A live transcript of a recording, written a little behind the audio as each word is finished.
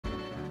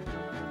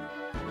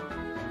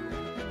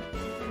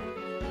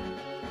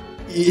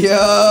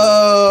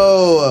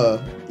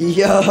Yo,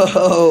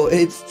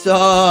 it's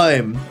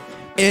time.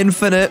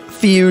 Infinite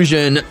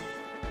Fusion.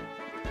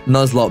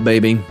 Nuzlocke,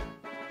 baby.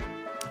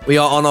 We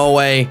are on our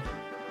way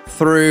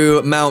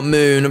through Mount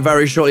Moon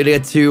very shortly to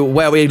get to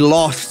where we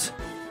lost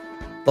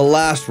the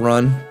last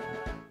run.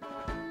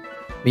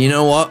 But you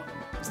know what?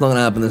 It's not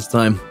gonna happen this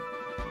time.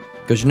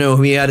 Because you know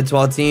who we added to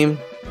our team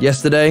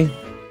yesterday?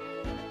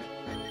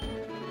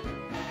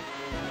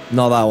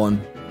 Not that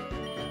one.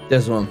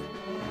 This one.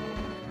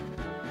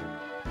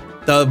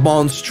 The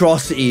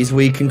monstrosities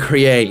we can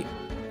create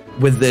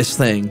with this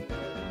thing.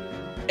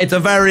 It's a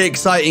very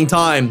exciting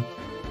time.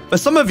 For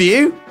some of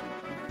you,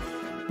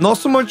 not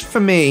so much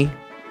for me.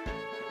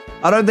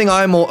 I don't think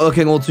I'm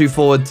looking all too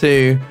forward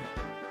to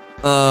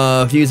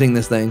using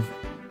this thing,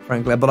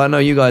 frankly. But I know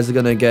you guys are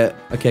going to get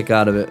a kick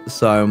out of it,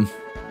 so...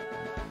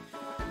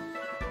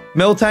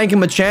 Miltank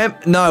and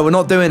Machamp? No, we're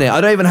not doing it.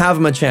 I don't even have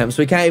a Machamp,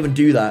 so we can't even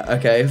do that,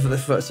 okay? For the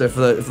first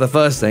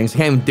thing, so we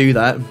can't even do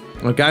that,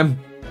 okay?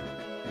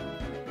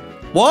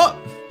 What?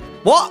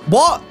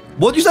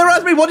 What'd you say,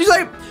 Raspberry? What'd you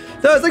say?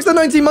 Thanks to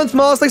 19 months,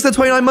 Mars. Thanks to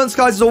 29 months,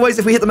 guys. As always,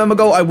 if we hit the member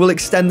goal, I will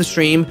extend the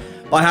stream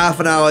by half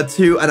an hour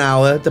to an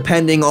hour,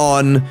 depending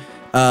on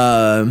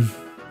how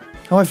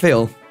I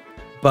feel.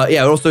 But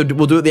yeah, we'll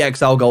do it the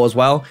XL goal as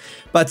well.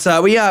 But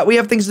we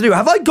have things to do.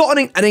 Have I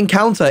gotten an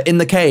encounter in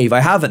the cave? I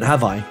haven't,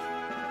 have I?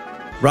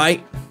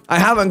 Right? I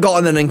haven't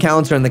gotten an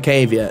encounter in the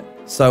cave yet.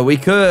 So we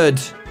could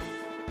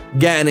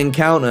get an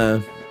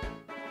encounter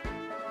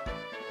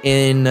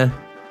in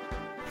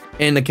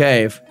the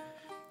cave.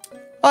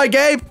 Hi,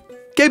 Gabe.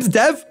 Gabe's a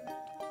dev.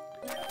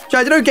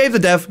 Chad, you know Gabe's a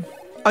dev?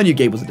 I knew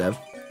Gabe was a dev.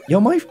 Yo,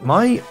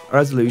 my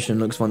resolution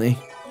looks funny.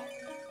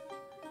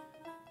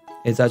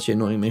 It's actually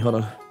annoying me. Hold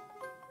on.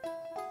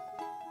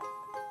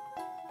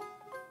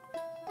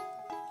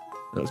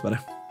 That looks better.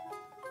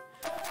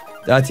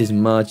 That is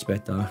much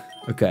better.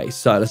 Okay,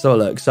 so let's have a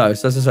look. So,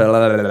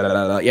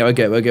 yeah, we're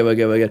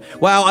good.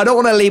 Wow, I don't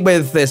want to lead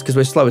with this because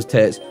we're slow as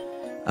tits.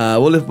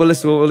 We'll leave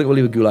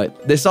with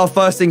Gulite. This is our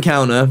first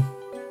encounter.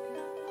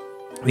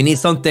 We need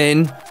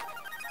something.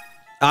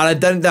 I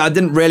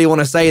didn't really want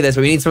to say this,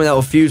 but we need something that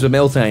will fuse with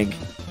Miltank.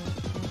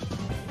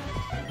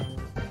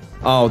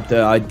 Oh, dude,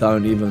 I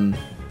don't even.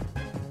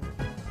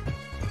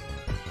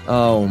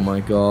 Oh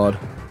my god.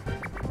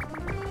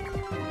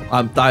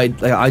 I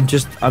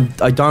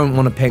don't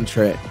want to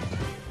picture it.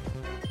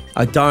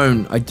 I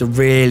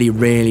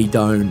really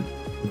don't.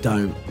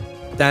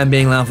 Damn,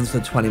 being loud for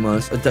 20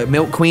 months.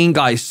 Milk Queen,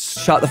 guys,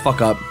 shut the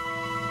fuck up.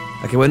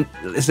 Okay,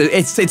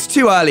 it's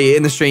too early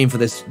in the stream for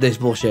this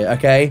bullshit.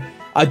 Okay,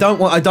 I don't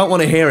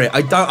want to hear it.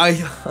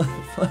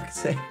 Fuck's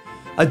sake.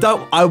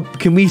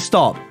 Can we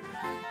stop?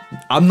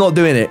 I'm not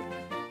doing it.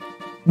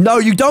 No,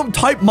 you don't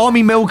type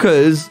mommy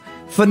milkers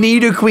for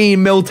Nidoqueen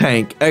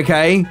Miltank.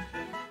 Okay,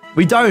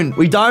 we don't.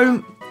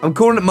 I'm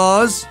calling it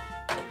Mars.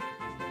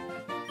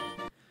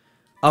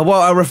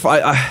 For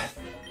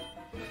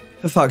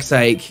fuck's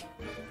sake.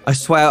 I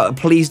swear,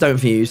 please don't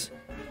fuse.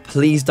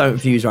 Please don't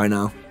fuse right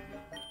now.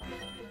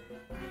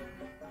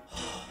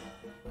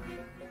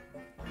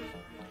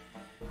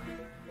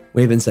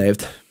 We've been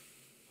saved.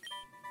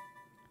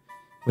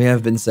 We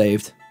have been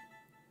saved.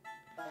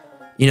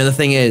 You know, the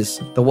thing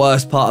is, the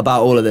worst part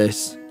about all of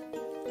this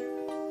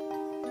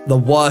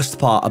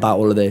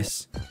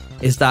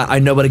is that I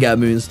know where to get a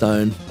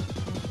Moonstone.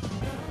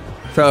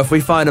 So if we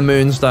find a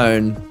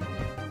Moonstone,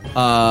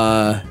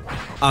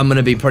 I'm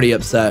gonna be pretty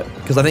upset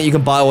because I think you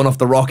can buy one off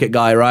the Rocket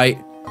guy,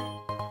 right?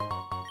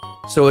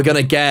 So we're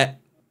gonna get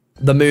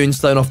the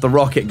Moonstone off the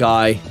Rocket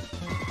guy.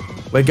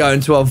 We're going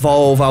to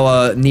evolve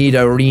our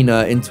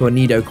Nidorina into a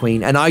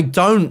Nidoqueen, and I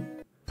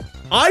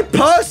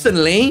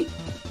personally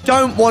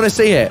don't want to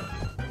see it.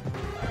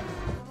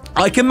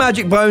 I can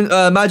magic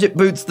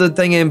boots the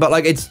thing in, but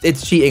like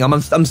it's cheating.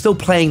 I'm still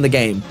playing the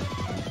game.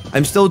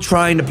 I'm still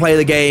trying to play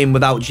the game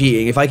without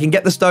cheating. If I can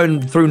get the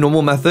stone through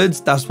normal methods,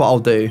 that's what I'll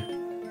do.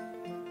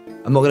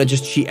 I'm not going to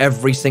just cheat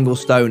every single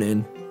stone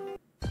in.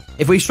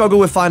 If we struggle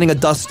with finding a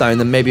dust stone,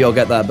 then maybe I'll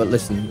get that. But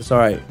listen, it's all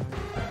right.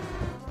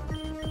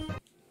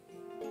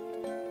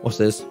 What's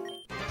this?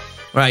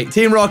 Right,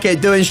 Team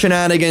Rocket doing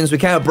shenanigans. We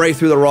can't break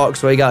through the rock,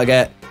 so we got to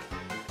get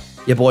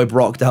your boy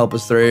Brock to help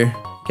us through.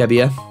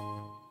 Kebia.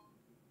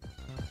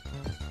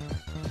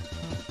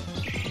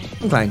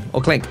 Clang,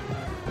 or Clink.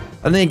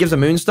 And then he gives a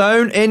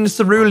Moonstone. In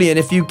Cerulean,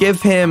 if you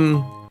give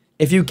him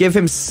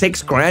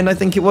 6 grand, I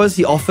think it was,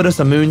 he offered us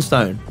a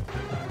Moonstone.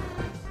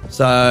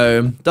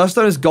 So,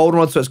 Duststone is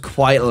goldenrod, so it's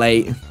quite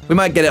late. We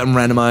might get it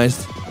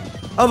unrandomized.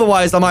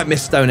 Otherwise, I might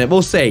misstone it.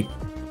 We'll see.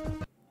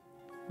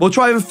 We'll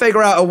try and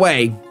figure out a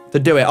way to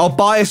do it. I'll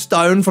buy a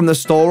stone from the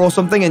store or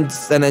something and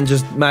then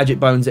just magic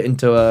bones it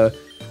into a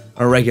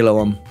regular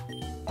one.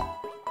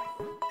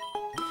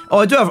 Oh,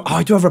 I do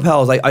have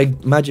repels. I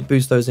magic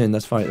boost those in.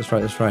 That's right.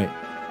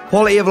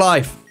 Quality of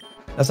life.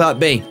 That's how it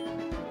be.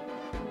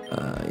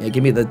 Yeah,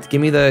 give me the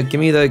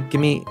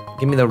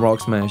rock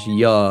smash.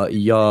 Yeah.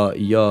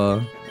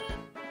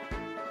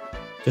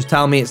 Just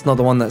tell me it's not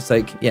the one that's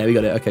like, yeah, we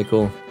got it. Okay,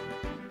 cool.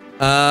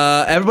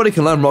 Everybody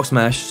can learn Rock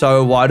Smash,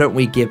 so why don't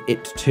we give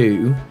it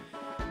to...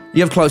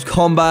 You have close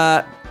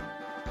combat.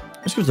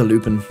 Let's go to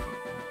Lupin.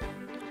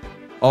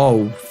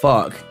 Oh,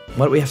 fuck.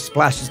 Why don't we have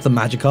Splash? It's the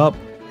Magikarp.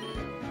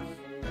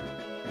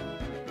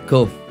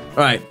 Cool.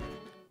 Alright.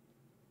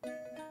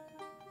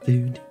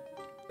 Dude.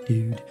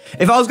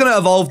 If I was gonna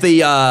evolve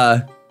the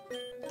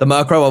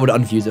Murkrow, I would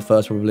unfuse it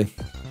first, probably.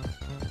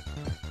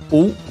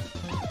 Ooh.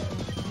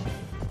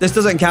 This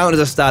doesn't count as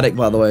a static,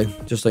 by the way,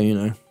 just so you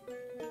know.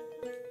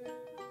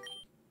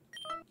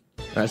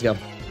 Alright, let's go.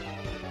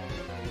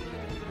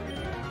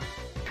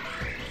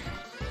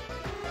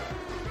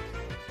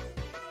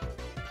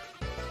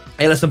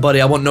 Hey, listen,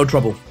 buddy, I want no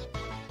trouble.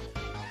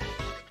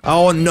 I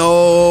want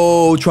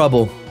no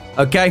trouble,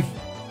 okay?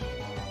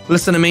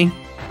 Listen to me.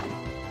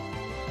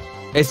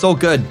 It's all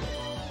good.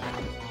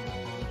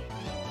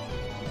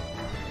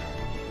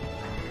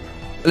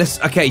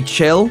 Listen, okay,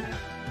 chill.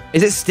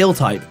 Is it Steel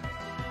type?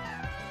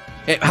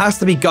 It has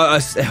to be oh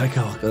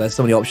God, there's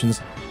so many options.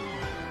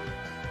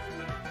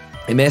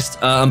 It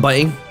missed. I'm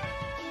biting.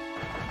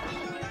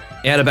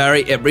 It had a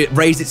berry. It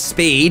raised its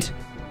speed.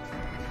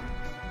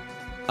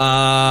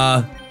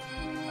 Now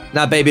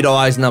baby doll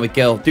eyes, now we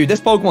kill. Dude,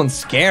 this Pokemon's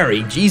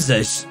scary.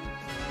 Jesus.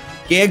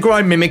 Gear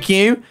Grind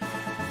Mimikyu.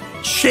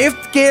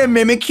 Shift Gear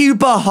Mimikyu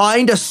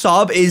behind a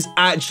sub is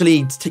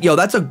actually... Yo,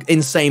 that's an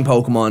insane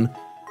Pokemon.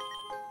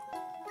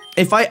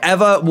 If I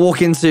ever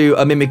walk into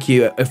a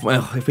Mimikyu,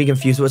 if we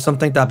confuse it with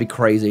something, that'd be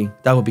crazy.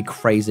 That would be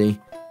crazy.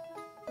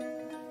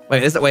 Wait,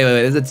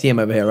 there's a team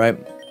over here, right?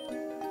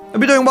 I'll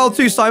be doing well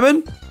too,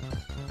 Simon.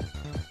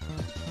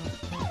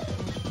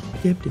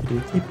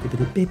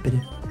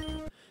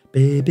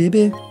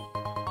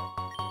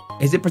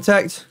 Is it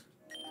Protect?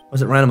 Or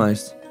is it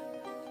randomized?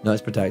 No,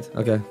 it's Protect.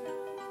 Okay.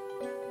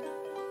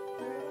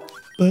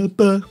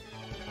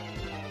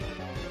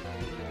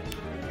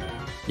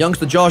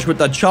 Youngster Josh with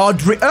the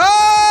charge.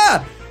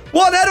 Ah!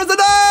 One head was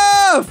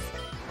enough!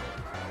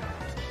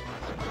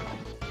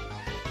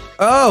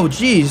 Oh,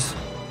 jeez.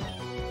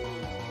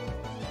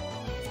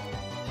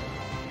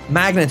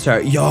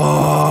 Magnetar.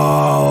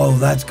 Yo,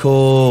 that's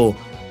cool.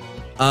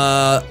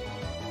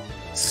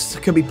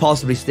 Could be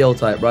possibly Steel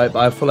type, right? But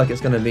I feel like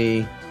it's gonna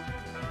be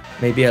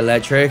maybe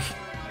Electric.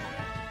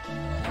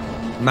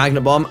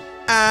 Magnet Bomb.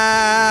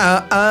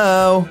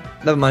 Oh.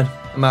 Never mind.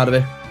 I'm out of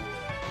it.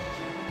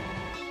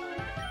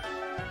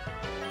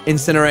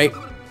 Incinerate.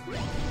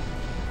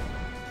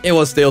 It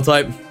was Steel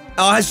type.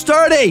 Oh, it's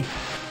Sturdy!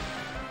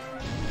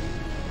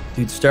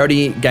 Dude,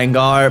 Sturdy,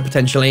 Gengar,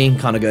 potentially.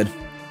 Kind of good.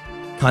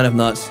 Kind of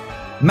nuts.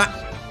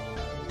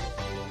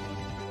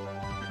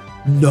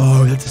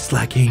 No, that's a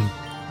Slacking.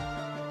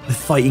 The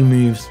fighting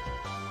moves.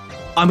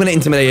 I'm gonna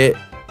intimidate it.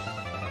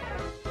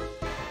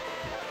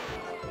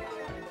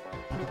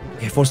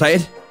 Okay,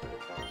 Foresighted.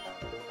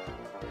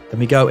 Then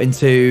we go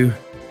into...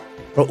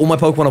 Bro, all my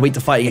Pokemon are weak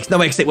to fighting. No,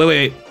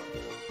 wait.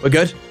 We're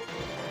good.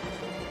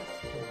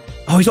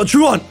 Oh, he's got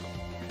Truant.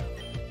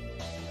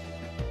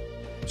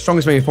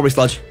 Strongest move, probably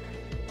Sludge.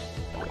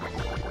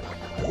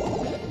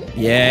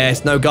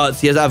 Yes, no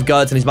guts. He doesn't have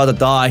guts and he's about to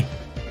die.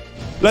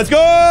 Let's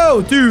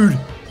go, dude.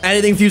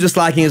 Anything fused with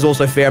Slacking is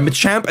also fair.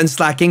 Machamp and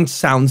Slacking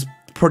sounds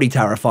pretty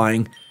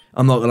terrifying.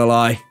 I'm not gonna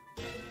lie.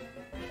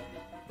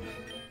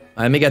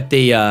 Let me get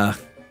the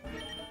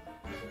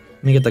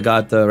guy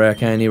at the rare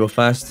candy real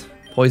fast.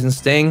 Poison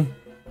Sting.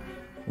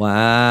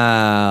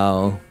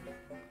 Wow.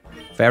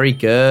 Very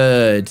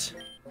good.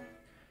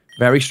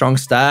 Very strong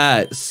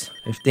stats.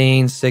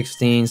 15,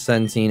 16,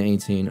 17,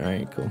 18.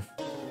 Alright, cool.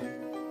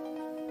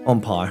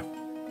 On par.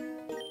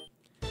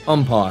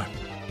 On par.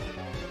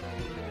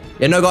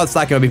 Yeah, no God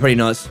Slacking would be pretty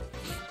nuts.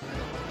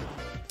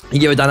 You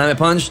give a Dynamic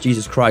Punch?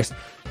 Jesus Christ.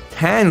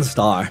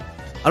 Tanstar.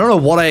 I don't know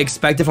what I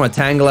expected from a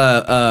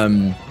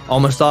Tangela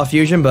Almastar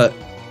fusion, but...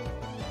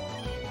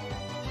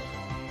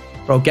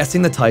 Bro,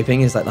 guessing the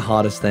typing is like the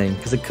hardest thing.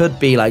 Because it could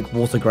be like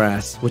Water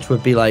Grass, which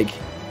would be like...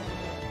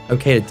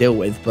 okay to deal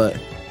with, but...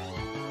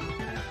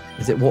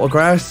 Is it Water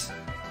Grass?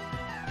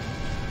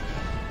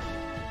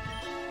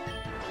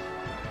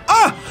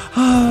 Ah!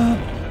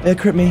 It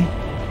crit me.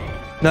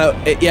 No,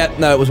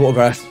 it was Water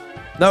Grass.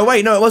 No,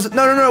 wait, no, it wasn't.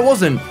 No, it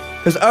wasn't.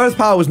 Because Earth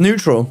Power was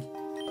neutral.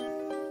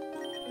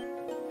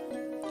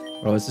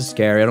 Bro, this is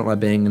scary. I don't like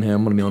being in here.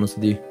 I'm gonna be honest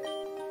with you.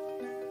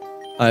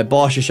 Alright,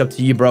 Bosch, it's up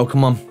to you, bro.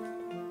 Come on.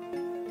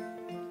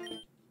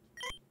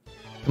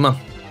 Come on.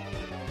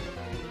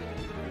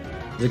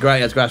 Is it great?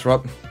 That's Grass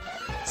Rock.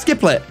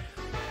 Skiplet.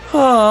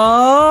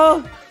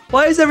 Aww.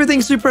 Why is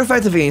everything super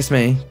effective against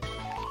me?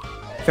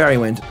 Fairy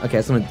Wind.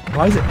 Okay, someone.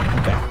 Why is it?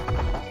 Okay.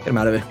 Get him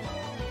out of here.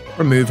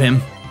 Remove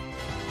him.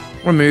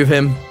 Remove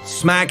him.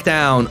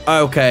 Smackdown.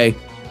 Okay.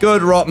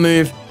 Good rock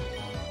move.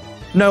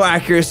 No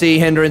accuracy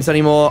hindrance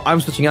anymore. I'm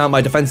switching out.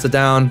 My defense are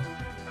down.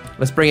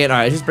 Let's bring it.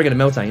 Alright, let's just bring it to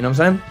Miltank. You know what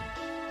I'm saying?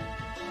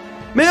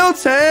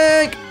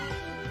 Miltank!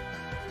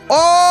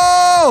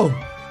 Oh!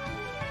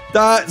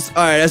 That's...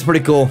 Alright, that's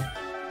pretty cool.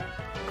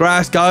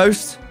 Grass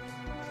Ghost.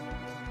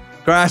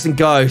 Grass and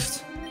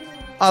Ghost.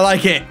 I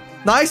like it.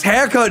 Nice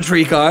haircut,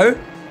 Trico.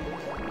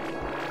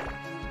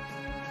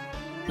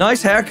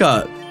 Nice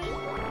haircut.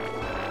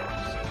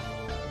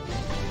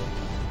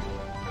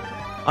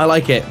 I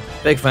like it.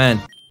 Big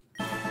fan.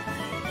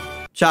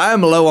 Chat, I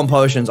am low on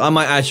potions. I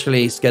might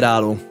actually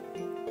skedaddle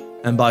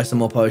and buy some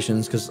more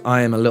potions because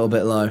I am a little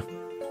bit low.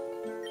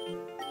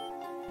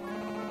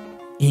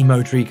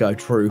 Emo Trico,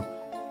 true.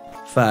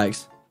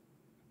 Facts.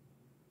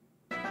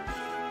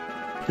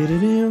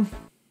 Do-do-do.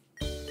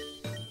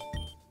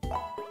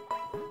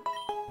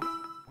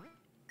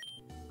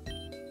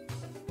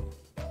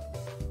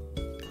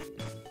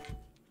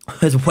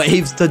 There's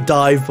waves to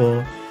die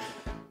for.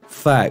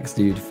 Facts,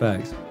 dude.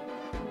 Facts.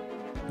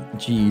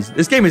 Jeez.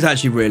 This game is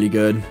actually really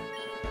good.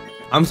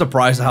 I'm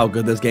surprised at how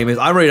good this game is.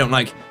 I really don't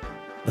like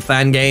the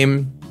fan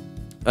game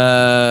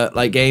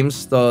like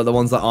games, the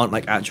ones that aren't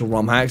like actual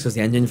ROM hacks, because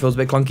the engine feels a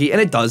bit clunky, and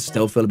it does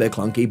still feel a bit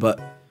clunky, but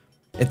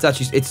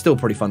it's still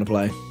pretty fun to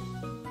play.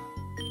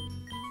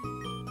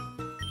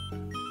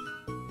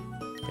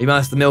 You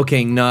master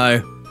milking?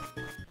 No.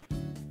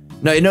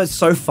 No, you know what's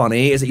so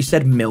funny is that you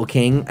said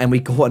milking and we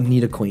got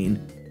Anita Queen.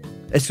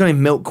 It's gonna be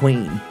Milk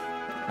Queen,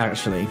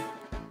 actually.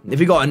 If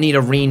we got Anita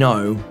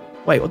Reno.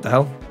 Wait, what the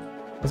hell?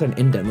 What's that, an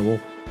indent in the wall?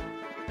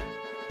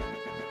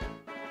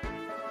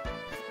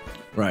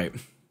 Right.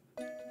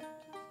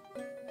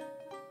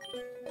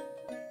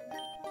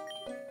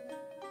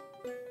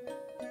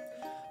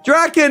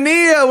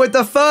 Draconia with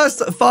the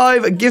first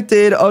 5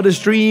 gifted on the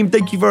stream.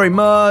 Thank you very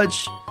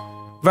much.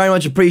 Very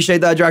much appreciate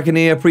that,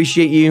 Draconia.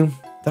 Appreciate you.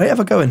 Did I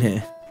ever go in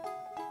here?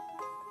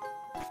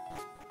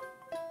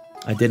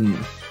 I didn't.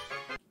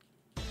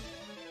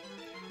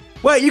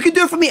 Wait, you can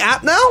do it from the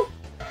app now?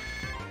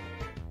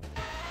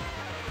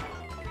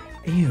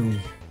 Ew.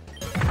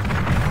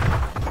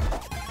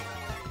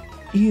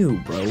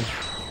 Ew, bro. Don't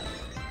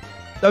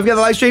forget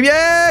the live stream.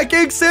 Yeah,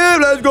 King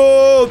Sim, let's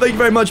go. Thank you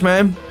very much,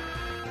 man.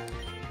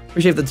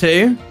 Appreciate the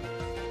 2.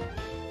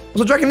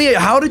 Also, Draconia,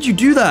 how did you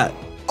do that?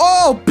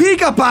 Oh,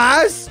 Pika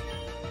Pass!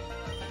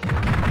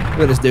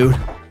 Look at this dude.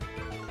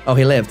 Oh,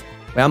 he lived.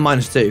 Wait, I'm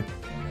 -2.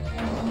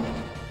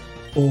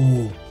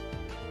 Oh.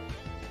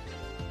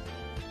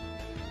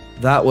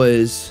 That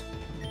was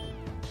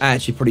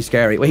actually pretty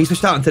scary. Wait, he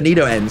switched out into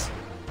Nido ends.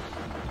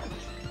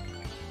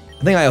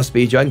 I think I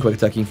outspeed you. I can quick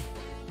attack you.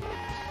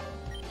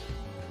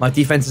 My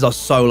defenses are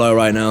so low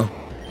right now.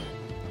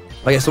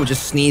 I guess someone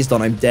just sneezed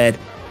on. I'm dead.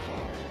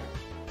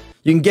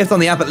 You can gift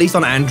on the app, at least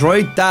on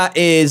Android. That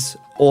is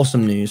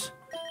awesome news.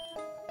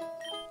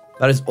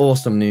 That is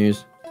awesome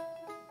news.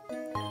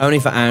 Only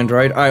for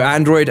Android. Oh,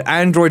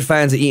 Android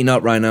fans are eating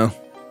up right now.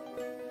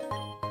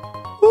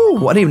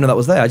 Ooh, I didn't even know that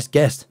was there. I just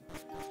guessed.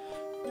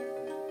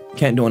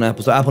 Can't do on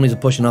Apple, so Apple needs a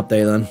push and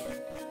update then.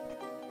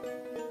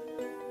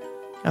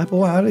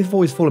 Apple, how they've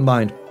always fallen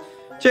behind.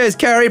 Cheers,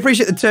 Kerry.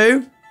 Appreciate the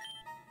 2.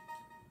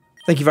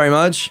 Thank you very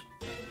much.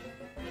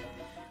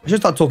 I should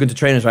start talking to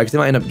trainers, right? Because they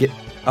might end up get...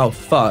 Oh,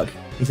 fuck.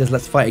 He says,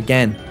 let's fight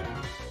again.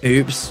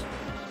 Oops.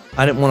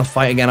 I didn't want to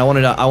fight again. I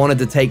wanted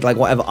to take, like,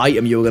 whatever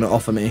item you were going to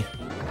offer me.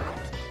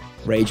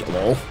 Rage,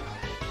 lol.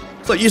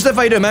 So, Yusuf,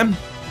 how you doing, man?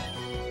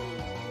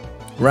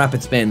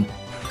 Rapid spin.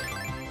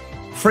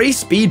 Free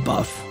speed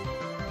buff.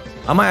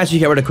 I might actually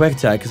get rid of quick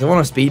attack, because I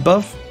want a speed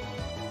buff.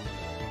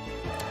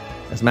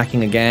 That's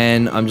macking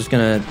again. I'm just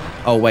gonna...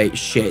 Oh, wait,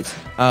 shit.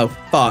 Oh,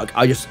 fuck.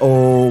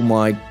 Oh,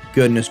 my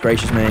goodness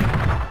gracious me.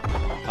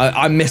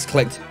 I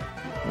misclicked.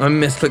 I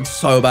misclicked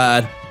so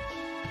bad.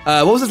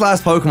 What was his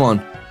last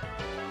Pokemon?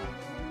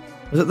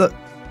 Was it the...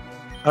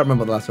 I don't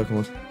remember what the last Pokemon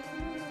was.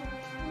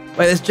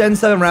 Wait, there's Gen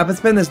 7 Rapid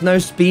Spin. There's no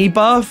speed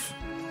buff?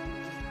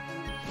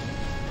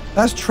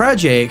 That's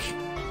tragic.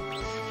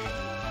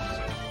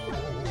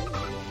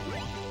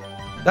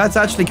 That's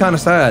actually kind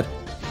of sad.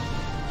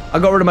 I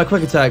got rid of my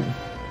quick attack.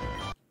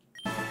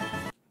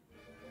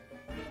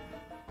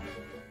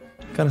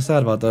 Kind of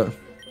sad about that.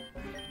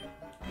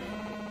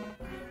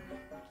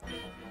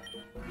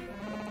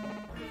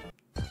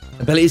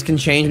 Abilities can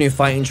change when you're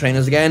fighting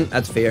trainers again.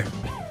 That's fair. So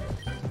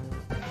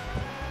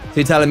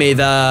you're telling me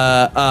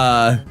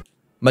the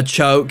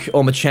Machoke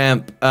or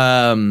Machamp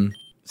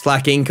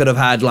Slacking could have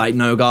had like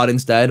no guard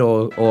instead,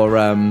 or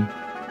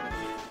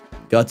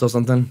Guts or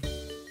something.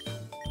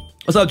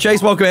 What's up,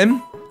 Chase? Welcome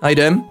in. How you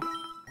doing?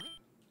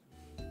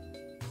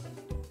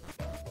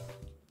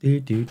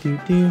 Do.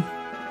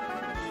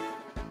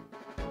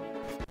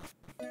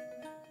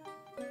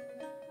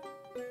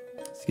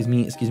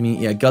 Excuse me.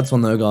 Yeah, Guts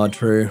on no guard,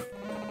 true.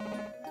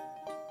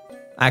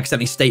 I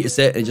accidentally status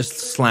it, it just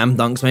slam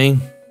dunks me.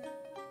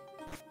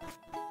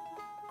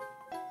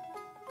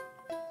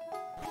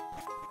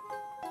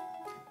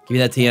 Give me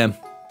that TM.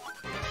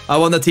 I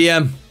want the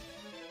TM.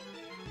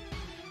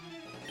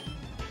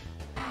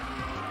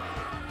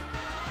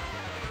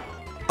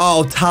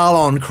 Oh,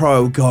 Talon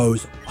Crow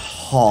goes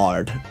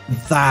hard.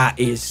 That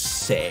is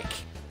sick.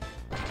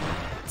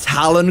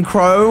 Talon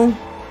Crow?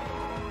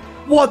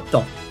 What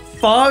the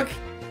fuck?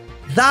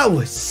 That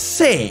was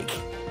sick.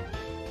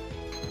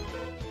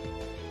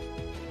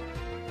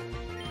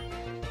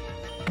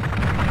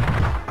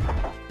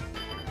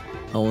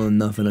 I want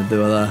nothing to do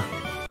with that.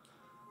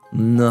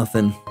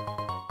 Nothing.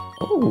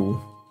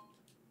 Oh.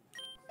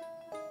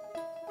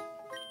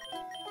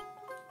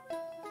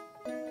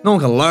 No one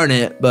can learn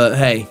it, but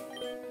hey.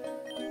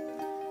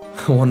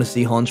 I want to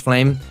see Haunch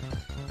Flame.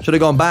 Should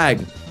have gone back.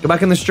 Go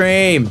back in the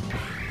stream.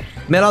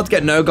 May not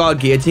get no guard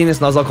guillotine, it's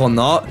Nuzlocke or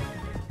not.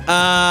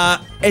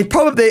 It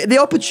probably, the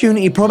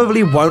opportunity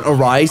probably won't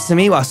arise to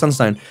me. Well,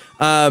 Sunstone.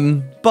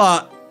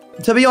 But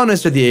to be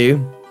honest with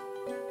you,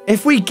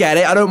 if we get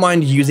it, I don't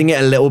mind using it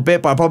a little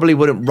bit, but I probably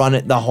wouldn't run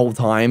it the whole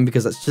time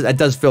because it's just, it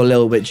does feel a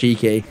little bit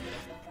cheeky.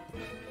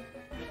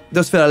 It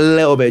does feel a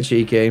little bit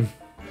cheeky.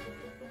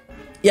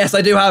 Yes,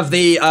 I do have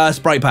the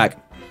Sprite pack.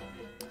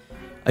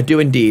 I do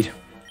indeed.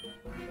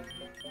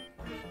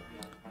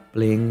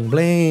 Bling,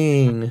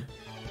 bling.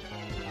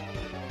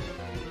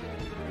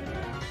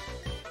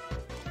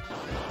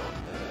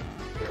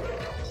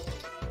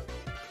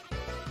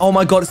 Oh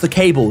my god, it's the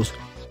cables.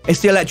 It's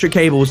the electric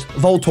cables.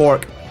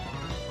 Voltorque.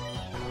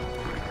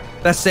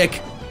 That's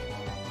sick.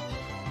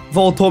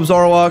 Voltorb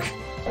Zoroark.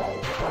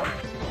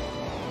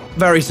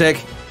 Very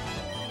sick.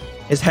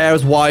 His hair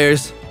is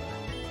wires.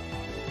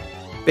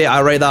 But yeah,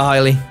 I rate that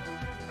highly.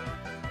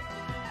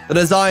 The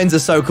designs are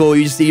so cool.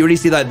 You really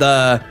see like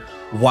the...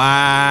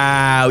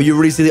 Wow. You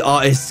really see the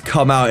artists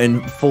come out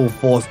in full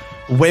force.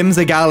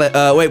 Whimsiligator?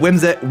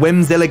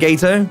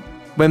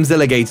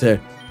 Whimsiligator.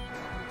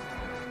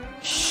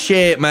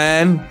 Shit,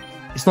 man.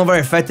 It's not very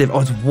effective. Oh,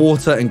 it's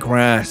water and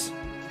grass.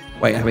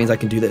 Wait, that means I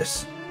can do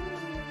this.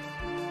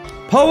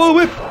 Power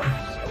Whip!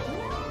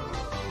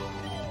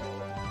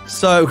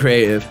 So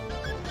creative.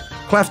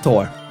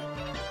 Cleftor.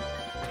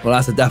 Well,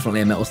 that's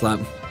definitely a Metal Slap.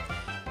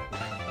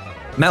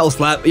 Metal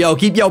Slap. Yo,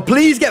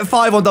 please get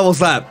 5 on Double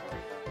Slap.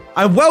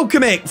 I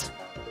welcome it.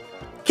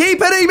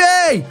 Keep hitting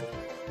me!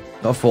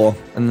 Got 4.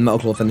 And the Metal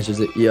Claw finishes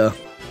it. Yeah.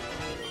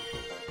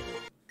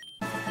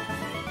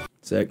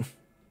 Sick.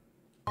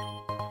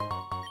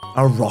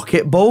 A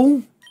Rocket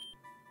Ball?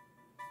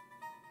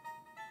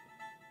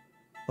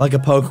 Like a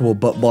Pokeball,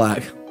 but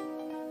black.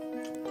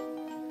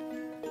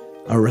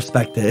 I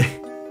respect it.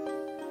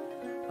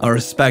 I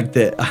respect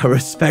it. I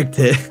respect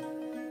it.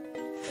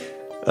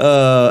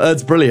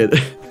 That's brilliant.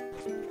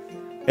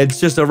 It's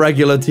just a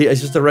regular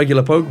it's just a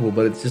regular Pokeball,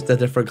 but it's just a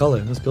different color.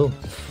 That's cool.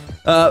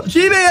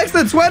 GB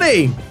excellent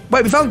 20.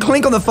 Wait, we found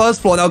Clink on the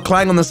first floor, now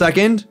Clang on the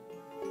second.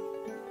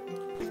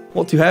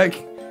 What the heck?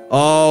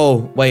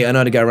 Oh, wait, I know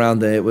how to get around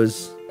there. It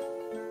was...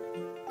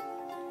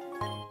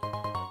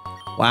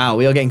 Wow,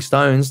 we are getting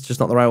stones, just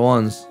not the right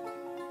ones.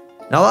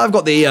 Now that I've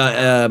got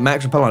the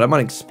max repellent, I don't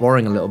mind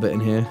exploring a little bit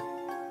in here.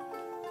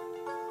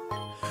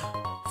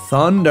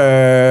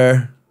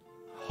 Thunder.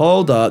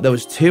 Hold up, there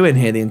was 2 in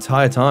here the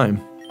entire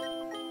time.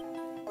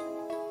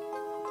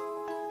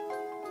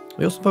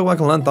 We also Pokemon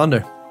can learn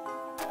Thunder.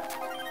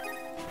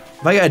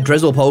 If I get a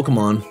Drizzle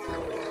Pokemon.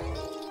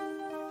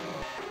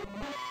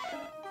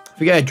 If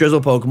you get a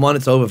Drizzle Pokemon,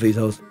 it's over for these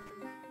hoes.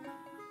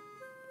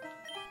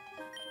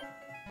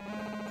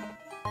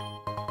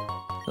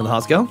 And the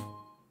Heart Scale?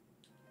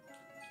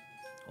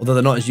 Although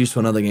they're not as useful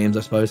in other games, I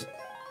suppose.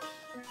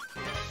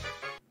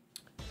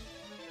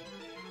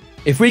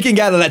 If we can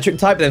get an electric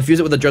type, then fuse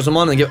it with a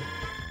Drizzlemon and give...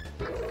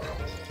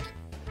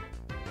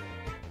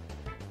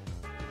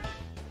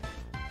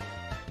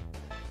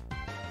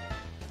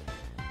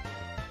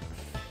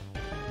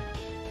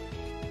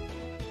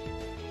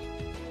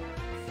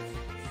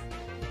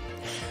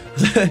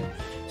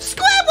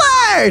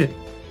 Squidward!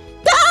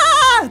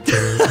 Ah!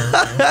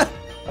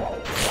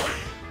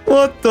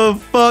 What the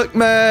fuck,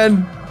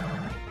 man?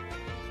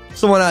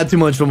 Someone had too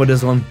much fun with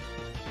this one.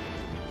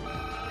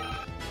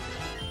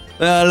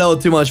 A little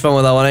too much fun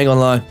with that one, I ain't gonna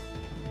lie.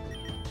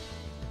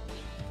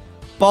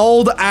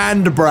 Bold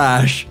and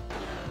brash.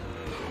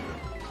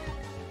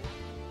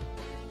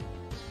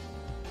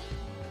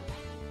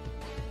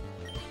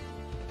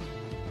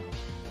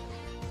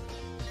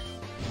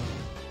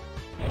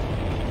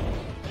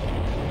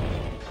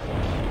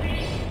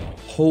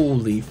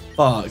 Holy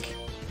fuck.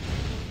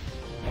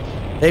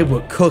 They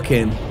were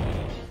cooking.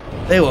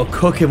 They were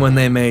cooking when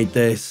they made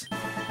this.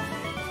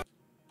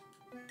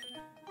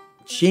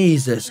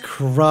 Jesus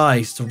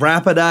Christ.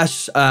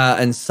 Rapidash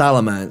and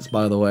Salamence,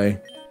 by the way.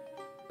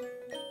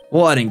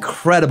 What an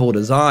incredible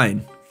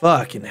design.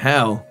 Fucking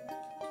hell.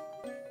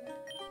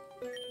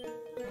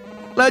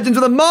 Legends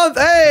of the month.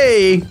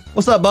 Hey!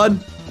 What's up,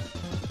 bud?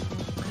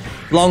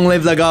 Long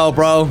live the girl,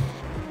 bro.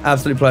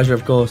 Absolute pleasure,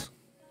 of course.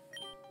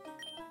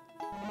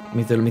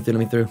 Let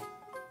me through.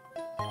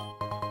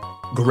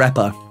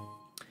 Greppa.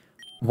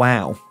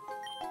 Wow.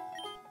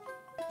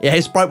 Yeah,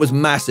 his sprite was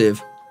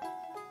massive.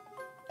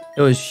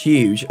 It was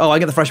huge. Oh, I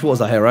get the fresh waters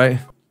out here, right?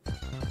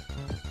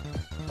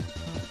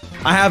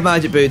 I have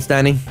magic boots,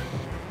 Danny.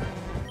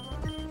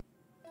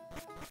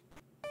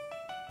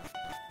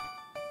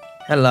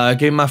 Hello,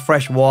 give me my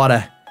fresh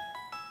water.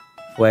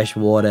 Fresh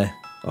water.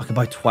 Oh, I can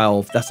buy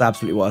 12. That's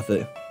absolutely worth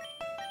it.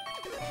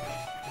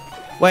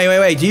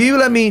 Wait. Do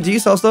you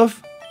sell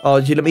stuff? Oh,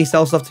 did you let me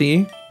sell stuff to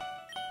you?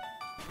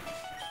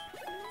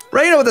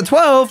 Rainer with the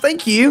 12,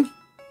 thank you.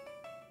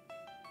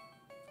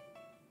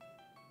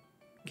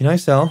 Can I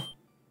sell?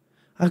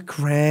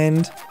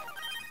 $1,000.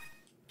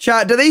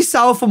 Chat, do they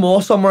sell for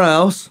more somewhere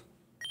else?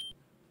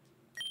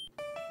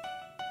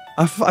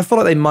 I feel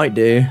like they might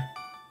do.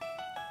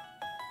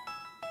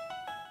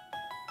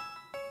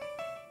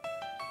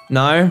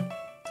 No?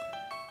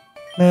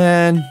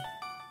 Man.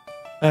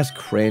 That's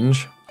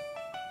cringe.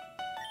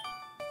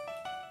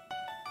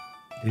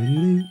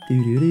 Hey,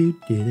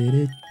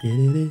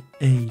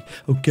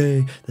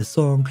 okay, the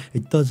song,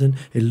 it doesn't,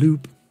 it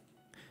loop.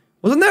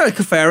 Wasn't there a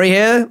Clefairy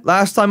here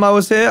last time I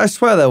was here? I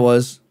swear there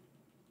was.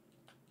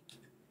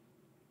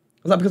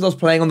 Was that because I was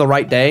playing on the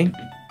right day?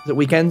 Is it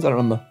weekends? I don't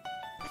remember.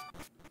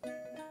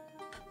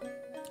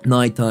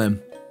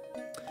 Nighttime.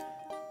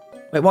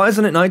 Wait, why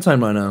isn't it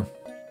nighttime right now?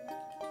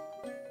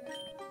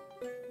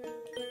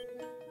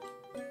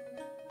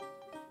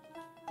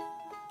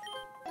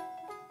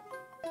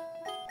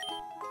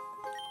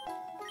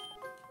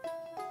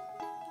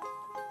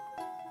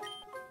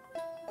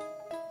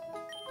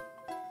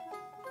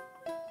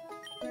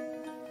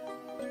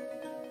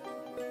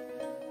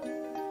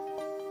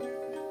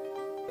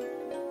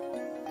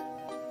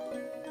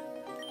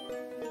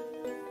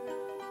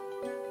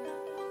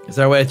 Is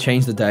there a way to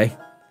change the day?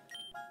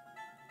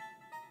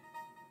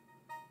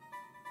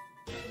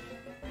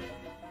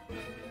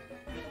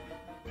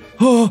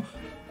 Oh!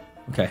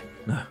 Okay,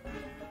 no.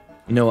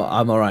 You know what?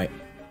 I'm alright.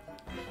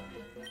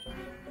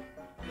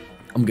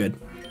 I'm good.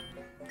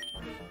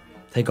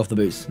 Take off the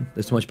boots.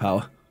 There's too much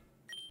power.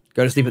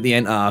 Go to sleep at the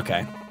end. Ah,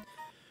 okay.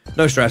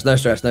 No stress, no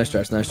stress, no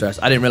stress, no stress.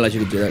 I didn't realize you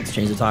could do that to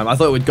change the time. I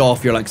thought it would go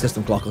off your, like,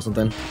 system clock or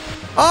something.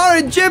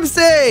 Orange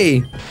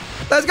Gypsy!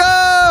 Let's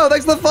go!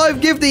 Thanks for the 5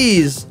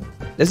 gifties!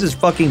 This is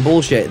fucking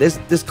bullshit.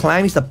 This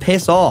clown needs to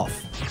piss off.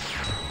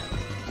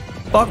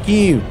 Fuck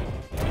you.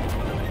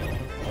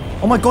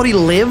 Oh my god, he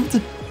lived?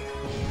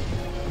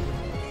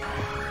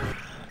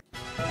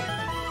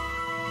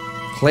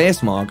 Clear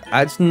Smog.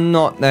 That's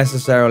not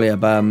necessarily a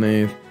bad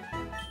move.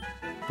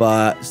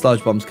 But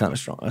Sludge Bomb's kind of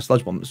strong.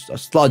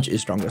 Sludge is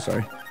stronger,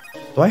 sorry.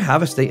 Do I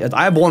have a state?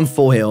 I have 1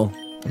 full heal.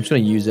 I'm just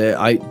gonna use it.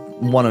 I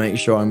want to make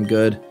sure I'm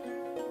good.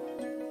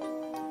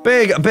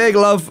 Big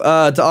love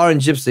to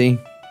Orange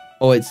Gypsy.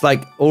 Oh, it's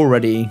like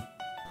already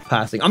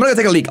passing. I'm gonna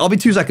take a leak. I'll be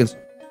 2 seconds.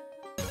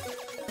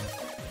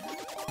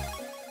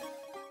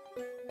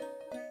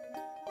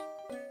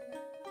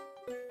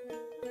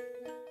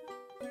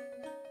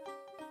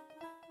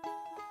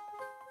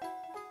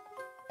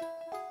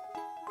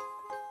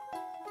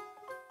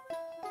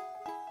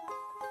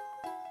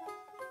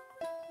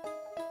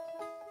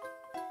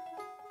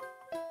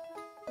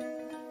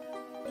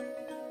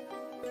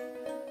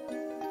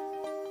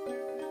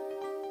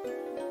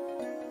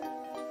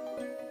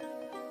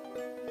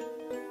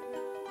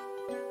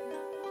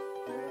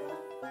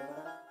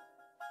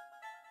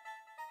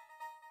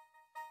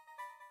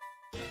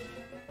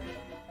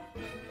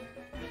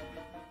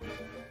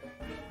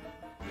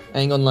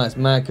 Ain't gonna lie, it's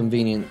mad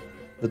convenient.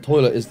 The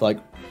toilet is like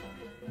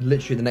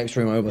literally the next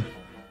room over.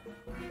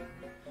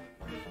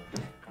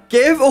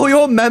 Give all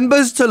your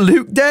members to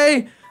Luke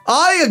Day?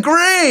 I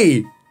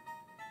agree!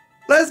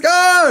 Let's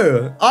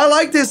go! I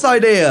like this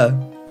idea.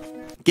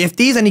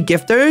 Gifties? Any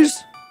gifters?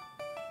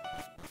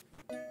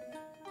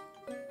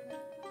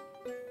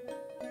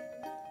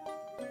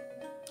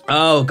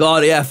 Oh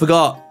god, yeah, I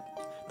forgot.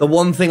 The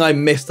one thing I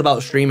missed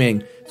about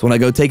streaming is when I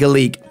go take a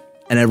leak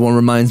and everyone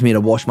reminds me to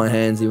wash my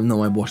hands, even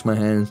though I wash my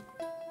hands.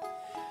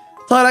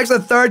 Tylex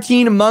at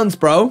 13 months,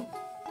 bro.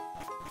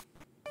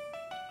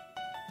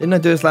 Didn't I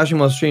do a slashing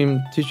while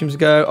stream 2 streams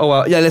ago? Oh,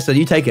 well. Yeah, listen,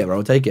 you take it,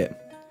 bro. Take it.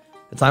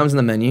 The time's in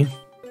the menu.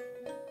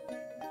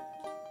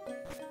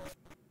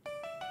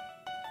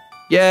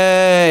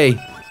 Yay!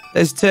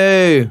 There's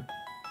 2.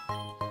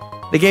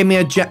 They gave me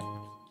a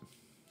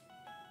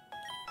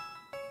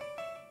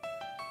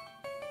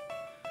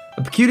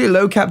peculiar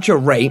low capture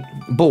rate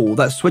ball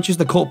that switches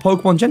the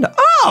Pokemon gender.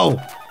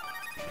 Oh!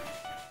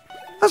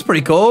 That's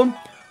pretty cool.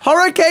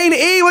 Hurricane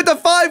E with the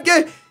 5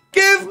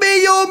 give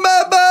me your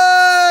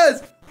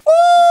members!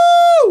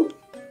 Woo!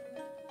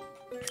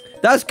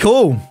 That's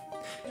cool.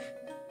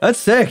 That's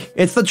sick.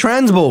 It's the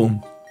trans ball.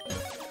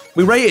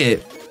 We rate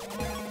it.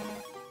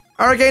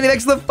 Hurricane E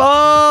next to the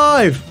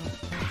 5.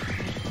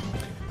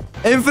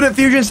 Infinite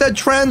Fusion said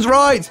trans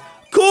rights.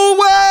 Cool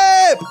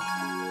Whip!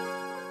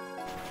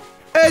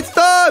 It's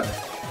time!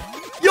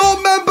 Your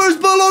members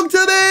belong to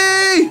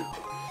me!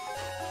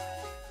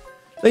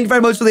 Thank you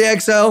very much for the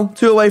XL.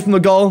 2 away from the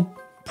goal.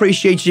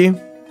 Appreciate you.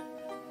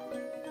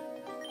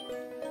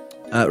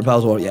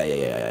 Repels War.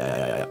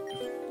 Yeah.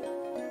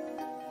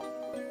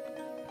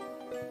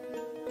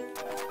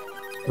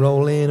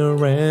 Rolling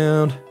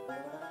around.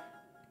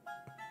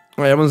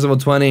 Alright, everyone's level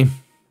 20.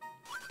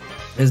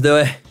 Let's do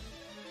it.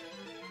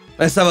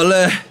 Let's have a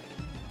look.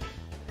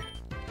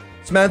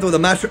 Samantha with a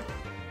mattress.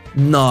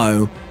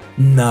 No.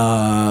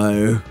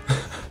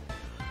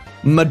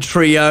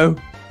 Matrio.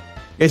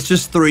 It's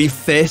just 3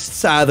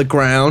 fists out of the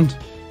ground.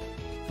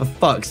 For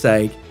fuck's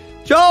sake.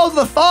 Charles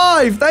the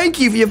 5! Thank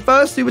you for your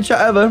first super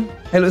chat ever.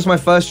 Hey, look, this is my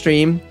first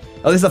stream.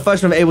 Oh, this is the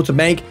first one I'm able to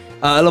make.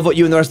 I love what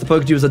you and the rest of the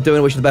PokeTubers are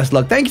doing. Wish you the best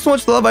luck. Thank you so much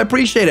for the love. I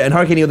appreciate it. And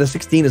Hurricane with the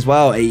 16 as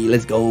well. Hey,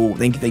 let's go.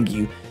 Thank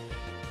you.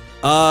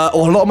 A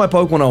lot of my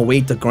Pokemon are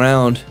weak to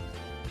ground.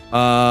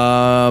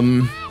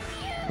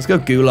 Let's go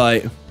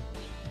Goolite.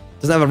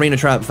 Doesn't have Arena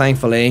Trap,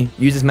 thankfully.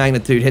 Uses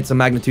Magnitude. Hits a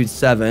Magnitude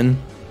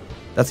 7.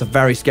 That's a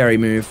very scary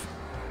move.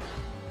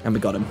 And we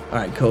got him. All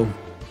right, cool.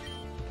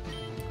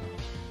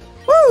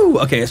 Woo!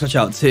 Okay, let's switch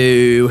out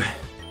to...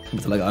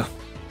 What's the Lego?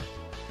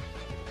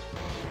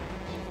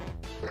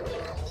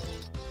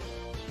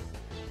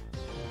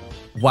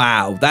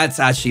 Wow, that's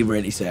actually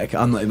really sick.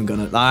 I'm not even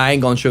gonna... I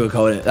ain't gonna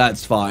sugarcoat it.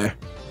 That's fire.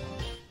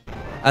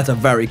 That's a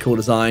very cool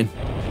design.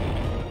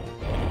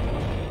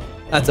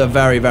 That's a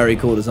very, very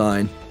cool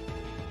design.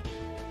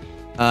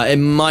 It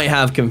might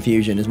have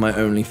confusion is my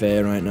only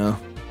fear right now.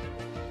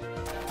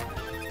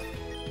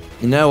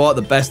 You know what?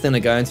 The best thing to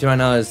go into right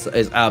now is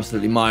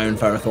absolutely my own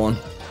Ferrothorn.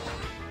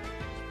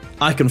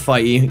 I can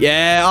fight you.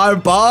 Yeah, our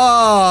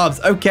Bobs.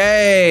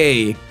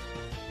 Okay.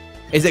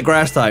 Is it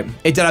grass type?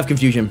 It did have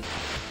confusion.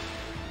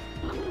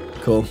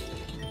 Cool.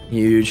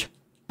 Huge.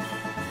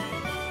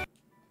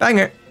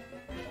 Banger.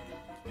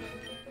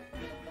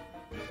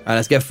 Alright,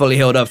 let's get fully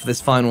healed up for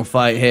this final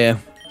fight here.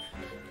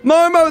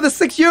 Momo with the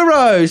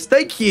 €6.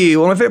 Thank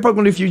you. One of my favorite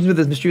Pokemon new fusions with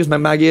this mysterious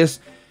Magmagius.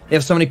 They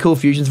have so many cool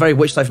fusions. Very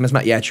witch type from this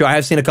map. Yeah, true. I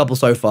have seen a couple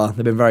so far.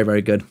 They've been very,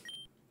 very good.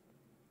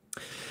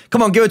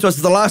 Come on, give it to us.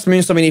 It's the last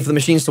moonstone we need for the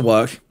machines to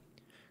work.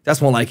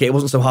 That's more like it. It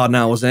wasn't so hard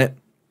now, wasn't it?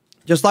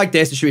 Just like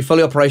this, it should be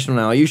fully operational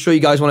now. Are you sure you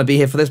guys want to be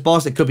here for this,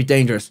 boss? It could be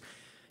dangerous.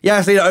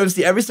 Yes, I need to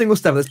oversee every single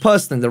step of this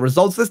person. The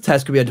results of this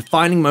test could be a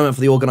defining moment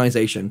for the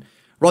organization.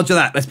 Roger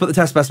that. Let's put the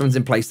test specimens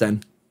in place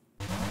then.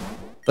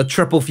 The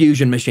triple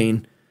fusion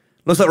machine.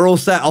 Looks like we're all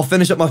set. I'll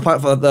finish up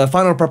for the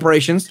final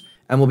preparations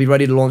and we'll be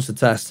ready to launch the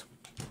test.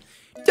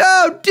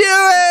 Don't do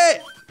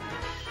it!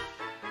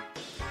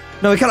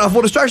 No, we can't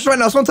afford distractions right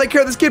now, so I want to take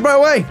care of this kid right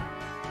away.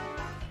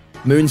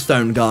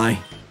 Moonstone guy.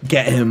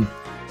 Get him.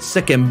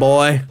 Sick him,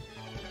 boy.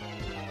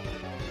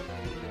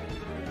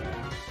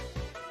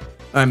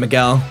 Alright,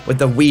 Miguel, with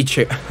the wee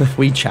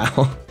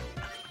chow.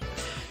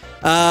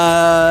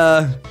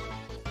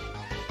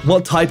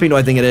 What typing do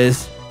I think it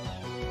is?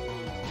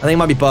 I think it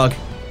might be bug.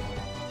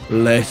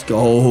 Let's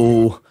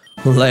go.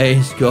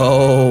 Let's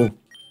go.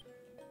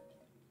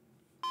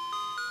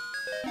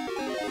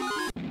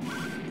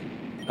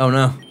 Oh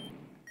no.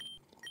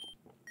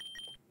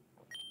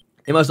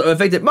 It must have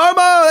affected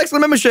Momo!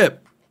 Excellent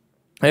membership!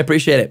 I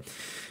appreciate it.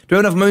 Do we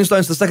have enough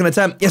moonstones for the second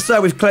attempt? Yes,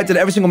 sir. We've collected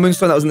every single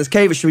moonstone that was in this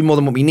cave. It should be more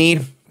than what we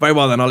need. Very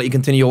well, then. I'll let you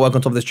continue your work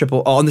on top of this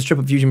triple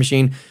fusion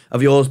machine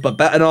of yours. But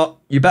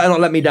you better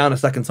not let me down a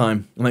second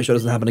time. I'll make sure it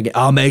doesn't happen again.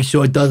 I'll make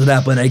sure it doesn't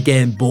happen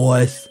again,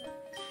 boys.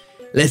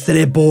 Listen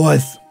here,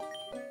 boys.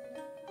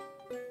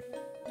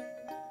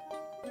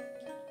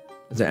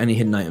 Is there any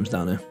hidden items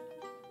down here?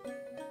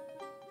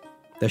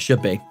 There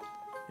should be.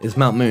 It's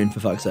Mount Moon, for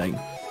fuck's sake.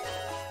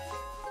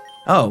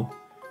 Oh.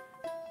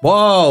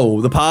 Whoa,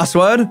 the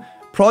password?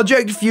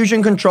 Project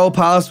Fusion Control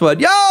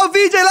password. Yo,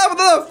 VJ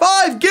Lab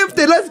 5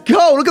 gifted. Let's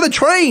go. Look at the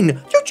train.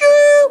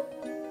 Choo-choo.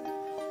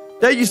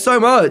 Thank you so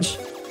much.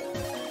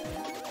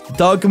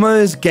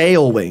 Dogma's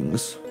Gale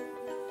Wings.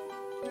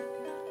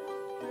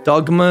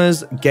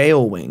 Dogma's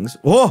Gale Wings.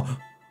 Whoa.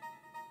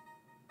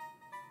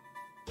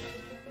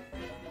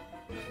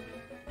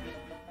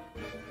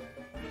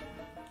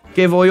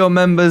 Give all your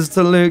members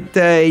to Luke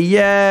Day.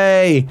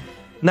 Yay.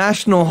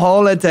 National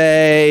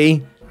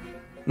holiday.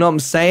 Know what I'm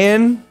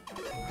saying?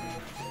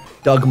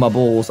 Dug my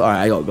balls. All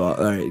right, I got. All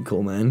right,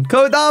 cool, man.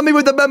 Code Army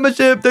with the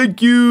membership.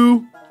 Thank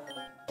you.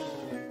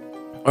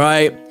 All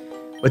right,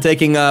 we're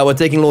taking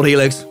Lord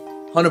Helix.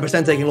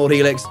 100% taking Lord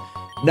Helix.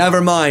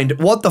 Never mind.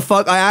 What the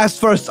fuck? I asked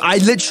first. I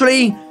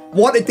literally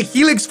wanted the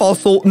Helix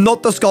fossil,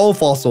 not the Skull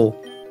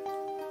fossil.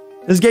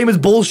 This game is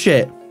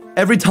bullshit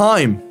every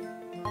time.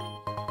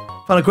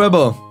 Found a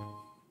Quibble.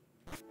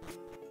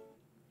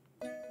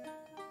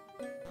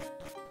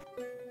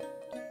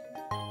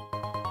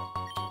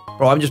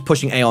 Bro, I'm just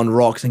pushing A on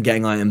rocks and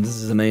getting items. This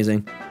is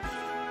amazing.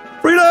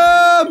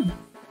 Freedom!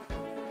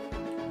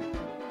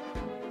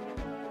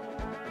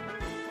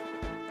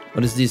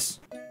 What is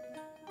this?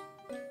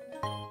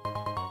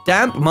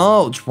 Damp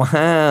mulch.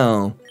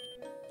 Wow.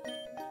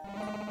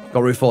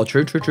 Got roof 4.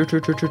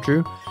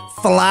 True.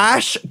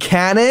 Flash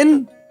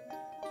cannon?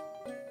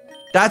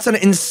 That's an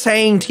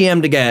insane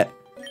TM to get.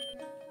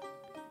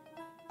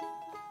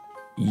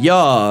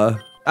 Yeah,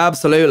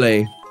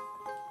 absolutely.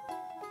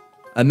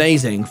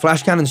 Amazing.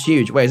 Flash cannon's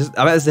huge. Wait,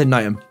 I bet this is a hidden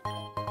item.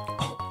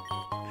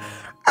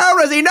 Oh,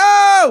 Rezzy,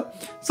 no!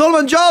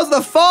 Solomon Giles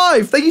the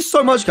 5. Thank you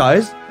so much,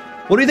 guys.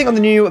 What do you think on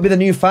the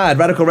new fad?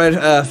 Radical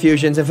Red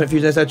fusions, Infinite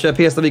Fusions, etc.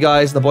 PSW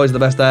guys, the boys are the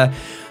best there.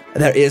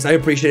 There it is. I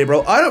appreciate it,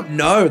 bro. I don't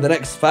know the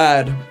next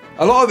fad.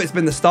 A lot of it's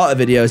been the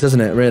starter videos,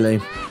 hasn't it? Really.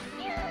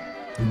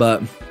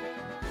 But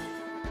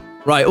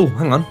right. Oh,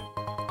 hang on.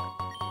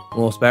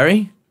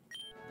 Horseberry.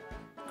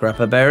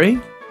 Grappa berry.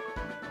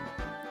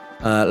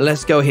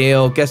 Let's go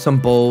heal, get some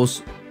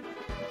balls,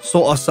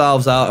 sort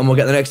ourselves out, and we'll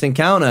get the next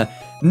encounter.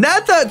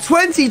 Nether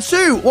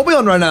 22! What are we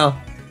on right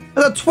now?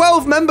 That's a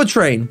 12-member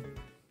train.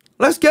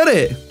 Let's get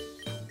it.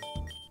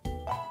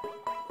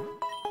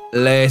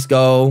 Let's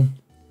go.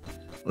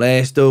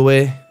 Let's do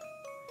it.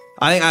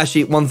 I think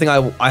actually one thing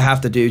I have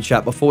to do,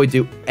 chat, before we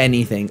do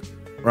anything,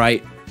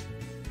 right,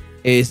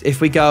 is if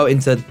we go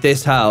into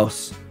this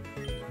house,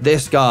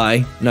 this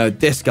guy,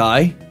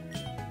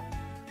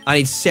 I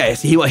need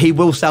 6. He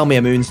will sell me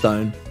a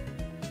moonstone.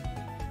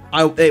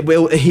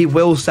 He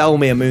will sell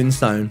me a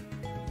moonstone.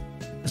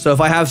 So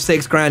if I have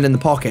 6 grand in the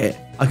pocket,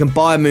 I can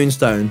buy a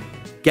moonstone,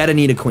 get a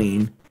Nido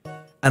Queen,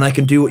 and I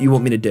can do what you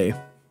want me to do.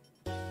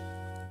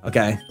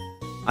 Okay.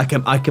 I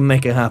can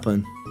make it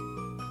happen.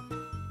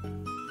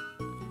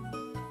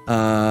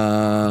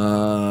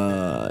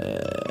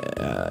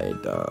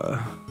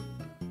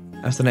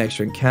 That's an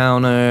extra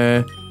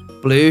encounter.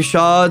 Blue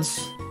shards.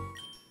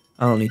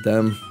 I don't need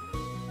them.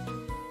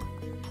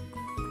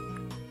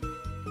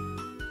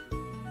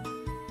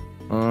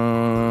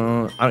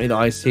 I don't need the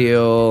ice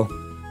heal.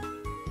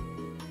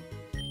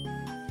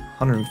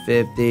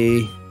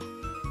 150.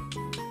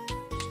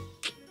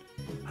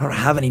 I don't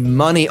have any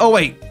money. Oh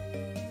wait,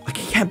 I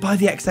can't buy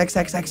the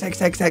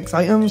XXXXXXX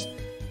items.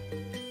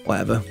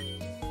 Whatever.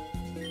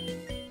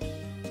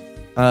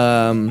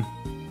 Oh,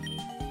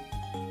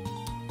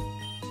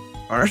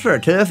 this is a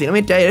turfy. Let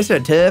me tell you, this is a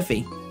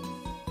turfy.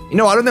 You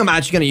know, I don't think I'm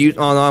actually gonna use.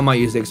 Oh no, I might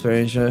use the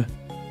experience. Sure.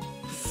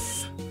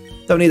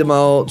 Don't need the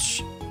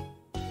mulch.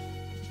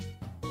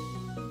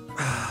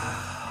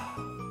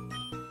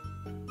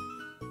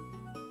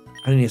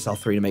 I need to sell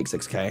 3 to make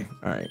 6k.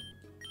 Alright.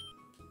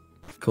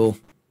 Cool.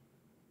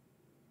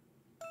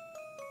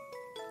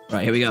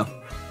 Right, here we go.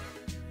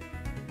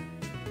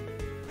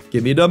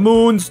 Give me the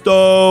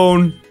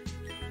moonstone.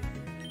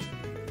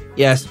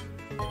 Yes.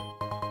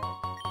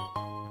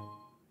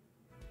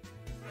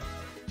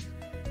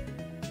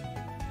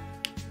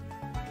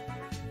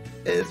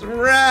 It's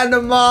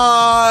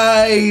randomized.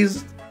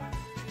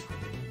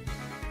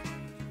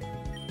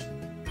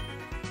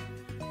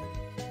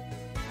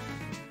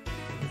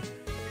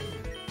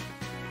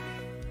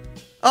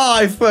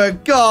 I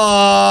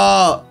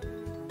forgot!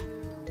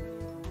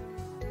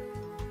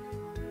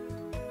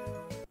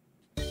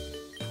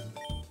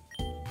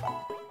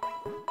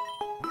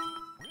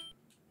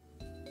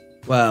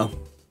 Well,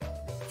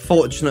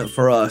 fortunate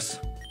for us,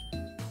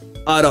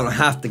 I don't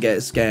have to get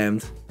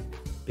scammed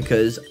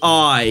because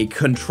I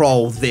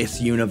control this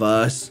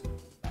universe.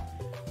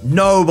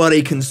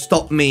 Nobody can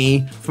stop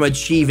me from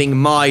achieving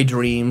my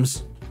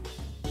dreams.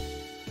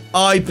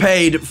 I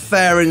paid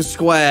fair and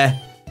square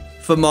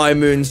for my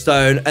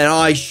moonstone, and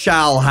I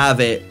shall have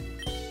it.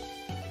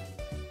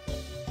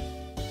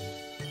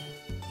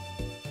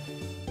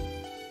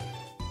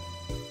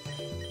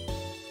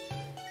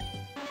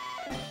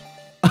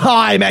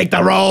 I make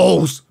the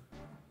rules!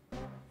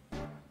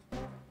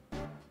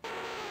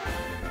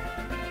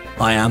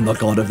 I am the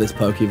god of this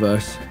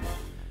Pokeverse.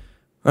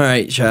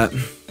 Alright, chat.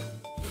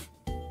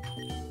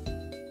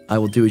 I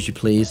will do as you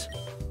please.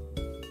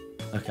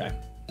 Okay.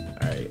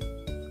 Alright.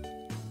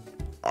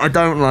 I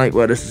don't like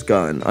where this is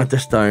going. I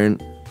just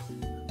don't.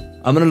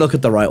 I'm gonna look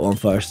at the right one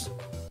first.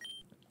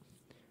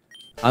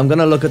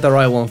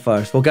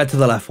 We'll get to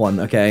the left one,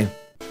 okay?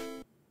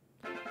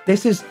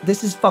 This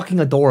is fucking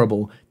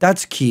adorable.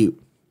 That's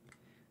cute.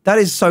 That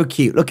is so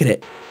cute. Look at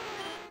it.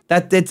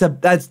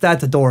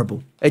 That's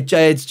adorable. It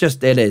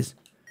is.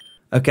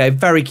 Okay,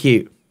 very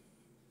cute.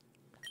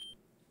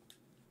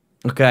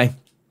 Okay.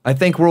 I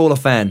think we're all a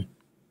fan.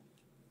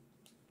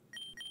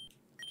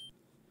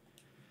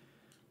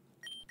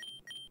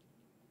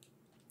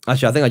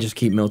 Actually, I think I just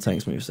keep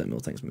Miltank's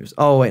moves.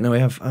 Oh, wait, no, we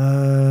have,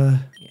 yeah.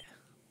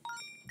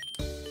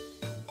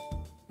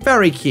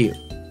 Very cute.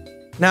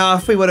 Now,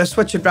 if we were to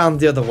switch it around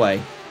the other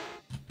way.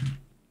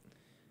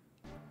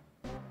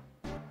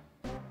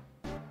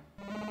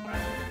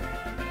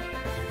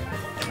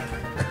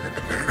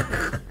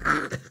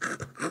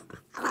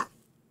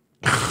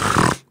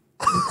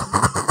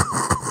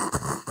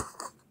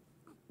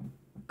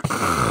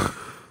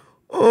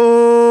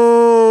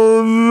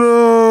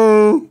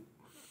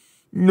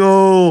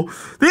 No.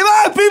 The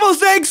amount of people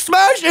saying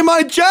smash in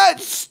my chat,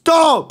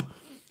 stop.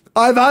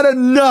 I've had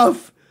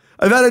enough.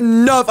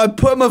 I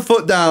put my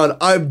foot down.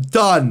 I'm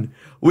done.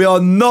 We are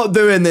not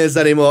doing this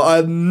anymore.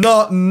 I'm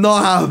not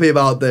happy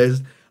about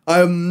this.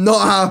 I'm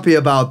not happy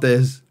about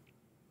this.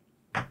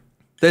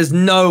 There's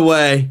no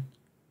way.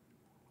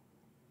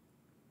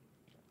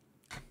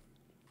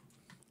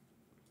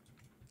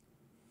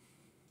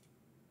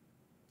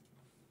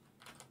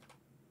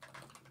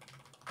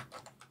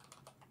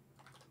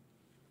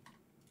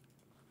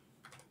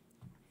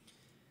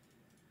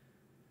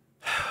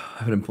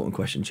 I have an important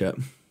question, chat.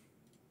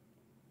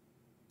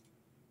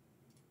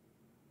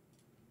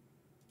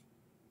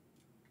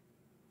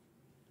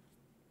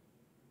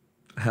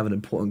 I have an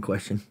important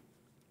question.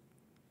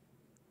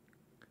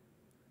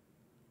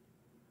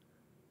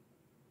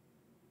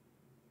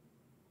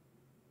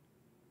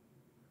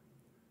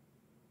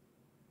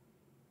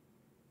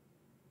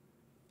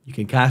 You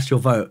can cast your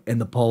vote in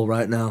the poll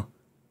right now.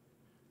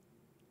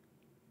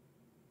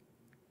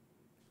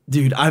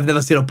 Dude, I've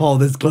never seen a poll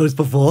this close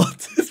before.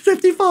 It's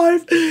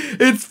 55.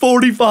 It's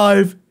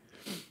 45.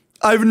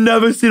 I've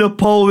never seen a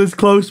poll this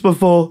close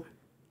before.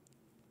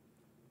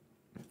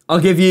 I'll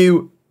give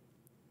you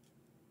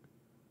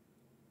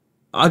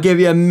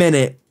a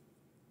minute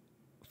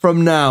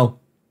from now.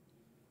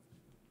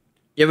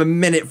 You have a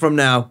minute from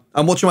now.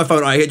 I'm watching my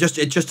phone. All right, it just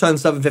turned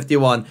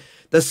 7:51.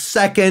 The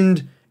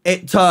second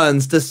it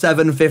turns to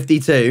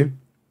 7:52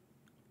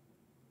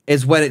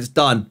 is when it's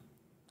done.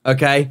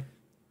 Okay?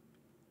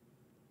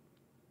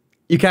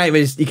 You can't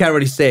really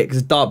see it because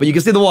it's dark, but you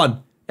can see the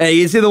one. Hey,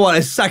 you can see the one.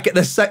 It's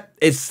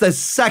the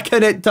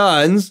second it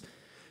turns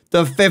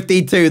to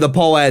 52, the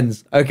poll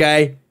ends.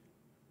 Okay?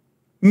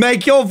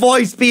 Make your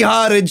voice be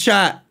heard in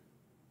chat.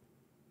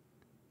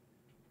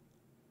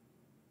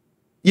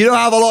 You don't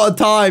have a lot of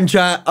time,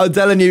 chat. I'm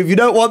telling you, if you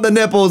don't want the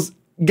nipples,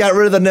 get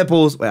rid of the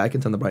nipples. Wait, I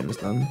can turn the brightness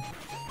down.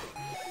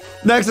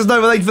 Next is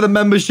Nova, thank you for the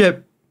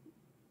membership.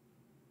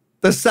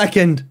 The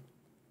second.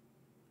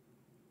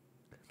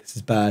 This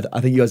is bad. I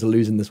think you guys are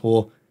losing this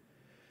war.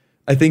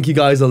 I think you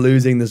guys are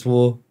losing this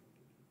war.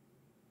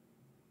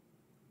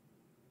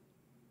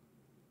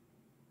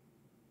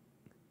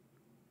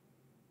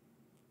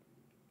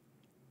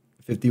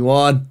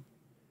 $51.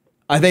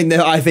 I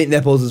think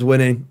nipples is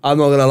winning. I'm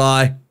not gonna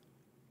lie.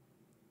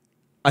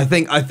 I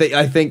think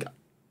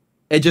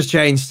it just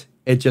changed.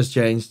 It just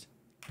changed.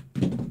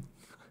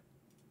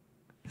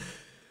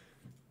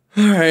 All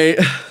right.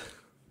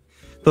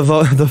 The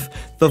vote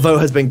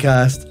has been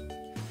cast.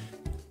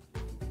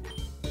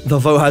 The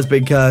vote has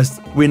been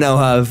cast. We now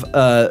have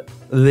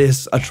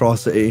this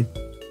atrocity.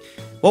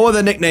 What were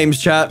the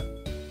nicknames, chat?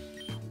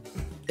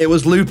 It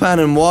was Lupin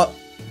and what?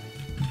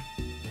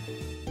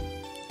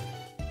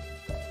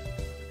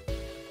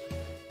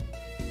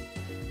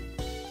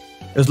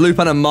 It was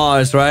Lupin and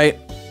Mars, right?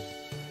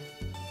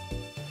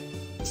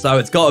 So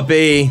it's got to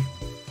be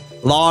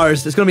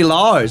Lars. It's going to be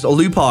Lars or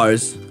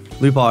Lupars.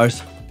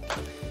 Lupars.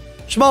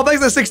 Shmal,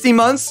 thanks for 16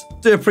 months.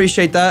 Do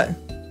appreciate that.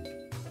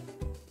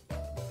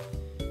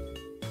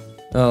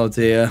 Oh,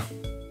 dear.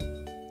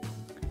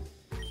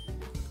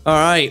 All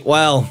right,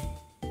 well.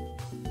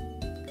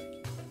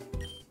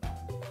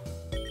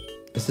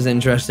 This is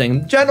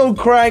interesting. Gentle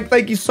Crank,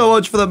 thank you so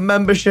much for the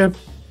membership.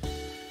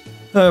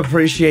 I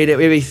appreciate it.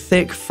 We have a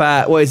thick,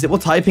 fat... What is it?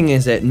 What typing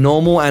is it?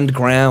 Normal and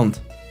ground.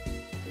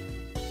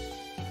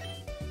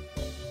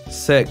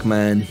 Sick,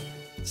 man.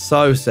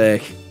 So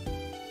sick.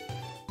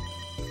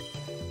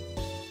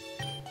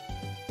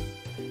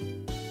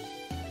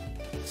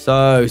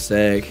 So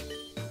sick.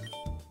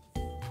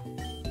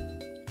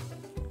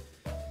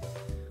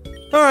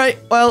 Alright,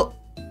 well,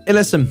 hey,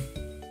 listen.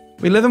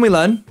 We live and we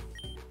learn.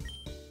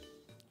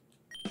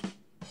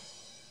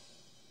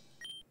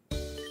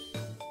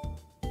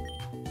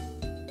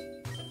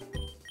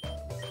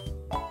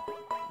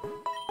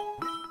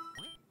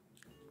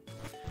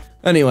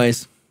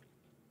 Anyways.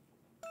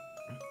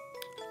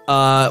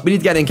 We need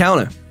to get an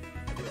encounter.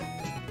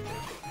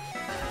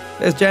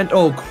 There's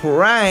Gentle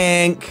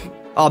Crank.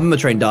 Oh, my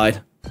train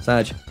died.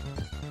 Sag.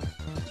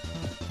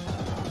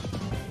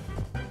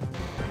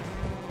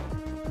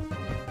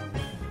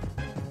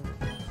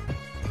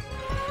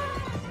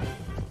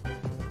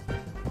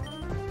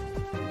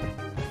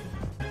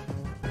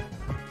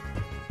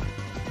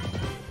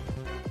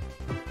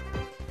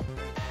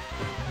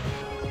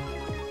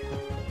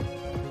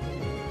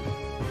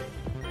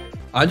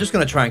 I'm just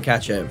gonna try and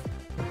catch him.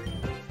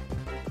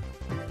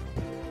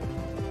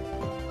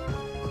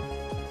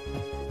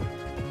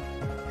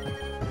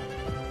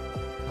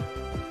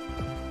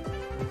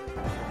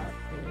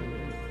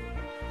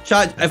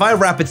 If I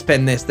rapid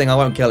spin this thing, I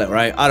won't kill it,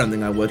 right? I don't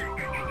think I would.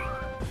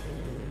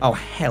 Oh,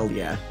 hell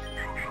yeah.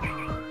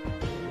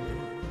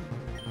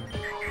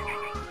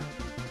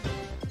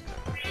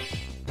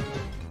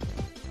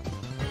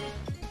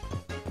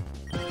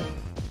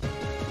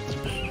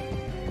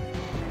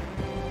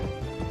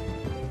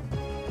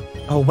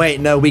 Oh,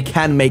 wait, no, we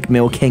can make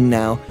Mill King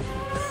now.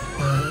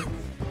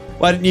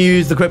 Why didn't you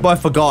use the quick bow? I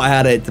forgot I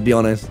had it, to be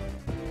honest.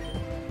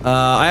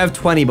 I have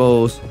 20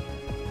 balls.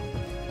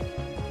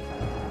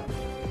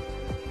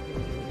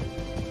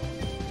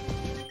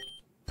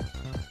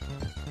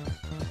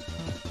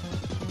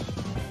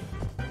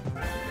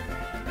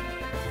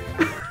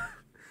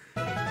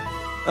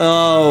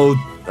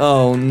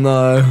 Oh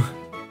no.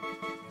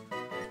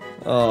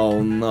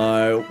 Oh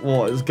no,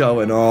 what is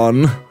going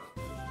on?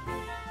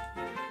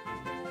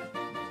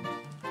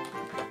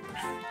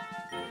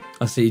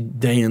 I see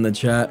Dane in the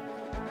chat.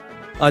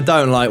 I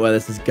don't like where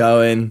this is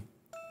going.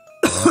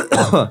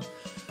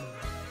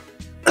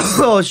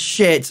 Oh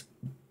shit.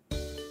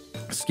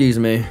 Excuse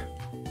me.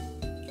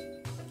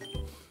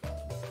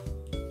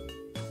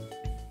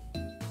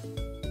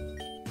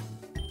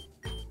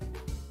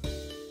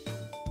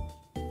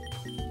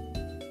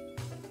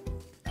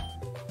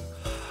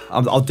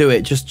 I'll do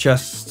it just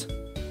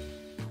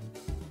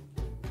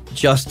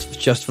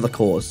for the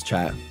cause,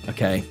 chat.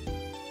 Okay,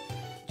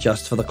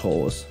 just for the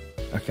cause.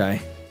 Okay.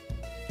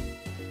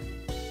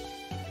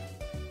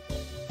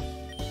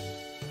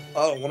 I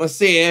don't want to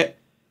see it.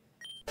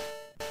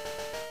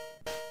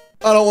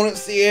 I don't want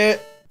to see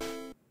it.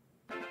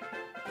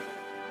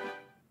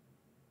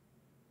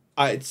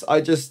 I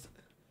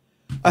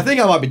think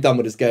I might be done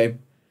with this game.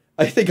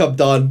 I think I'm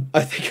done. I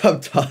think I'm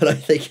done. I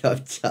think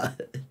I'm done.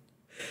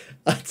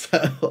 I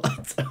don't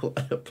want to.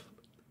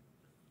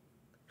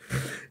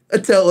 I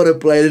don't want to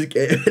play this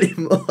game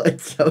anymore.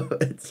 It's so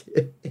much.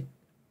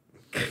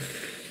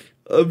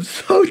 I'm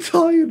so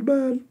tired,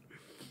 man.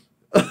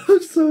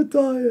 I'm so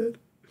tired.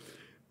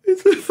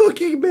 It's a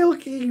fucking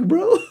milking,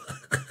 bro.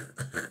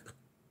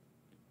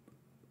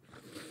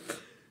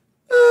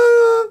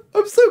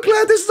 I'm so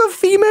glad this is a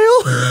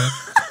female.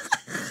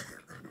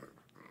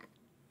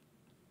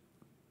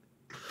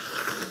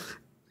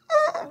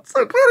 I'm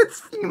so glad it's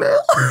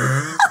female.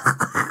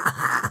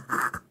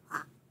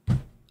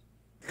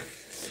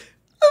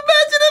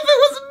 Imagine if it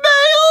was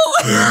male.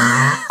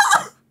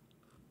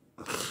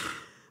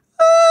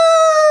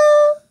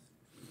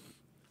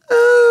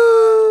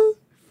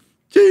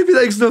 JP,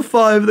 thanks for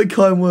 5 the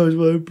kind words,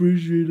 but I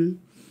appreciate it.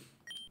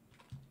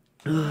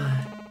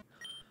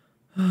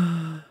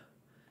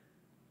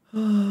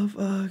 Oh,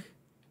 fuck.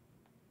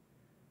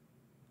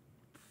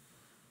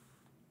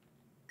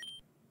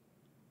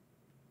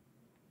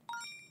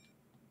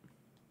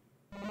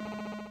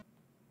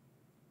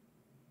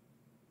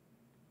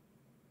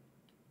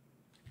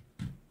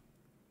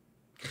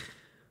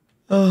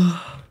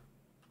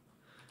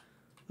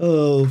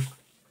 Oh,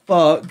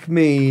 fuck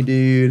me,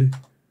 dude.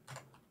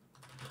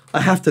 I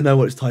have to know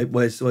what its type,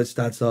 what its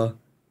stats are.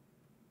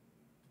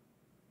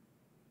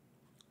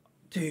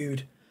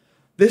 Dude,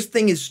 this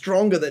thing is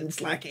stronger than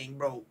Slacking,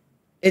 bro.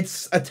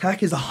 Its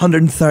attack is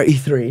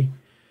 133.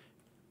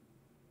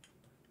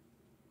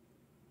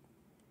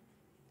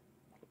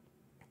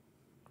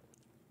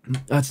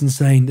 That's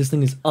insane. This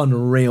thing is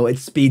unreal.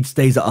 Its speed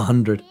stays at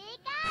 100.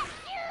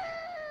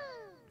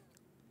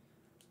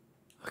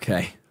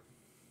 Okay.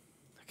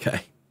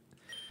 Okay.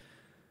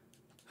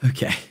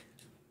 Okay.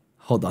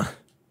 Hold on.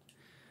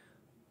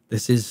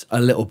 This is a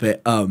little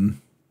bit,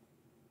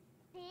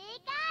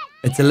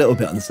 it's a little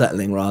bit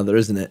unsettling, rather,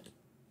 isn't it?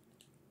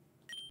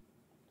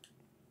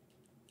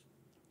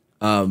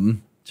 I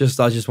just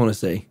want to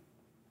see.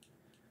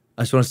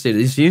 I just want to see. Do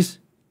these fuse?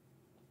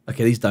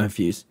 Okay, these don't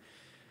fuse.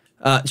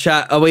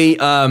 Chat, are we,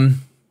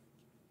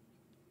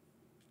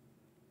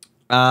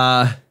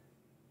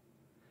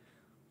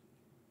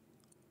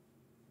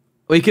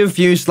 we can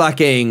fuse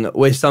Slacking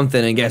with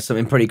something and get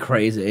something pretty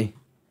crazy.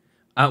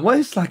 What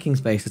is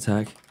Slacking's base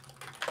attack?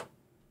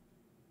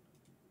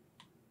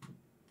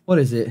 What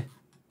is it?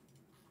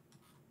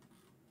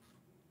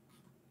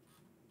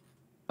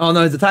 Oh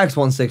no, his attack's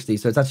 160,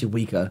 so it's actually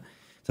weaker.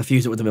 So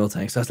fuse it with the mill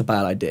tank, so that's a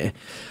bad idea.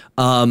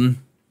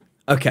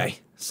 Okay,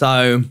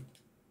 so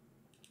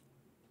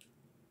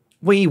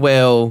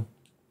we'll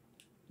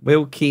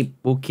keep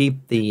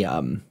the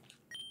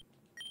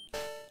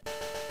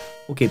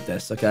we'll keep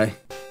this, okay?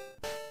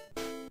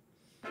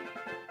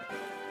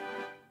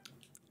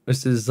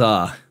 This is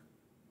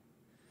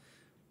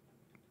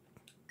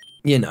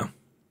you know.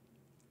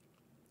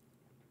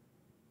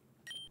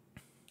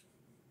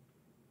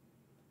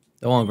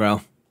 Don't want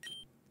growl.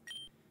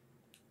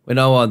 We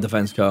know our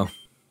defense co.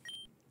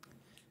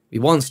 We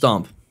want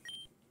stomp.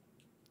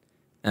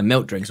 And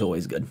milk drink's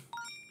always good.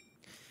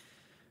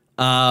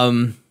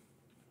 Wow.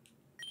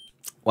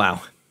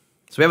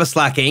 So we have a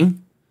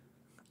Slacking.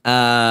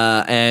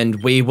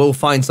 And we will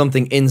find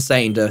something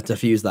insane to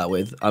fuse that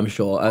with, I'm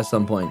sure, at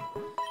some point.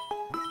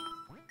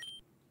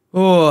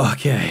 Oh,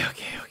 okay.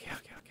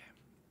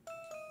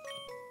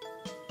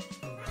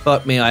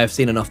 Fuck me, I have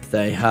seen enough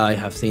today. I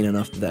have seen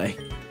enough today.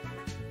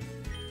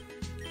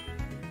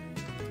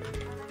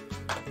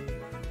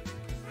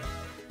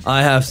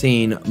 I have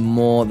seen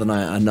more than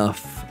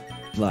enough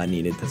that I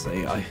needed to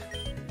say.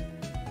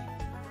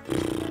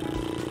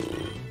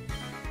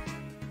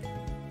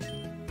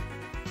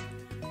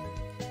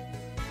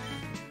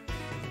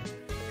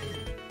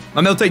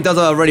 My milk tank does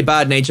have a really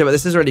bad nature, but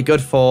this is really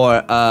good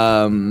for,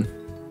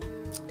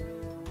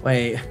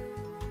 wait.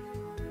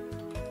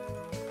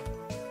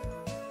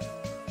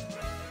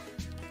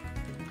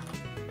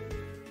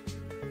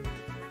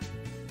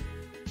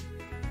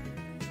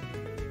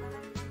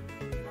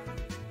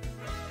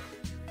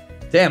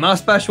 Damn, our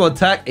special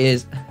attack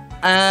is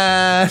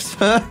ass.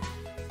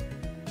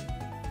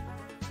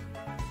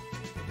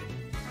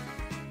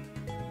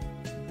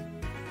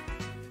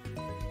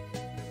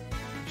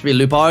 Should be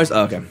Lupars?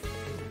 Oh, okay.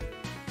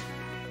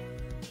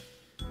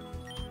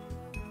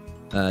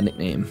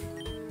 Nickname.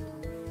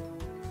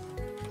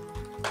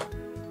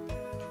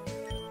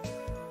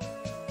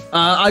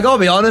 I gotta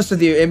be honest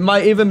with you, it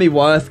might even be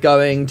worth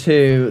going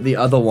to the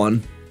other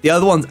one. The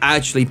other one's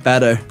actually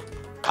better.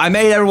 I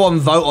made everyone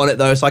vote on it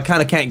though, so I kind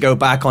of can't go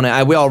back on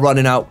it. We are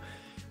running out.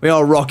 We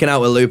are rocking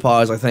out with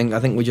Lupars, I think. I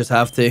think we just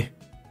have to.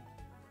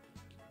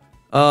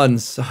 Oh,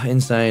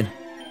 insane.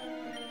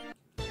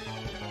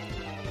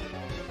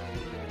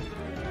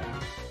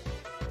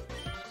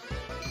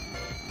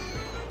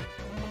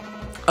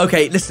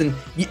 Okay, listen.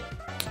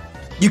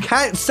 You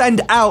can't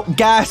send out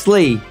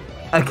Ghastly,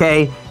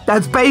 okay?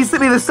 That's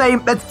basically the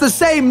same. That's the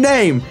same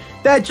name.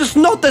 They're just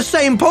not the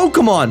same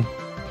Pokemon.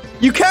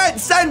 You can't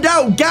send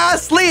out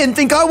Ghastly and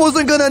think I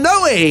wasn't gonna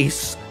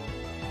notice.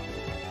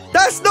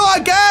 That's not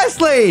a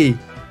Ghastly.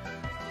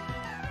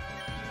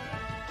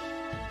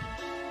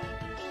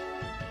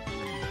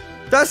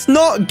 That's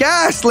not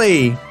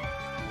Ghastly.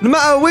 No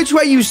matter which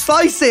way you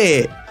slice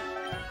it.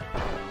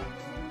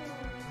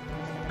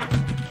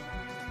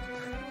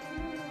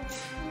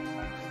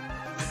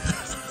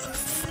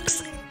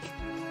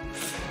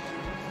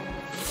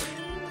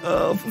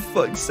 Oh, for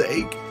fuck's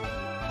sake.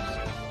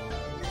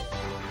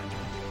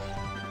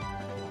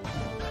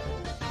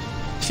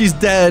 She's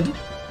dead.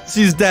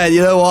 She's dead.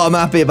 You know what? I'm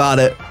happy about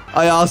it.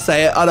 I'll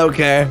say it. I don't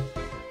care.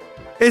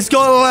 It's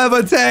gonna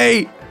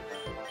levitate.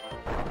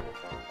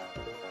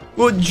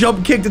 What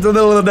jump kicked into the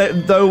middle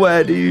of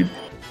nowhere, dude?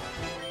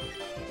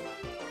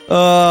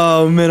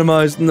 Oh,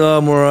 minimize. No,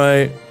 I'm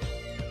alright.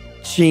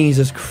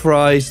 Jesus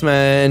Christ,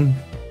 man.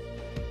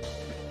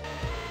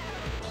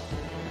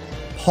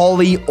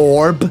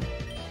 Poly-orb.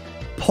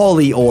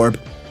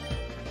 Poly-orb.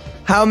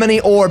 How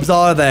many orbs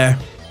are there?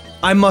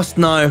 I must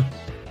know.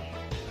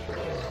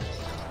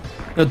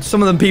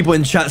 Some of them people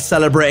in chat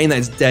celebrating that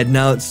it's dead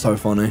now. It's so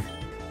funny.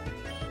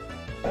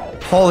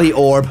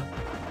 Poly-orb.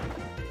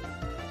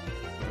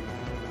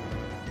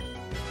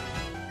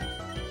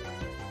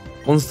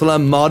 Wants to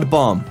learn Mod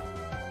Bomb.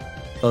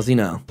 Does he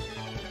now?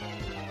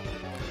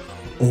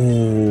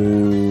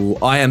 Oh,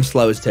 I am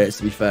slow as tits,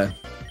 to be fair.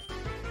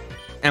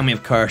 And we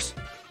have Curse.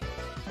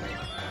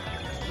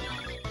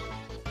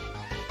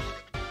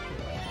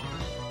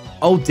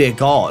 Oh dear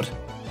God.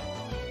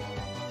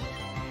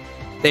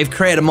 They've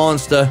created a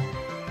monster.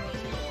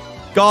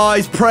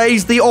 Guys,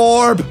 praise the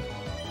orb.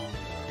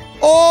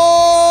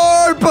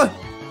 Orb!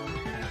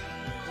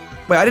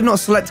 Wait, I did not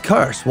select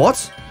Curse.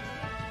 What?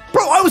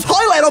 Bro, I was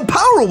highlighted on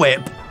Power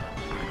Whip.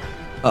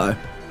 Uh-oh.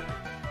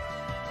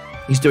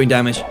 He's doing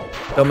damage.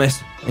 Don't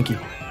miss. Thank you.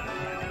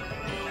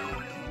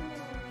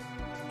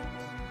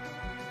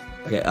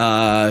 Okay,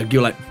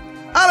 Gulite.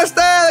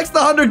 Alistair, thanks for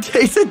the 100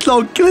 Jason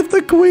Long. Clip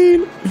the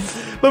Queen.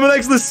 Number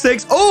next to the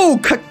 6. Oh,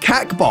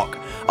 Kakbok.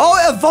 Oh,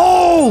 it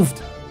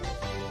evolved.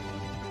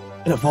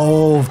 It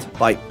evolved.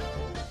 Like,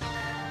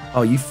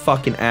 oh, you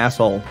fucking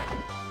asshole.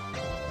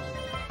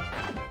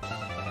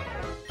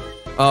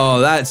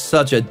 Oh, that's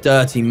such a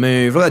dirty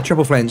move. Look at that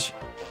triple flinch.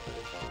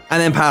 And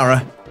then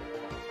power.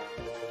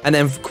 And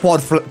then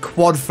quad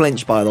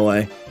flinch, by the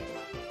way.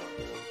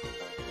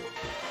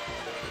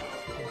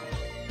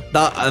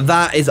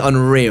 That is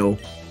unreal.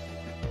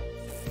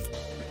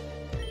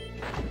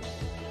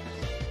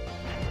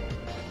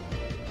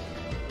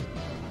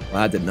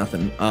 Well, that did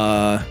nothing.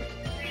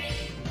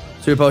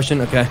 Super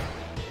potion, okay.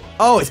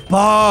 Oh, it's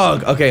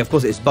bug. Okay, of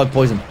course it's bug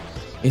poison.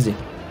 Easy.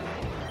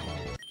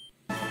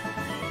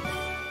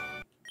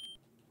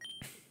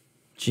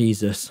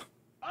 Jesus.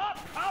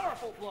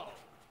 Powerful blow.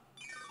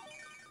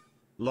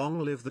 Long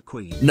live the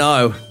Queen.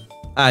 No,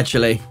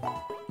 actually,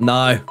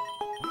 no.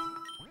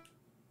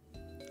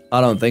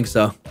 I don't think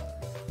so.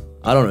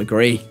 I don't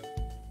agree.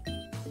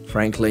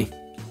 Frankly,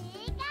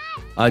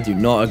 I do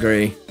not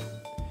agree.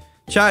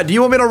 Chat, do you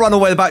want me to run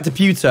away back to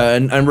Pewter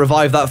and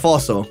revive that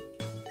fossil?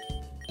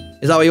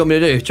 Is that what you want me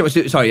to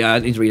do? Sorry, yeah, I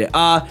need to read it.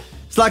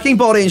 Slacking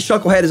Body and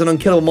Shucklehead is an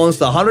unkillable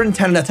monster.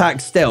 110 in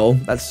attack still.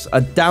 That's a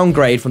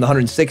downgrade from the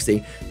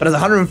 160. But has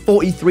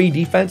 143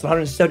 defense,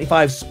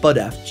 175 spud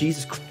F.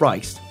 Jesus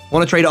Christ.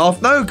 Want to trade it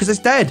off? No, because it's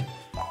dead.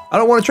 I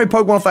don't want to trade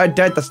Pokemon off that are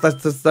dead.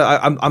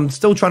 I'm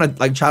still trying to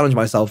like challenge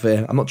myself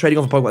here. I'm not trading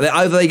off a Pokemon.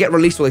 Either they get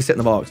released or they sit in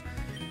the box.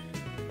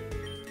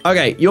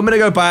 Okay, you want me to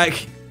go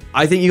back?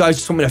 I think you guys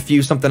just want me to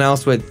fuse something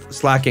else with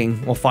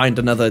Slacking or find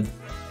another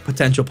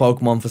potential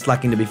Pokemon for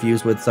Slacking to be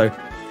fused with. So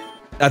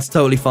that's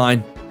totally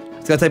fine.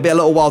 It's gonna take me a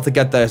little while to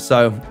get there.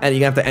 So and you're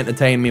gonna have to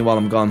entertain me while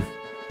I'm gone.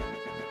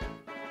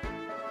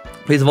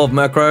 Please evolve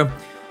Murkrow.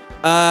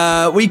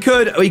 We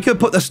could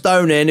put the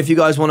stone in if you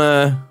guys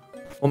want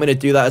me to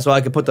do that as well.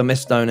 I could put the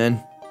Mist Stone in.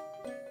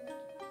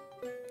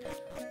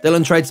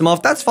 Dylan trades them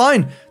off. That's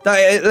fine.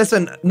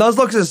 Listen,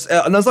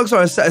 Nuzlocke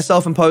are a set of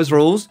self-imposed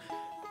rules.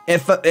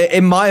 If,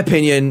 in my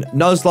opinion,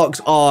 Nuzlocke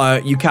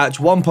are you catch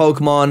one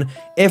Pokemon.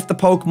 If the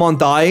Pokemon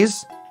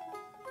dies,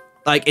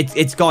 like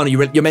it's gone.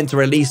 You're meant to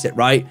release it,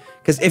 right?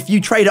 Because if you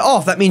trade it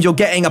off, that means you're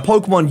getting a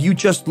Pokemon you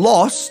just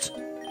lost.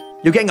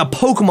 You're getting a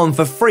Pokemon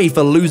for free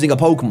for losing a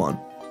Pokemon.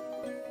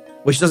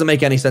 Which doesn't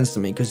make any sense to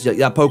me, because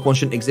that Pokemon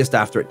shouldn't exist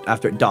after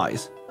it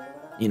dies.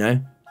 You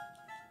know?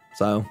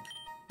 So,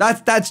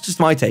 that's just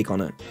my take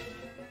on it.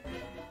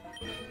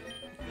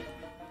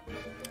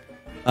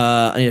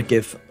 I need to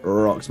give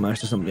Rock Smash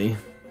to somebody.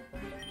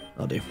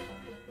 I'll do.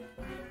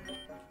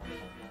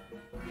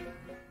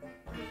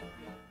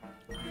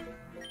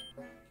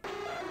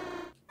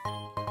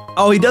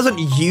 Oh, he doesn't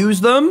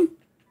use them?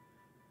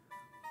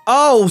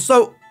 Oh,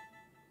 so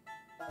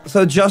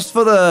just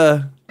for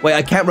the... Wait,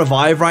 I can't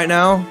revive right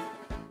now?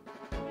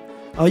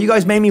 Oh, you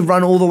guys made me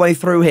run all the way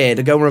through here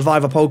to go and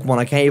revive a Pokemon.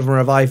 I can't even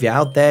revive you.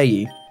 How dare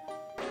you?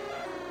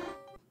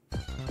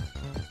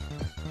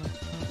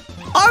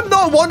 I'm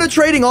not one to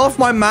trading off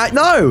my mat.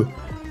 No.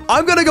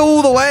 I'm going to go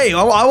all the way.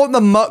 I want the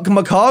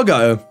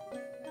Macargo.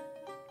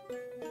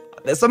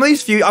 Some of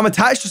these I'm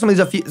attached to some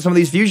of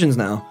these fusions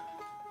now.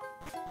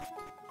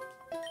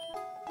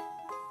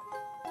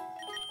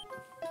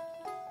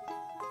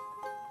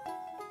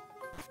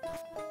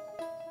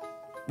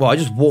 Well, I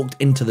just walked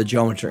into the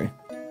geometry.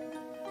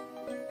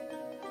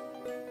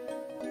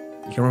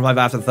 You can revive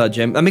after the third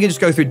gym. And we can just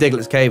go through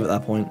Diglett's cave at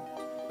that point.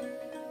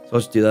 So I'll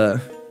just do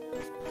that.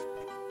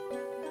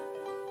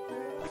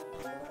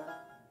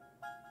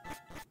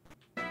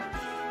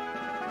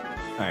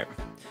 Alright.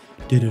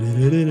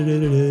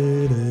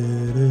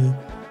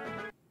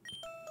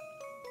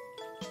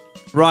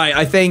 Right,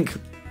 I think...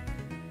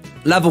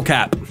 Level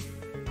cap.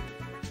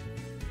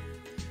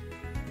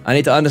 I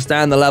need to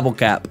understand the level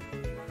cap.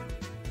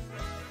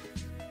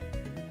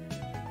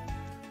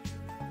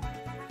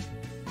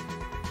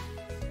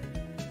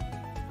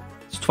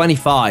 It's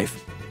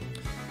 25.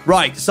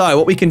 Right, so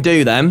what we can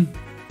do then...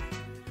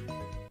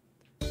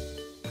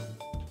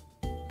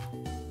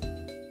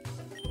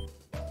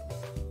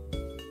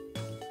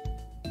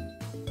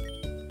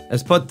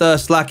 Let's put the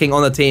slacking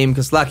on the team,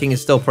 because slacking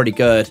is still pretty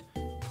good.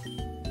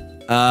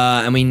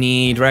 And we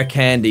need rare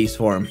candies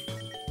for him.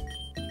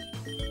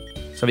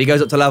 So he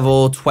goes up to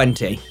level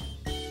 20.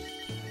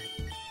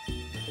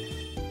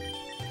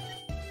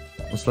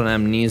 What's an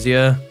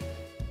amnesia?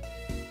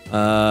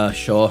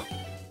 Sure.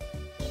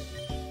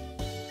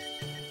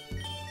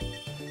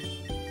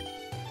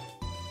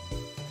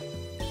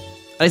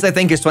 At least I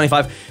think it's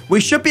 25.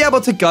 We should be able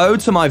to go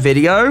to my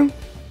video.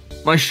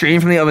 My stream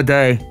from the other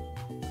day.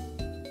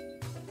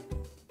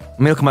 Let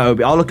me look at my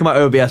OBS. I'll look at my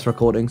OBS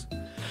recordings.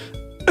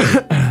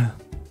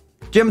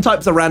 Gym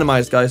types are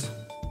randomized, guys.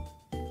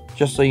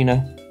 Just so you know.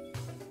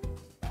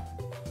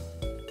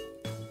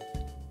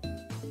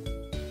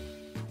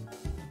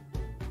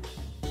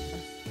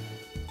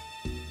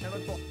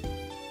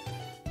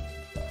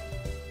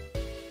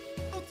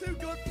 Not too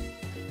good.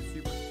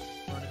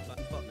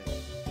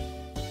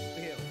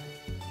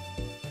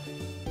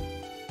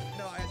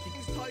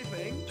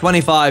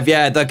 25,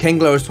 yeah, the King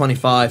Glow is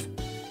 25.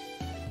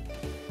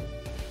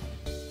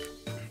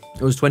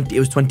 It was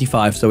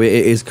 25, so it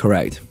is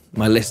correct.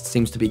 My list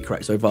seems to be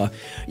correct so far.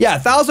 Yeah,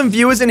 1,000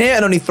 viewers in here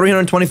and only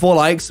 324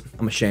 likes.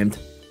 I'm ashamed.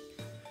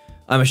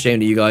 I'm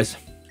ashamed of you guys.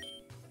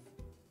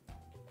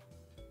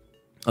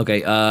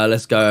 Okay,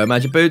 let's go.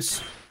 Magic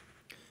boots.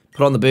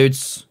 Put on the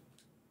boots.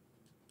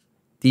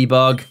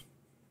 Debug.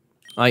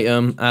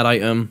 Item. Add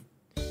item.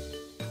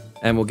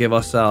 And we'll give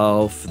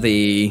ourselves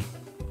the...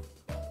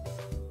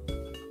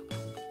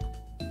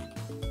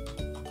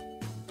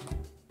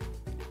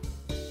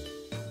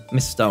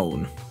 Miss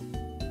Stone.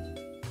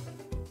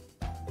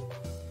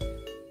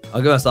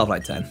 I'll give myself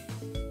like 10.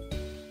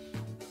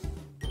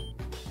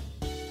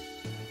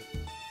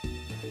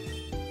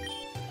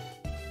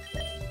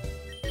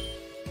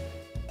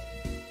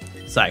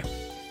 So,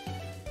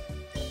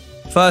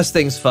 first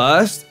things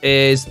first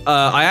is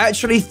I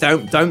actually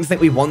don't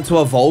think we want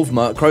to evolve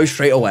Murkrow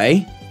straight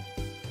away.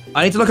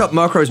 I need to look up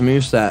Murkrow's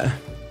moveset.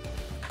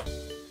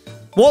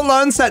 What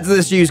learn set does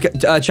this use,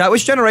 chat?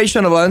 Which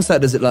generation of learn set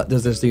does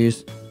this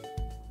use?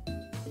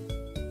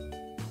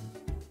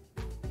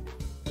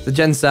 The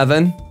Gen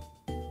 7.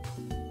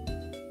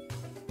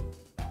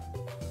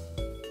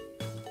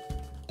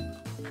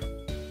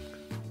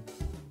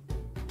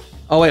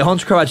 Oh wait,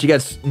 Honchkrow actually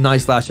gets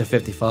Nice Slash at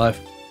 55.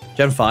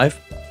 Gen 5.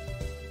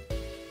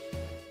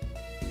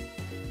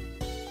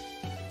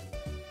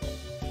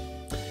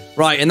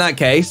 Right, in that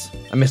case,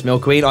 I miss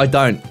Milkweed. I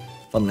don't,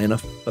 funnily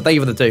enough. But thank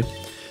you for the 2.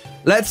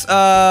 Let's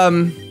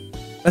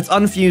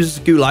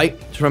unfuse Goolite.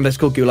 Just remember it's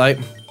called Goolite.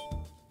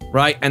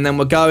 Right, and then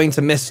we're going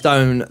to Miss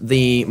Stone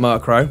the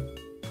Murkrow.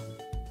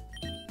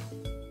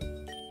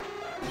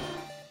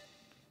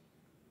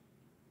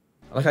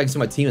 I like how I can see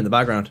my team in the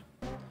background.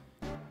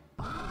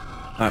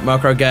 Alright,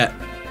 Murkrow get.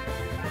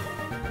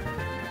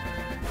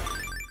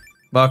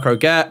 Murkrow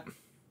get.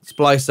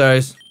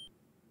 Splicers.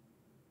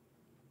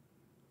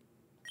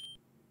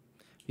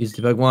 Use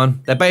the big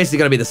one. They're basically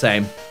going to be the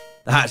same.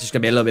 The hat's just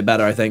going to be a little bit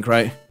better, I think,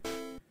 right?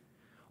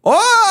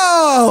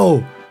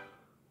 Oh!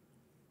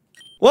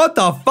 What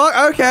the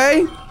fuck?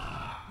 Okay.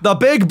 The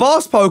big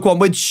boss Pokemon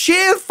with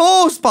sheer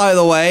force, by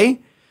the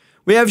way.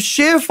 We have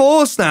sheer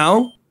force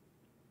now.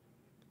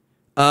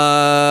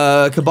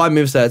 Combine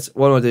movesets.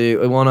 What do I do?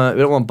 We don't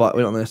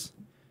want this.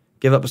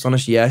 Give up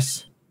Astonish,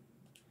 yes.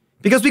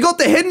 Because we got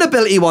the hidden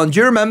ability one,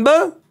 do you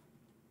remember?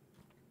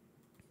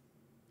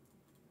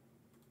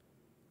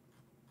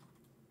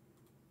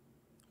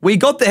 We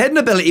got the hidden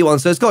ability one,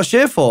 so it's got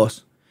sheer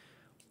force.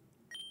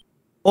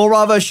 Or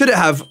rather, should it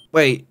have,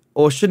 wait,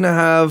 or shouldn't it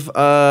have,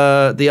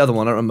 the other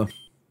one, I don't remember.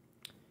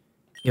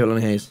 Give it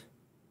Lonely Haze.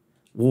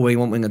 Ooh, we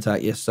want wing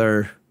attack, yes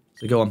sir.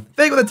 So go on.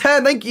 Fake with a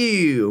 10, thank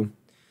you!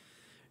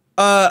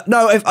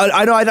 No, if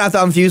I know I don't have to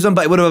unfuse them,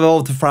 but it would have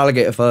evolved to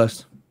Feraligatr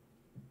first.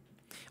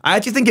 I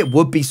actually think it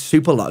would be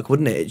Super Luck,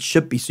 wouldn't it? It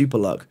should be Super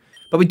Luck.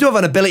 But we do have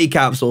an ability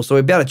capsule, so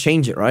we'd be able to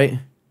change it, right?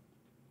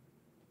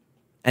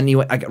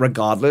 Anyway,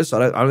 regardless, I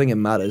don't think it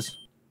matters.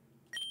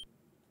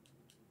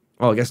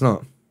 Oh, I guess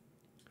not.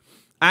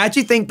 I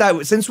actually think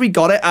that since we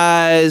got it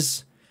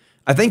as...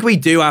 I think we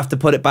do have to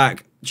put it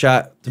back,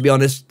 chat, to be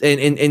honest,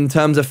 in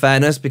terms of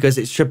fairness, because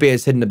it should be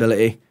its hidden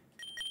ability.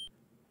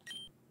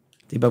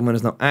 Debug mode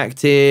is not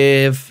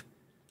active.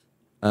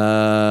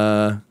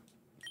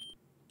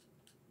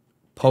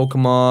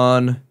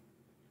 Pokemon.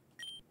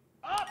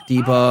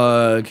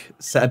 Debug.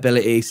 Set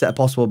ability. Set a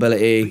possible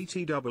ability.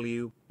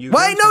 BTW, Wait,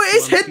 no, it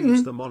is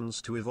hidden. The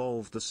mons to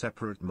evolve the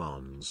separate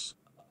mons.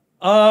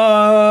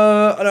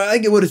 I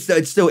think it would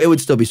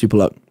still be super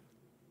luck.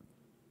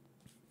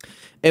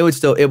 It would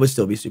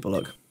still be super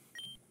luck.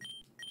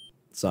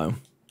 So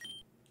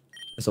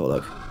let's have a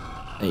look.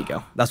 There you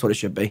go. That's what it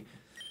should be.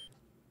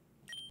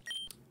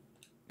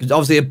 Because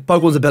obviously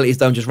Pokemon's abilities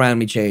don't just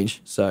randomly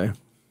change, so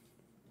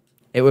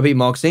it would be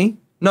Moxie.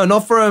 No,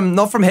 not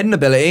from hidden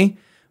ability.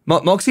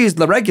 Moxie is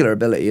the regular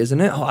ability,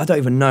 isn't it? Oh, I don't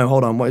even know.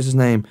 Hold on, what is his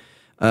name?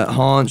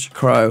 Haunch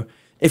Crow.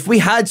 If we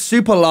had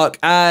super luck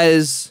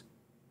as...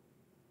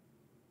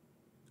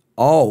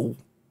 Oh.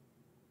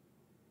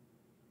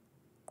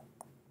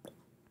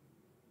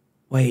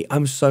 Wait,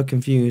 I'm so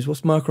confused.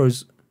 What's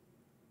Murkrow's...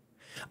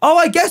 Oh,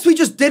 I guess we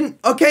just didn't...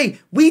 Okay,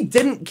 we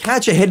didn't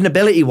catch a hidden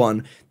ability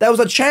one. There was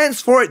a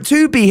chance for it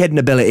to be hidden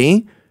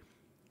ability,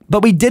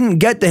 but we didn't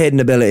get the hidden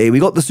ability. We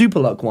got the super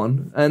luck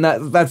one, and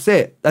that's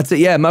it. That's it,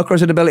 yeah.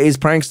 Murkrow's hidden ability is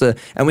Prankster,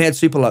 and we had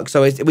super luck,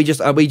 so we just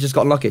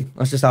got lucky.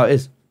 That's just how it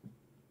is.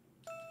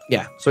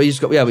 Yeah, so we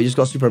just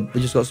got super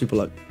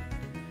luck.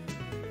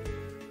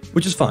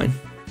 Which is fine.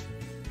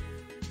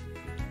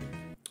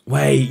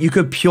 Wait, you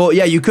could fuse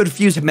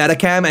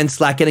Metacam and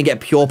Slacking and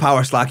get pure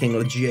power Slacking,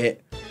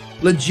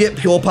 legit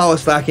pure power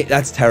Slacking.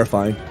 That's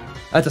terrifying.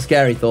 That's a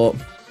scary thought.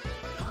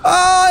 Oh,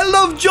 I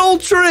love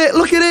Joltrit.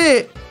 Look at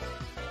it.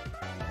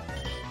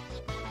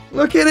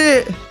 Look at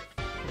it.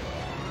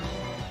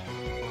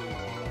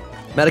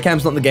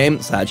 Metacam's not in the game.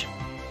 Sag.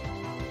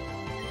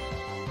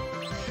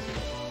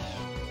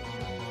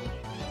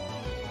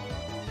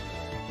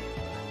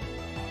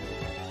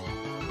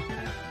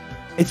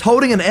 It's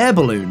holding an air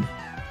balloon.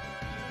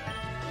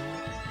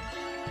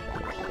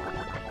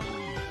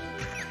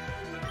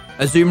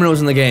 Azumarill was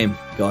in the game.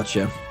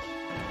 Gotcha.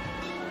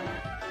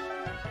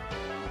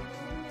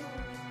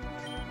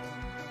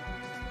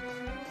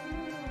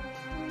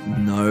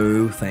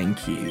 No,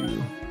 thank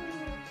you.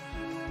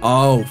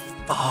 Oh,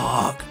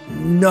 fuck.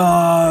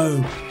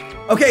 No.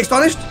 Okay,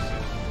 astonished.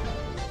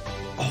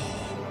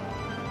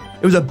 Oh.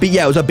 It was a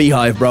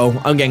beehive, bro.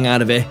 I'm getting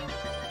out of here.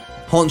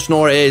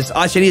 Honchknor it is.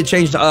 Actually, I need to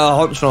change to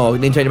Honchknor. We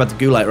need to change it back to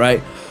Gulite,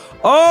 right?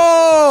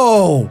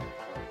 Oh!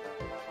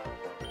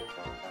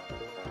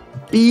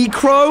 Bee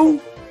Crow?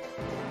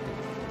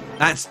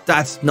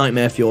 That's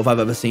nightmare fuel if I've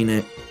ever seen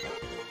it.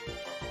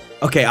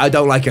 Okay, I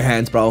don't like your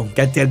hands, bro.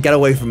 Get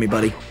away from me,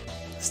 buddy.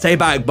 Stay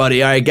back,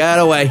 buddy. All right, get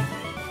away.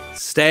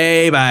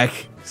 Stay back.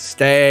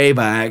 Stay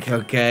back,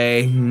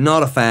 okay?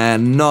 Not a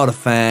fan. Not a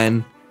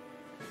fan.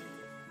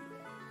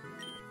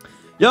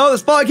 Yo, the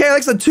Spot K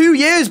likes 2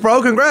 years,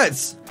 bro.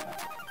 Congrats.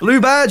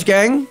 Blue badge,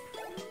 gang.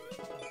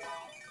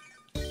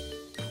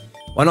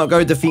 Why not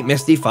go defeat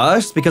Misty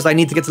first? Because I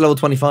need to get to level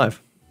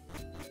 25.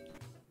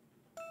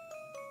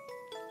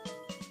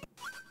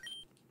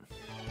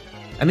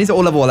 And these are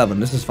all level 11.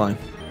 This is fine.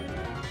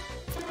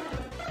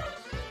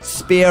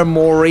 Spear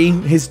Mori.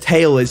 His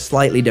tail is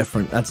slightly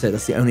different. That's it.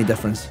 That's the only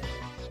difference.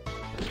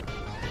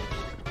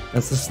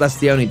 That's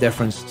the only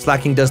difference.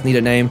 Slacking does need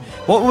a name.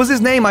 What was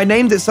his name? I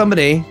named it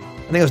somebody. I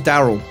think it was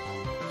Daryl.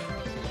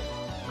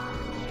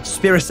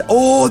 Spirit.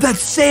 Oh,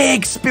 that's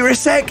sick.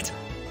 Spirisect.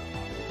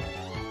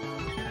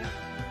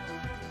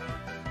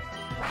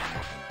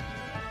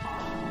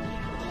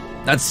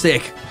 That's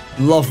sick.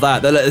 Love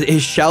that.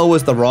 His shell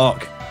was the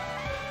rock.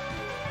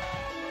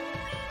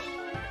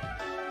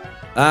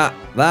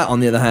 That, on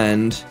the other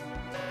hand,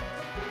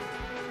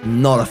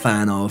 not a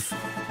fan of.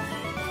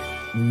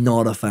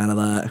 Not a fan of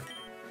that.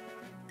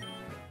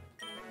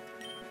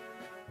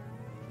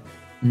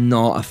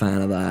 Not a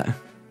fan of that.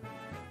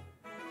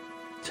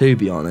 To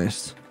be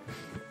honest.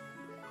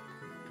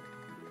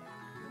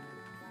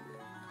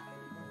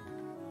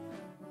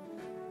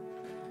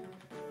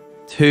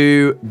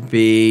 To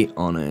be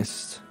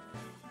honest.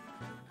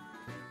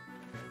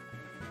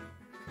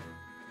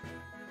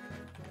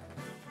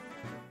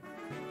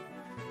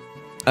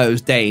 Oh, it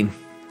was Dane.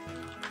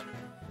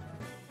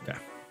 Okay.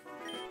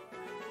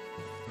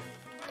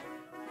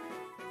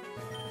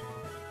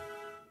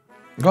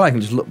 I'm glad I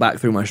can just look back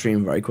through my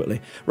stream very quickly.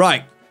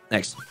 Right,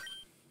 next.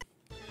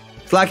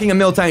 Slacking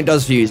and Miltank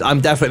does fuse. I'm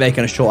definitely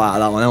making a short out of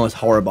that one. That was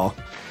horrible.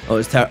 That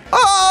was terrible.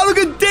 Oh, look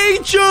at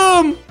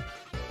Dachum!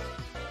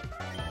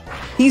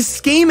 He's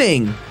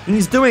scheming.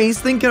 He's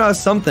thinking about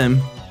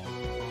something.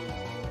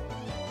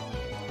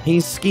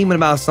 He's scheming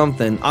about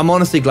something. I'm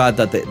honestly glad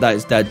that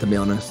it's dead, to be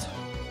honest.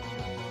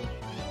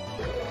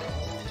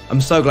 I'm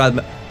so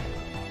glad.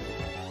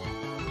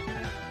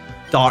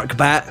 Dark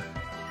Bat.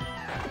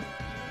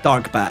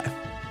 Dark Bat.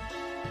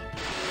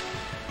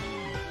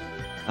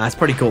 That's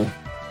pretty cool.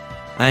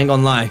 I ain't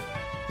gonna lie.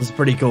 This is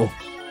pretty cool.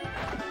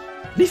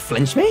 Did he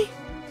flinch me?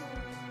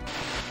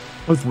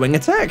 With wing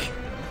attack?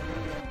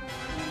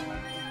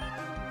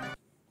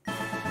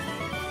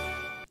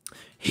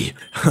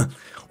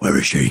 Where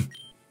is she?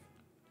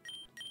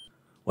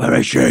 Where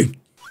is she?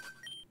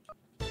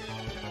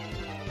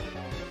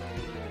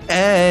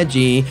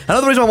 Edgy.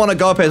 Another reason I want to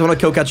go up here is I want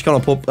to kill catch a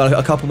couple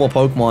more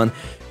Pokemon.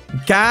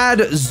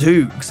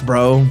 Gadzooks,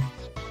 bro.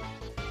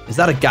 Is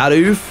that a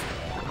Gadoof?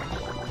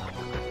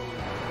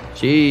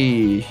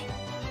 Sheesh.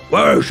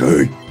 Where is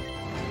she?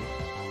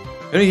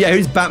 Yeah,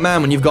 who's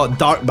Batman when you've got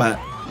Dark Bat?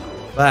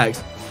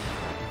 Thanks.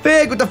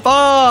 Big with the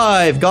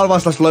 5.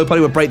 Gardevoir / low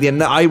poly would break the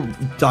end. I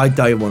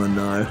don't want to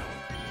know,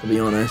 to be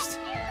honest.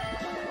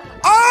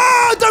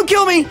 Oh, don't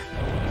kill me!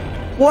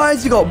 Why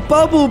has he got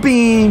Bubble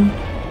Beam?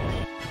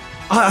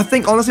 I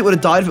think, honestly, it would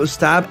have died if it was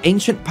Stab.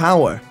 Ancient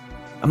Power.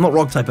 I'm not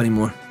Rock type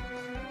anymore.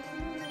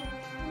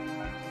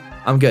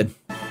 I'm good.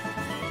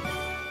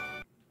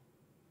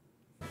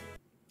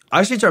 I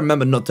actually need to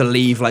remember not to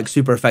leave, like,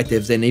 super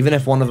effectives in, even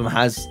if one of them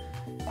has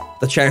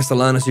the chance to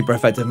learn a super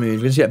effective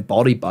move. We just get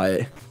bodied by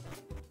it.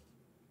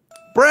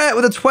 Brett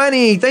with a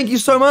 20. Thank you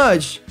so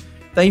much.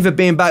 Thank you for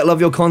being back.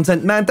 Love your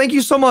content. Man, thank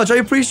you so much. I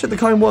appreciate the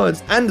kind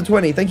words. And the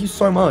 20. Thank you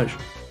so much.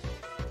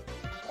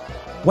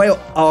 Wait.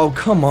 Oh,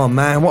 come on,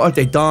 man. What have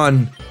they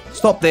done?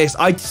 Stop this.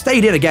 I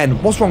stayed in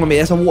again. What's wrong with me?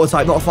 That's a water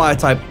type, not a fire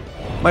type.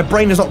 My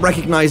brain is not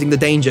recognizing the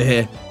danger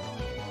here.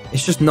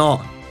 It's just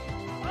not.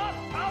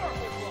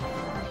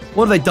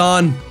 What have they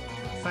done?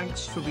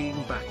 Thanks for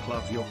being back.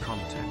 Love your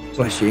content.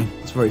 Bless you.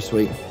 It's very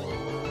sweet.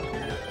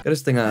 Get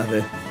this thing out of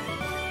here.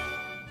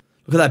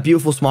 Look at that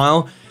beautiful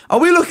smile. Are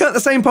we looking at the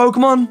same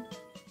Pokemon?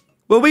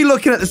 Were we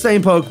looking at the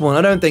same Pokemon?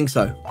 I don't think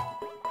so.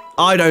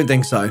 I don't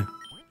think so.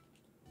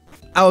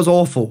 That was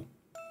awful.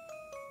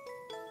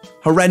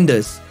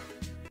 Horrendous.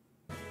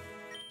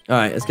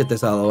 Alright, let's get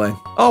this out of the way.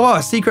 Oh, wow,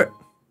 a secret.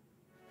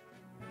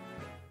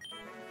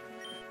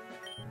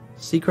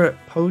 Secret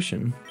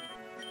potion.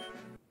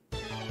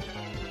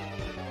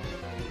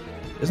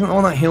 Isn't that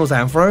one that heals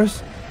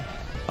Ampharos?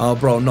 Oh,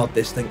 bro, not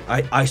this thing.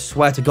 I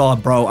swear to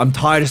God, bro. I'm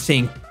tired of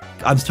seeing...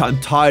 I'm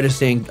tired of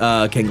seeing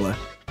Kingler.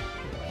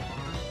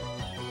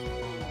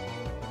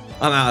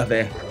 I'm out of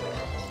there.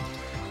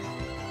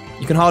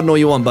 You can harden all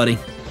you want, buddy.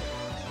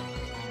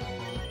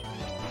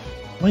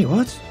 Wait,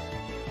 what?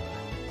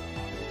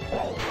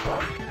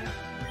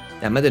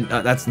 Damn, I didn't...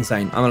 that's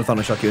insane. I'm gonna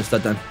Thunder Shock you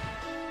instead, then.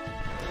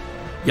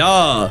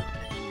 Yeah!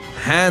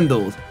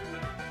 Handled.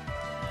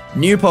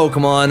 New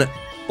Pokemon.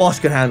 Boss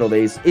can handle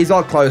these. He's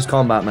got close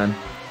combat, man.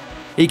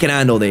 He can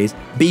handle these.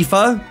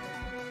 Beefer.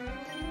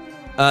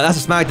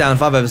 That's a Smackdown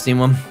if I've ever seen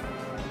one.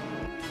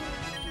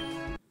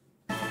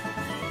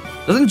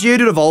 Doesn't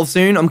Geodude evolve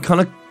soon? I'm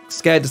kind of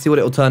scared to see what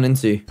it'll turn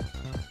into.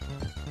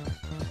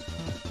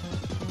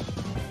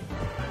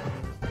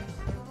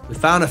 We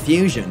found a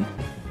fusion.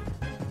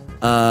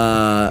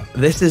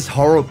 This is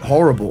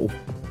horrible,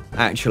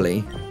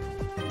 actually.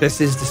 This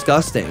is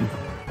disgusting.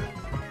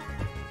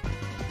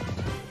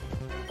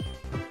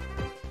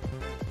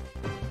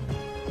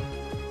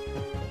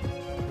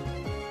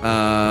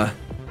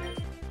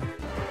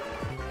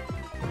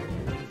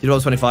 You roll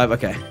 25?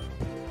 Okay.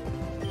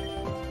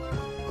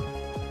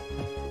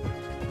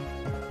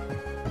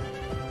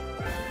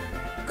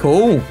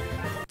 Cool.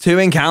 2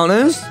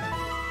 encounters?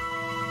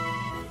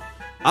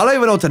 I don't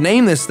even know what to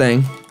name this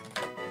thing.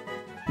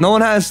 No one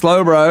has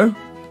Slowbro.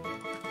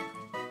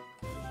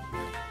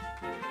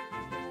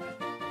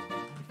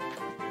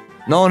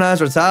 No one has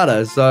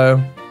Rattata,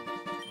 so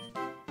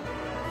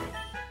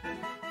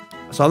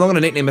I'm not going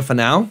to nickname it for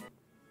now.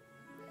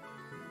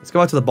 Let's go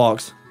back to the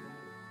box.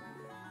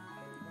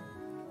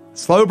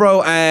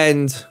 Slowbro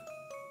and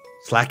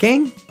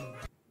Slacking?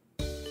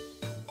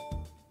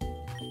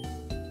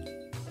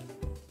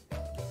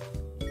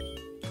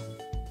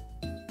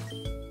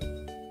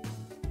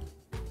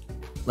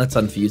 Let's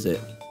unfuse it.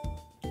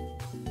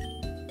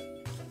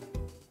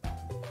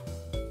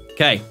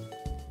 Okay.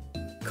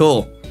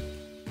 Cool.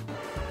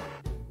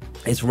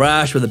 It's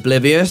Rash with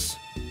Oblivious.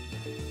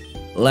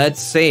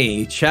 Let's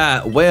see.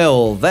 Chat,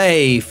 will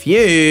they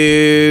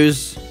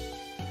fuse?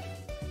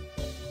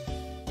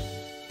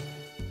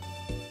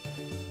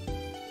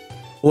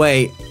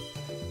 Wait.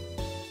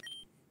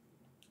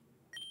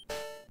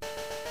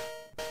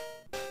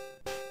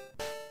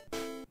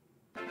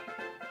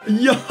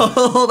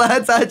 Yo,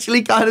 that's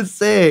actually kind of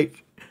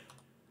sick.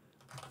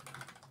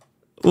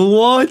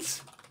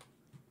 What?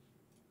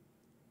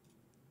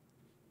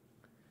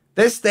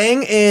 This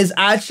thing is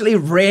actually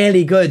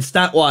really good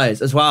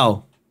stat-wise as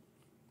well.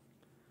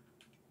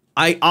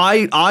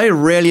 I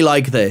really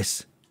like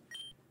this.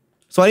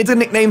 So I need to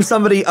nickname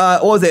somebody.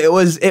 What was it?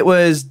 It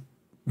was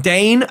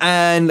Dane,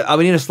 and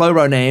we need a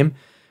Slowbro name,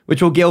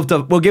 which we'll give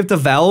to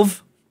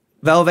Velve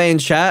in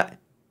chat.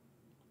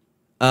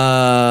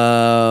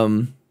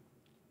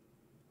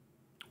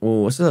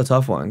 Oh, this is a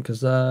tough one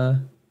because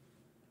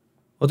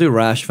we'll do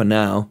Rash for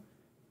now.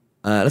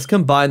 Let's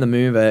combine the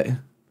move it.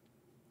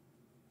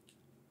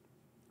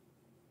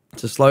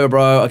 It's a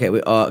Slowbro. Okay,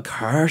 we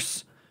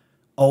Curse.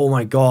 Oh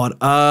my god.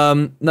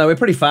 No, we're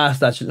pretty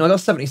fast actually. No, I got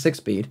 76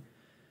 speed.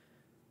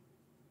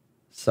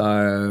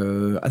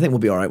 So I think we'll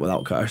be alright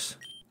without Curse.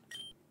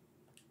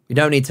 We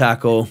don't need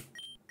Tackle.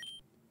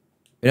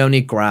 We don't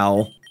need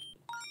Growl.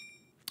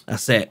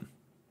 That's it.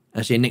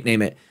 Actually,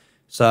 nickname it.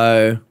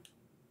 So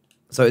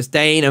it's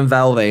Dane and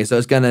Velve. So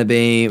it's gonna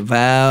be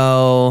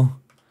Velvane.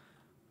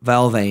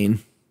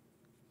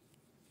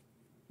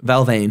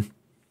 Velvane.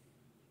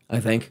 I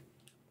think.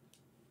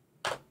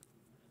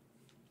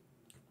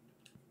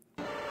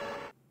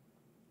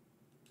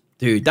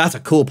 Dude, that's a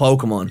cool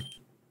Pokemon.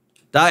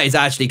 That is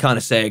actually kind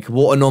of sick.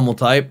 Water normal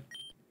type.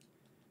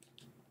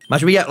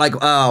 Imagine we get like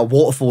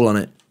waterfall on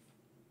it.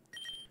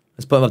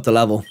 Let's put him up to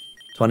level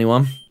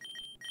 21.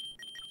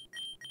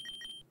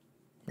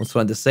 What's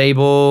one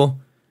disable?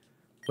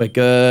 We're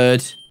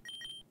good.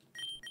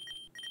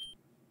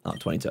 Oh,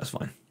 22, that's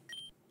fine.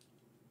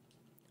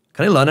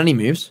 Can I learn any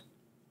moves?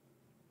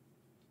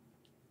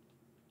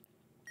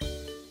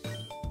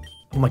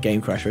 Oh, my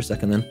game crashed for a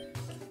second then.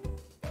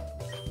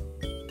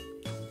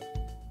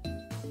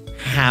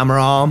 Hammer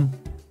arm.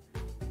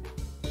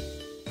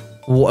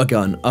 Water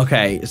gun.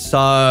 Okay,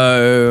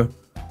 so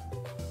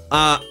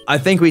I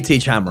think we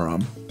teach hammer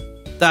arm.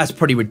 That's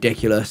pretty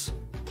ridiculous.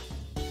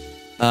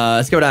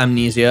 Let's go to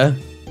amnesia.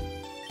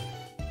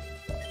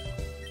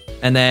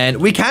 And then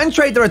we can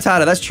trade the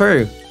Rattata, that's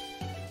true.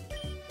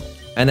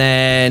 And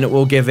then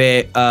we'll give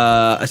it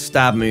a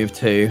stab move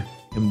too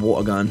in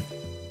water gun.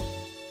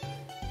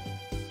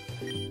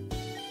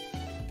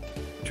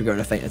 Which we're going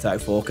to feint attack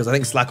for, because I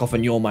think slack off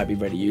and yaw might be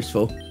really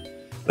useful.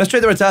 Let's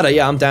trade the Rattata.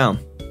 Yeah, I'm down.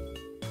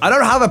 I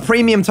don't have a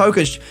premium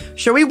token.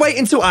 Shall we wait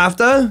until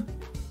after?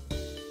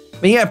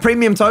 We can get a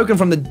premium token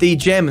from the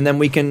gym, and then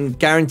we can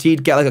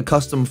guaranteed get like a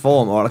custom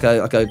form or like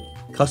a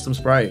custom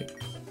spray.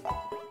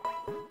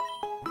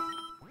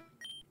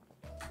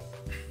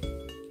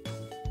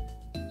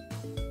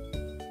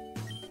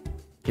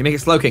 Can you make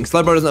it Slowking?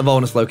 Slowbro doesn't evolve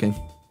in a Slowking.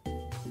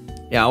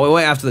 Yeah, we'll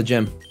wait after the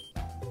gym.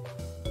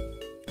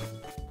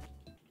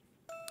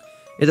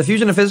 Is a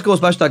fusion of physical or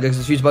special attack? It's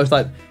a fusion both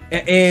type.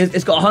 It is.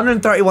 It's got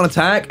 131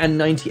 attack and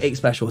 98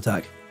 special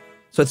attack,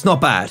 so it's not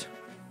bad.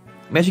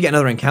 We actually get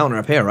another encounter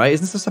up here, right?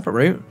 Isn't this a separate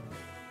route?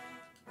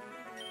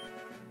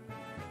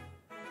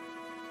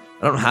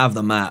 I don't have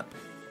the map.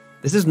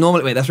 This is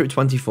normally... Wait, that's route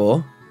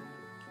 24?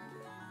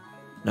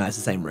 No, it's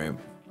the same route.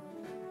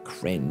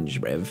 Cringe,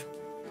 Riv.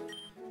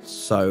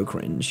 So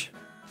cringe.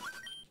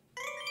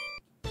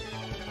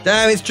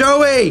 Damn, it's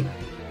Joey!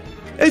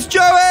 It's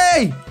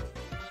Joey!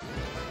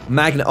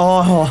 Magnet.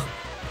 Oh,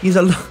 he's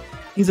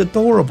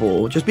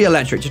adorable. Just be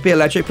electric. Just be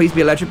electric. Please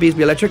be electric. Please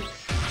be electric.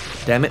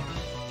 Damn it.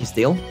 You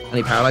steal? And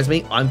he paralyzed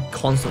me. I'm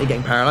constantly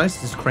getting paralyzed.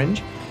 This is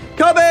cringe.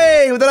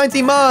 Kobe with the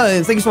 19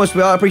 months. Thank you so much,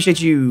 I appreciate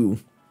you.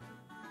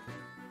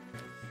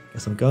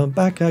 Guess I'm going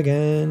back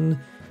again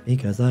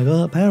because I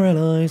got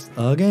paralyzed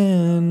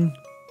again.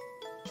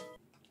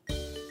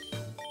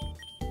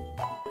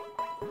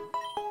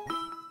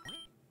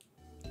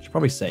 Should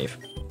probably save.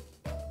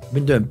 I've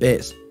been doing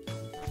bits.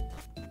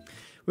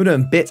 We're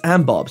doing bits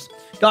and bobs.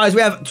 Guys,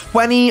 we have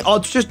 20 or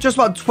just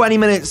about 20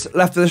 minutes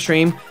left of the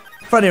stream.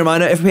 Friendly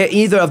reminder, if we hit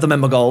either of the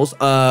member goals,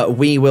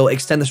 we will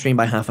extend the stream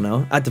by half an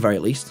hour, at the very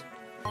least.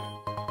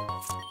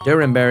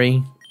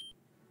 Durenberry.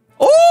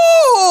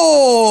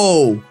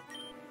 Oh!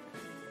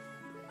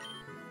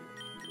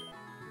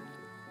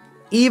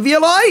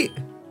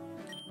 Eviolite?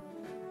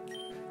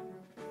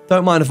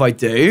 Don't mind if I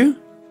do.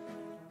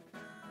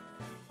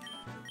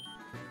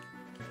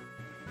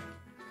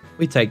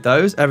 We take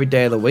those every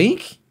day of the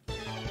week.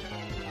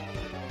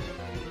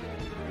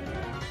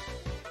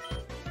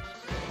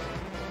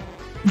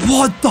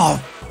 What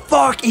the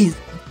fuck is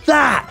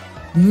that?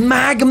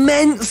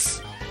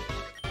 Magments?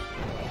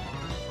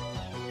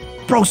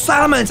 Bro,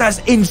 Salamence has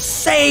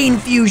insane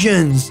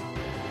fusions.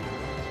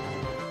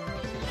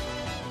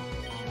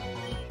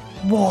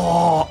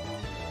 What?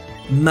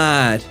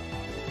 Mad.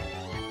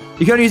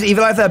 You can only use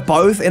Eviolite if they're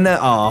both in there.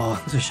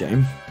 Oh, that's a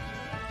shame.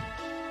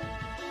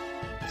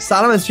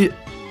 Salamence.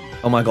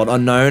 Oh my god,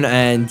 Unknown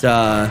and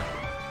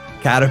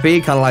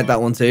Caterpie. Kind of like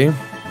that one too.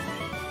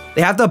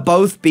 They have to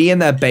both be in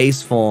their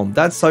base form.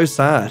 That's so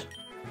sad.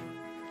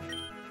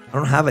 I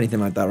don't have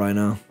anything like that right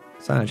now.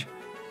 Sad.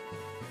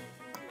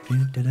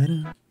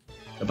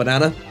 A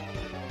banana.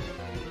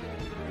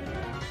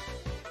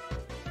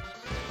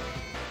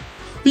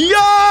 Yo!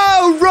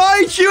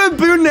 Raichu and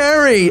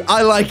Buneri!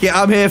 I like it.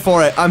 I'm here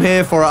for it. I'm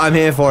here for it. I'm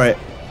here for it.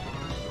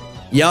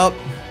 Yup.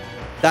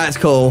 That's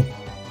cool.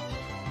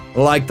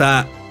 Like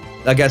that.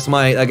 That gets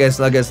my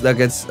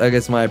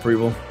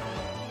approval.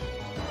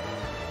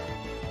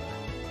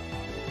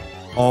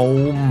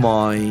 Oh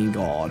my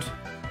god.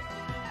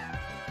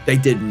 They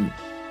didn't.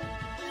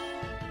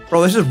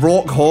 Bro, this is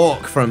Rock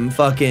Hawk from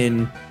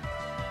fucking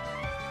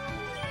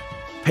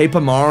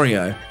Paper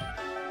Mario.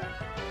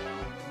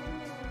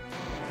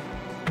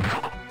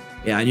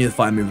 Yeah, I knew the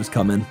fire move was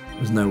coming.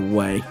 There's no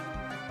way.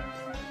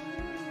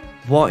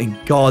 What in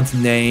God's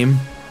name?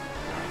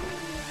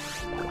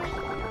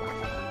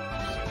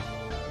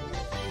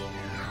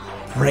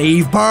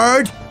 Brave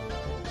Bird?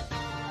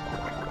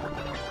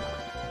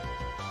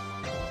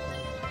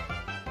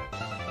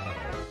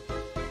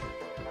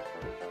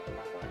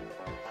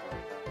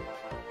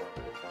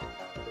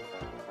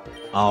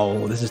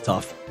 Oh, this is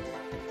tough.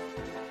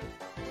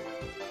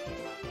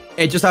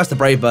 It just has to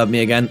Brave Bird me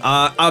again.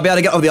 I'll be able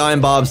to get over the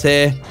Iron Barbs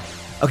here.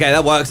 Okay,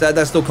 that works.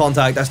 That's still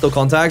contact. That's still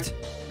contact.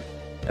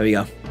 There we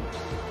go.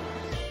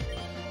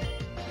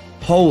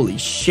 Holy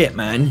shit,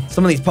 man.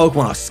 Some of these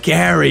Pokemon are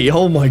scary.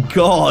 Oh my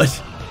god.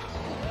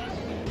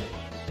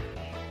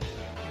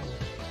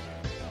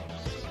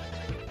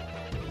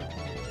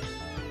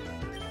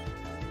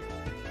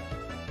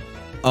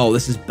 Oh,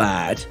 this is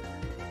bad.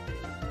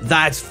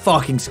 That's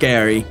fucking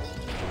scary.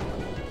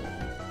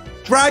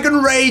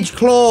 Dragon Rage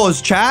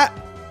Claws, chat.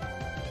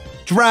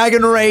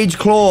 Dragon Rage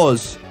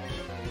Claws.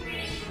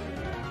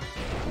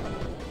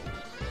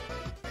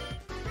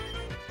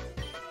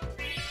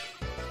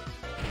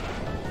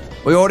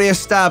 We already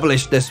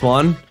established this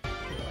one.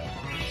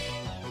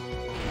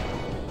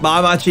 But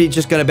I'm actually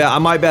just gonna be... I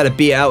might be able to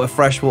beat it out with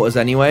freshwaters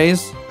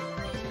anyways.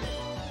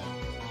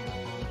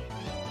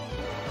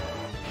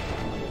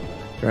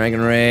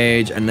 Dragon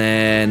Rage, and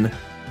then...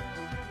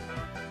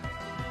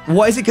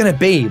 What is it gonna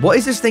be? What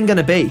is this thing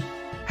gonna be?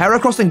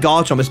 Heracross and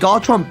Garchomp. Is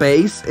Garchomp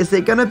base? Is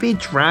it gonna be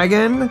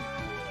Dragon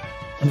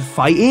and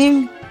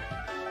fighting?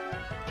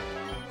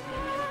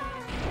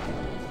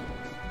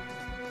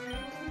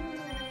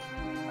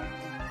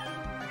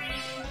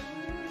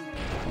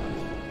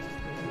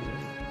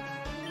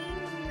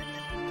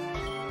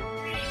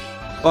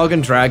 Bug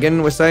and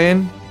Dragon, we're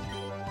saying.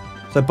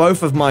 So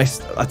both of my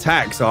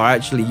attacks are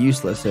actually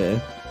useless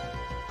here.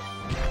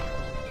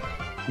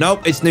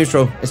 Nope, it's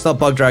neutral. It's not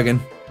Bug Dragon.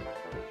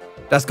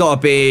 That's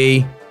gotta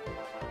be...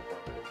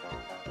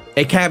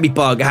 It can't be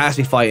Bug. It has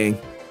to be fighting.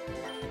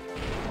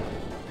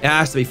 It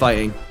has to be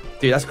fighting.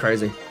 Dude, that's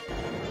crazy.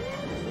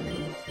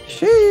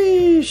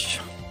 Sheesh.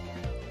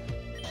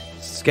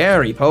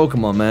 Scary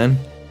Pokemon, man.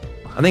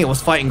 I think it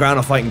was Fighting Ground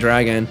or Fighting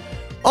Dragon.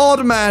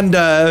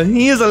 Oddmander.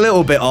 He is a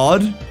little bit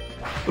odd,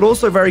 but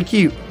also very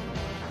cute.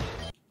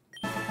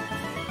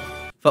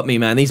 Fuck me,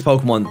 man. These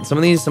Pokemon, some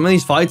of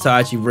these fights are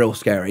actually real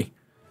scary.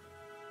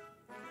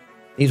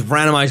 These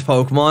randomized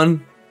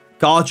Pokemon.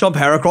 Garchomp,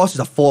 Heracross is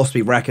a force to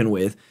be reckoned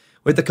with.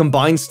 With the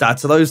combined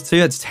stats of those two,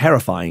 it's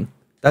terrifying.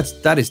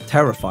 That is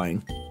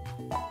terrifying.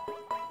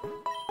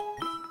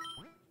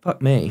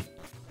 Fuck me.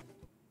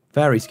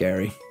 Very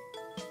scary.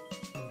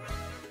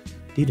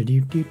 Here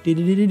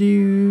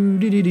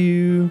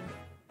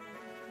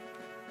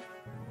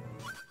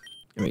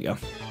we go.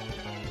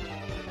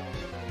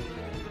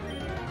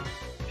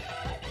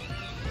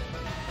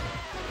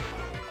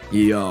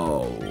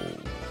 Yo,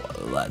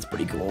 that's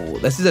pretty cool.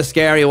 This is a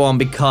scary one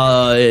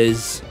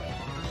because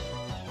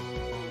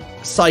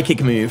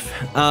psychic move,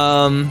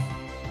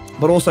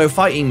 but also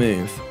fighting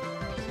move.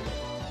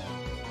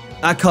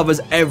 That covers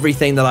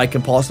everything that I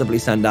can possibly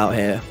send out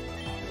here.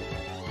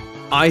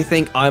 I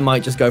think I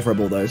might just go for a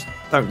Bulldoze.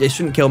 It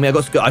shouldn't kill me. I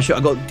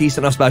got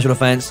decent enough special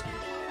defense.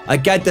 I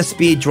get the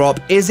speed drop.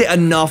 Is it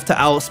enough to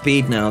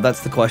outspeed now?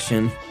 That's the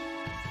question.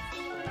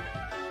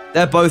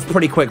 They're both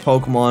pretty quick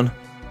Pokemon.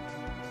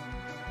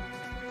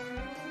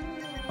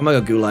 I'm gonna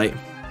go Ghoulite.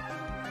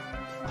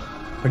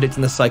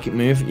 Predicting the psychic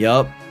move.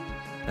 Yup.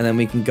 And then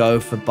we can go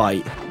for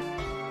Bite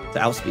to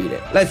outspeed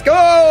it. Let's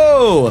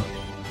go!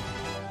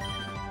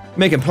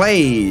 Making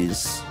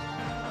plays.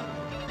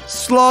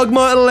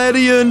 Slugma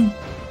Ledian.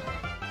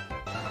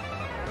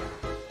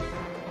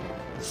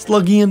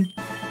 Sluggian.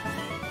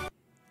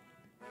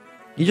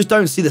 You just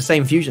don't see the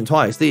same fusion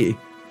twice, do you?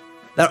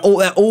 They're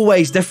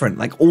always different.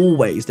 Like,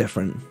 always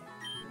different.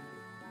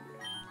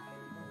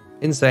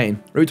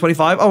 Insane. Route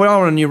 25? Oh, we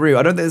are on a new route.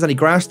 I don't think there's any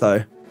grass,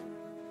 though.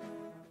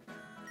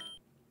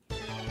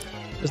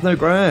 There's no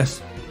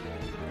grass.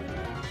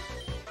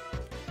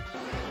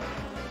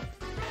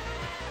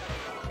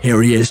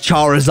 Here he is.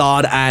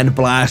 Charizard and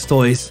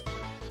Blastoise.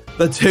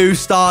 The two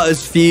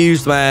starters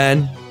fused,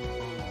 man.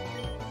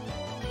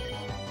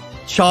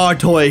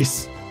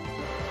 Chartoise.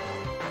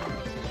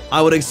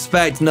 I would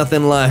expect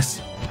nothing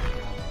less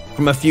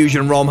from a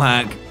fusion ROM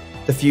hack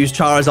to fuse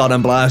Charizard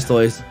and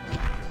Blastoise.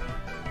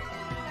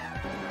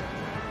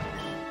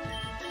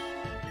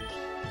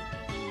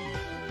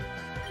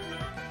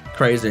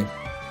 Crazy.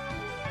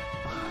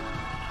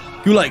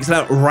 Ghoulite's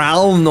out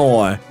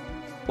Ralnor.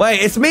 Wait,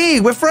 it's me.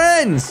 We're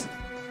friends.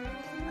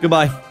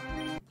 Goodbye.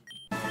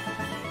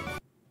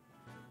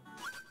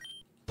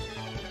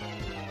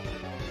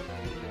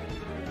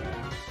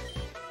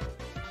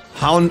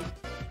 Hound.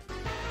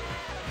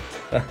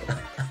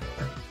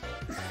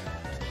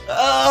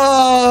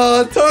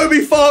 Oh,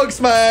 Toby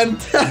Fox, man.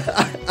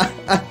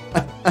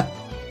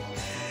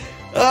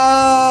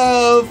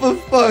 Oh, for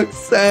fuck's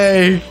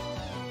sake.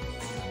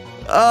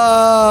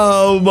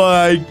 Oh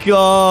my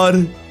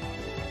god.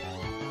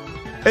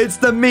 It's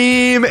the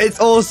meme. It's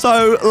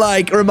also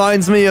like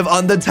reminds me of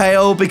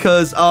Undertale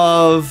because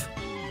of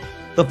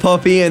the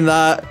puppy in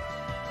that.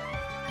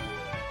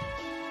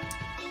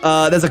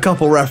 There's a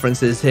couple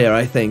references here,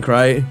 I think,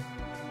 right?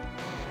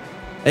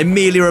 It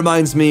immediately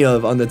reminds me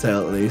of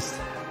Undertale, at least.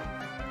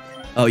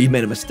 Oh, you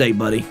made a mistake,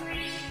 buddy.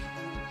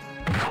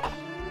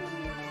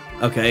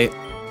 Okay.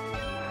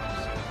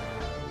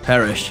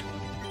 Perish.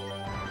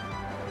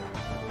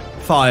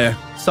 Fire.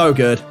 So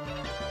good.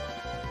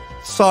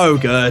 So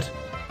good.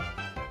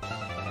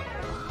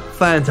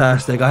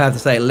 Fantastic. I have to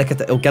say, look at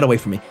that. Oh, get away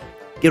from me.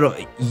 Get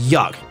away.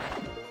 Yuck.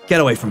 Get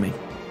away from me.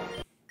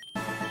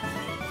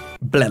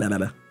 Blah, blah, blah,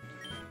 blah.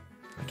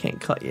 I can't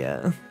cut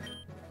yet.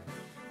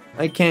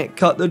 I can't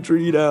cut the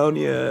tree down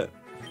yet.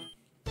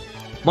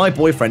 My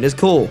boyfriend is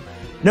cool.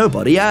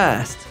 Nobody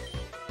asked.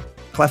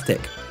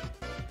 Cleftic.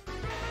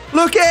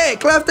 Look it!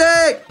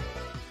 Cleftic!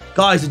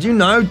 Guys, did you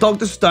know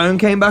Dr. Stone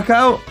came back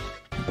out?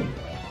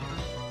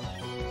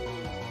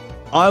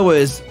 I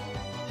was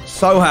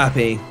so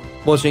happy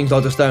watching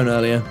Dr. Stone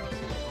earlier.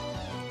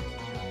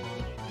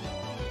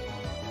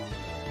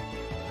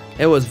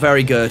 It was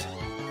very good.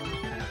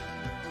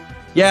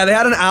 Yeah, they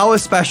had an hour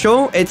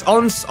special. It's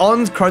on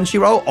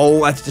Crunchyroll.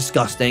 Oh, that's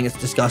disgusting. It's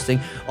disgusting.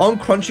 On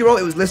Crunchyroll,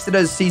 it was listed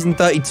as season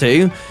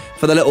 32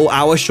 for the little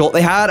hour short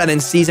they had, and then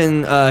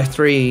season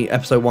 3,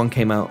 episode 1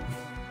 came out.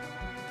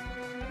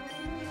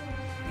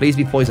 Please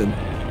be poison.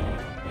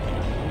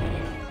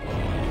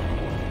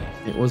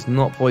 It was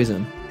not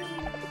poison.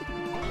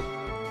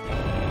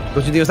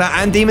 What you do with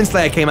that? And Demon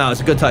Slayer came out.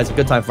 It's a good time. It's a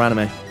good time for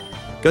anime.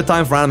 Good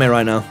time for anime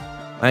right now.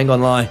 I ain't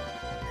gonna lie.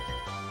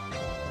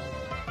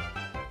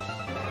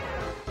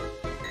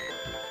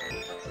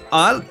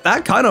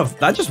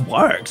 That just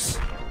works.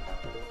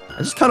 That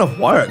just kind of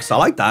works. I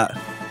like that.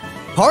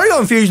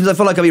 Porygon fusions, I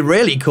feel like, would be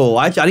really cool.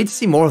 I need to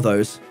see more of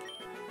those.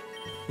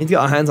 Need to get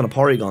our hands on a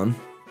Porygon.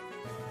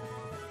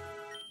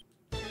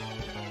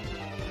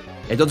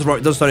 Yeah,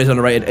 Dr. Stone is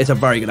underrated. It's a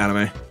very good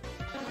anime.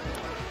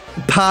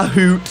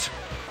 Pahoot.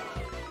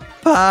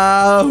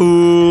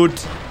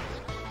 Pahoot.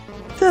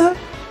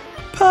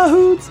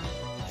 Pahoot.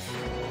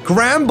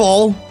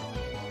 Gramble.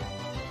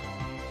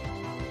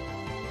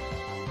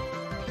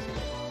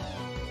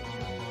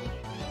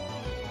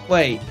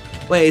 Wait,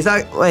 is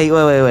that...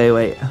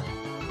 Wait.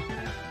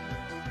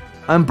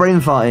 I'm brain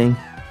farting.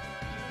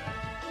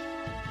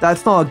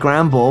 That's not a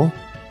Gramble.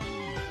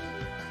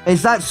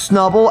 Is that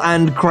Snubble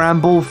and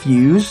Gramble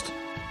fused?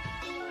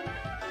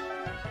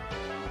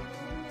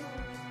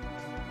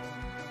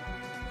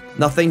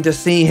 Nothing to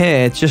see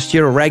here. It's just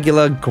your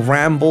regular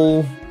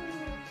Gramble.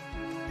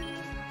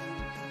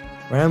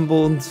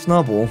 Gramble and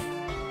Snubble,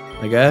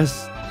 I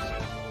guess.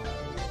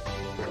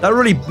 That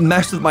really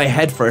messed with my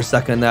head for a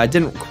second there. I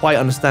didn't quite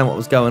understand what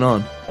was going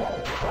on.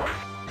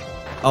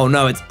 Oh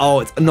no, it's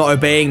not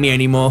obeying me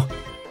anymore.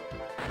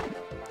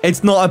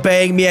 It's not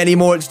obeying me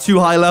anymore. It's too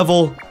high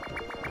level.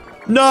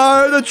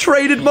 No, the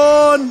traded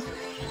Mon.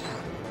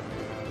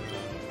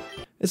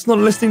 It's not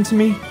listening to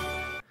me.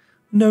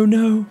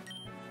 No.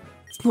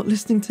 It's not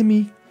listening to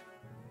me.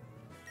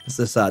 It's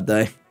a sad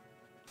day.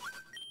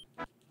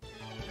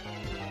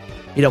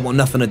 You don't want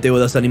nothing to do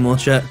with us anymore,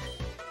 chat.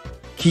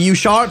 Q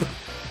sharp.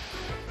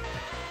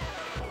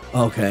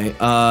 Okay,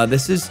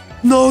 this is...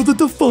 No, the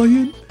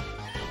Defiant!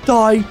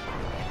 Die!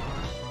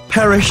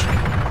 Perish!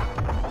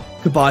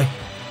 Goodbye.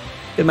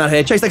 Get him out of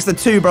here. Chase next to the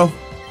 2, bro.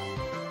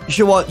 You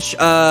should watch,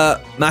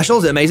 Mashal.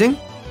 Is it amazing?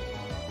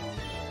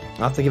 I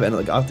have to give it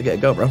another go. I have to get a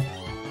go, bro.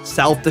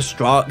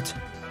 Self-destruct.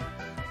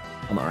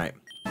 I'm alright.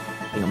 I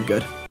think I'm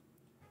good.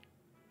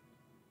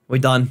 We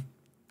done.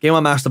 Game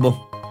on masterable.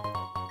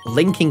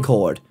 Linking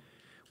cord.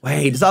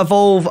 Wait, does that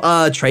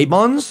evolve, trade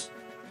mons?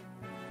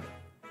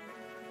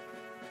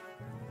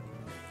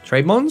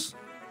 Trade mons?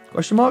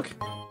 Question mark?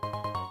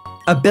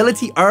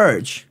 Ability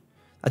urge.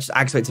 That just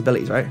activates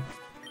abilities, right?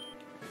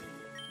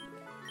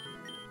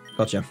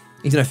 Gotcha.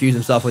 He's gonna fuse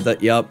himself with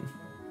that. Yup.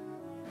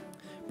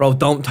 Bro,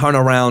 don't turn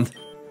around.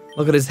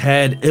 Look at his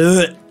head.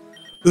 Ugh.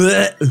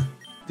 Ugh.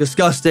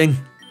 Disgusting.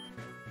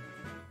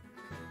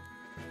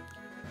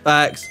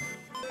 Facts.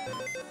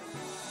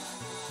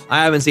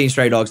 I haven't seen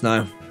Stray Dogs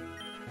now.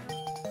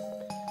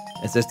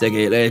 Let's just take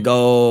it. Let's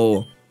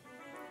go.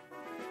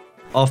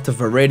 Off to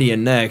Viridian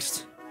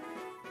next.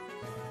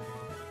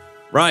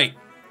 Right.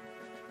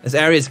 This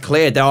area is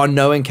cleared. There are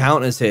no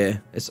encounters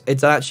here.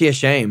 It's actually a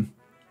shame.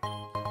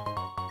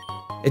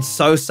 It's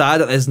so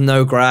sad that there's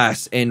no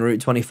grass in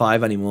Route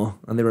 25 anymore,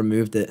 and they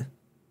removed it.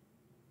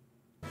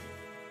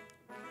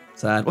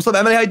 Sad. What's up,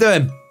 Emily? How you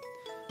doing?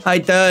 How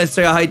you doing,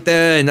 sir? How you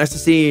doing? Nice to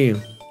see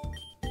you.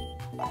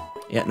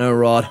 Yeah, no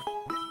rod.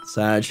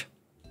 Sag.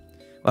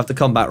 We'll have to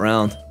come back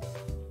round.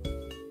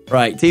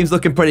 Right, team's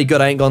looking pretty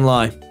good, I ain't gonna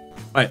lie.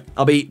 Alright,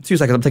 I'll be 2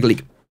 seconds, I'm taking a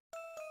leak.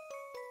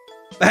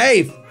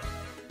 Behave!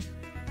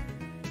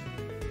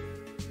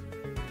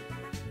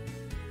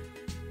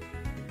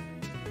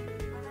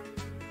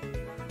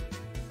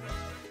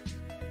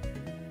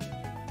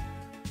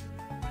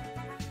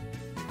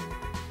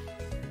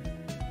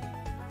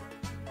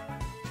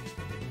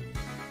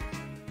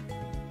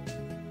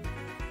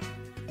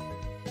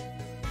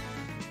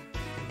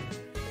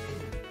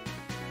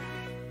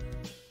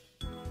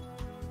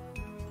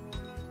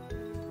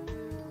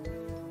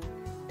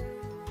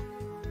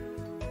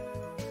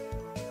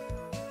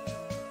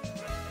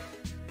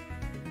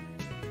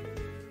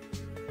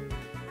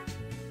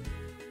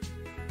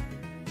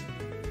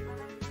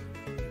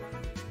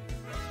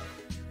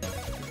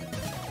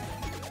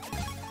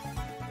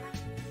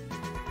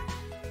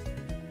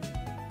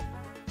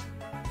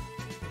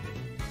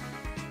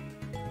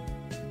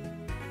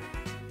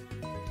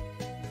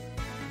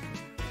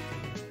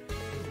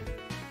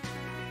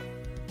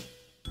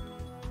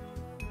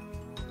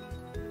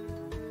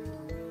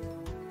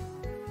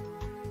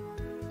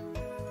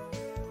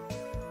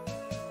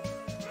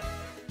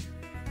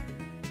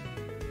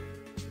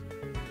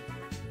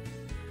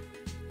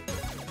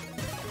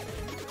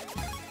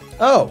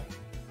 Oh.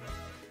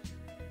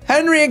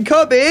 Henry and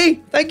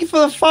Cubby, thank you for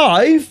the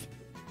 5.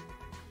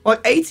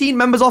 Like 18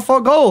 members off our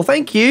goal.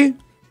 Thank you.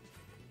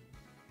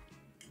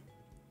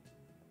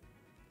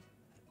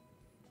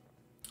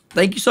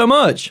 Thank you so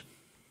much.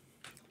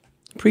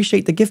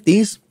 Appreciate the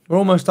gifties. We're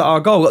almost at our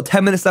goal. We've got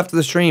 10 minutes left of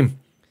the stream.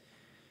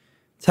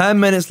 10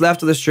 minutes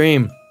left of the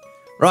stream.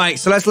 Right,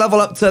 so let's level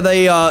up to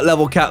the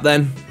level cap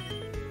then.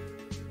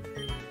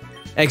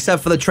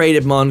 Except for the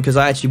traded mon, because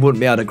I actually wouldn't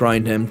be able to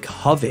grind him.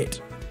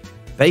 Covet.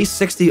 Base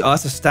 60. Oh,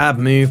 that's a stab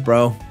move,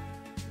 bro.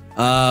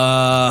 We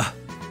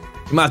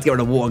might have to get rid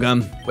of water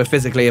gun. We're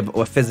physically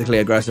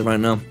aggressive right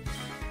now.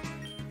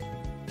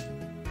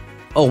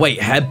 Oh wait,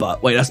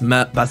 headbutt. Wait,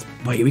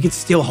 wait, we could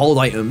still hold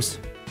items.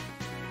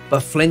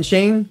 But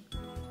flinching?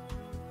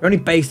 We're only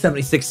base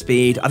 76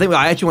 speed.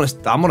 I actually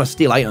want to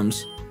steal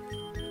items.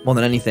 More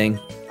than anything.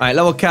 Alright,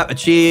 level cap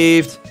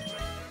achieved.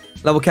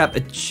 Level cap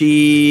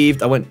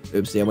achieved. I went down,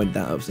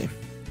 oopsie.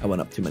 I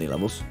went up too many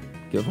levels.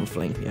 Give up on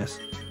fling, yes.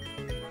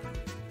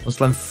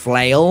 Let's learn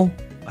flail.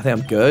 I think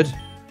I'm good.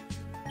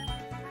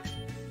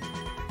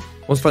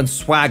 Let's learn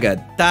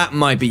swagger. That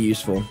might be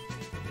useful.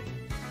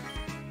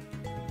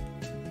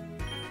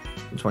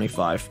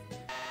 25.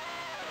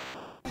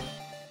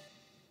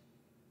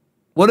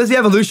 What does the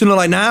evolution look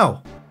like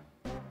now?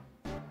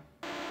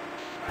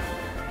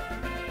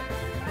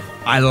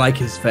 I like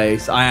his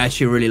face. I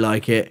actually really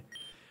like it.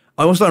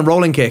 I also learned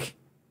rolling kick.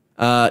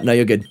 No,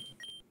 you're good.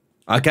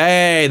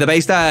 Okay, the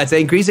base stats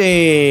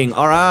increasing.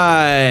 All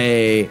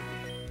right.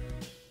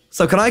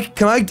 So can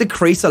I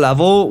decrease a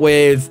level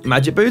with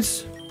magic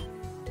boots?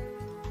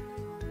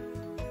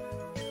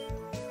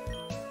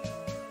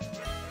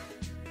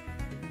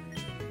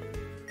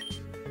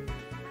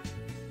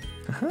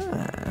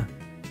 Aha.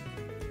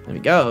 There we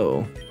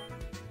go.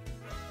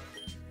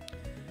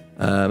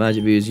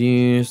 Magic boots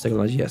used. Take a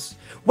magic, yes.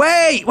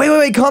 Wait.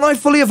 Can't I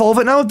fully evolve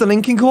it now with the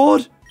linking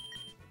cord?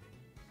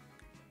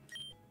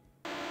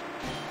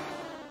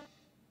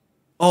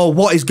 Oh,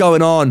 what is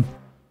going on?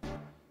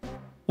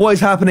 What is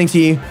happening to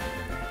you?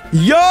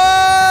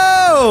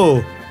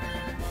 Yo!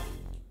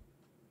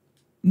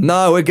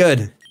 No, we're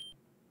good.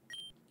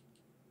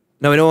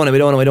 No, we don't want it. We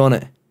don't want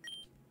it.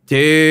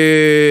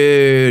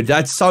 Dude,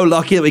 that's so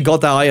lucky that we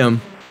got that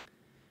item.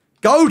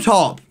 Go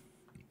top.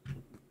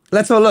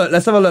 Let's have a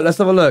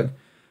look.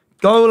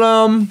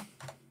 Golem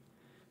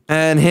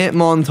and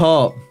Hitmon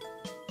top.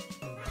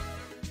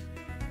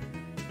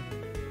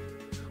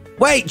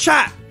 Wait,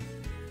 chat.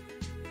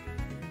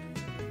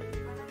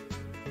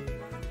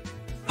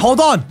 Hold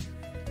on.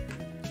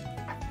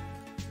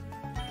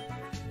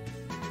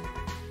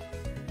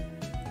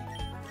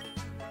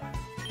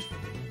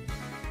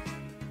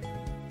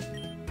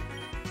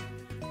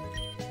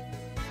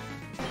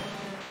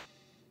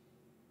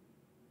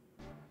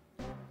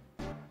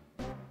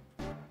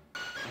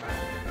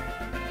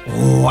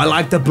 Oh, I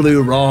like the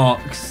blue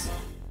rocks.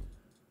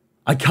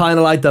 I kind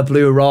of like the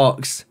blue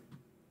rocks.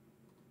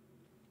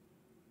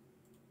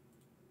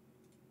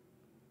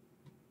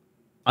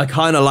 I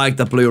kind of like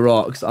the blue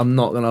rocks. I'm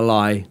not going to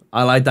lie.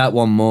 I like that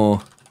one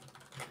more.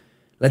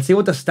 Let's see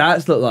what the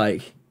stats look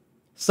like.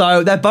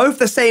 So they're both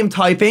the same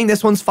typing.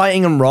 This one's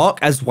fighting and rock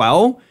as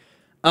well.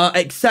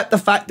 Except the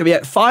fact that we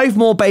get 5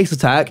 more base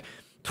attack,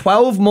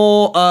 12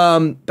 more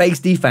base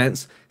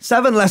defense,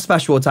 7 less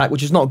special attack,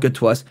 which is not good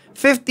to us.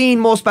 15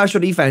 more special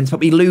defense,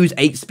 but we lose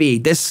 8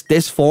 speed.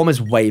 This form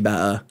is way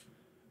better.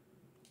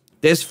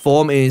 This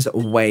form is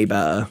way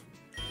better.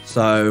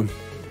 So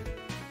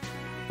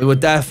we would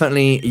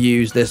definitely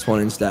use this one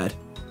instead.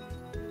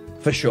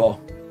 For sure.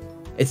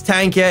 It's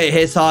tankier, it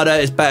hits harder,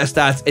 it's better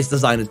stats, its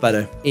design is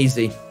better.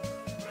 Easy.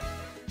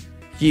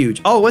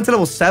 Huge. Oh, it went to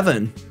level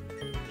 7.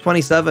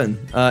 27.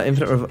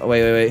 Infinite...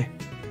 Wait.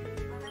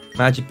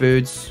 Magic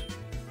boots.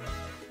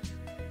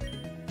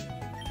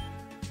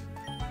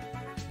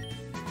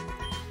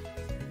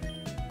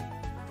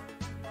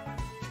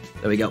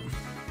 There we go.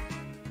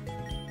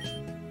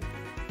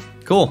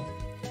 Cool.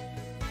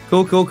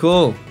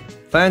 Cool.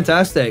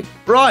 Fantastic.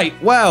 Right,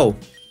 well.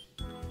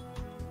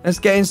 Let's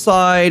get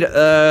inside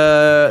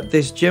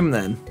this gym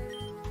then.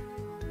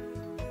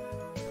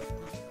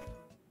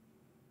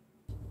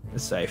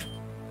 Let's save.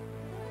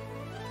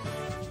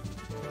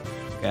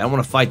 Okay, I don't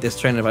want to fight this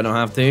trainer if I don't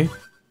have to.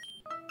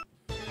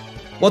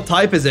 What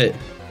type is it?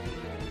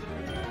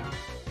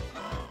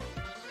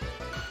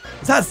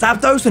 Is that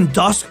Zapdos and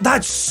Dusk?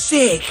 That's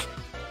sick!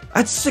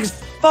 That's sick as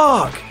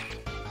fuck!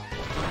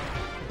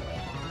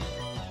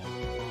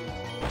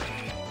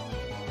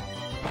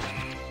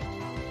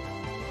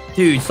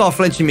 Dude, stop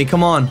flinching me,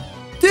 come on.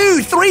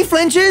 Dude, 3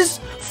 flinches?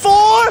 4?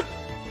 I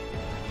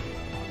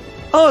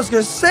was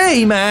gonna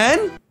say,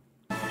 man.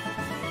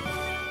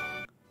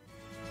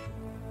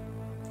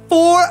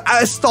 4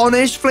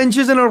 astonished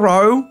flinches in a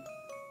row?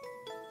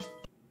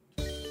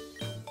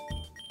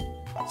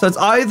 So it's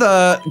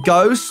either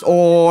ghost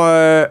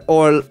or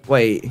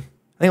wait. I think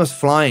it was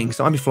flying,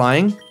 so it might be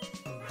flying.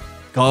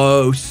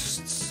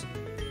 Ghosts.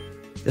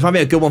 This might be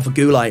a good one for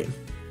Ghoulite.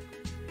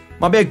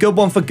 Might be a good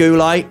one for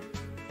Ghoulite.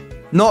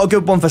 Not a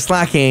good one for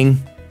slacking.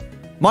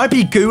 Might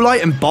be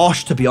Ghoulite and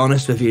Bosch, to be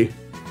honest with you.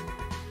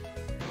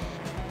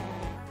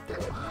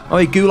 Oh,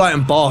 Gulite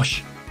and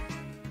Bosch.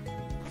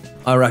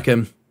 I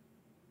reckon.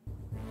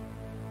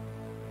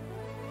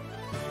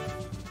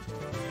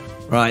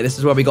 Right, this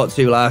is where we got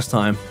to last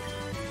time.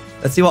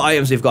 Let's see what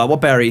items we've got.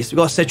 What berries? We've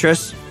got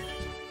citrus.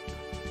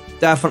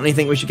 Definitely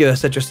think we should give a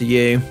citrus to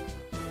you.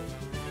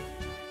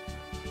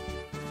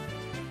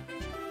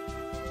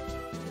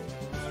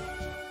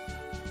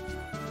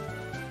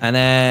 And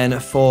then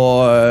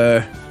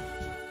for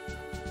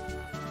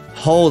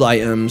hold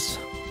items,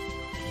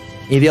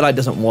 Eviolite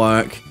doesn't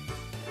work.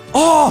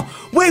 Oh,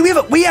 wait,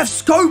 we have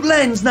scope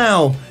lens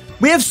now.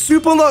 We have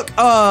super look.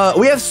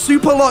 We have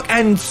super look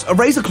and a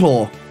razor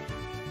claw.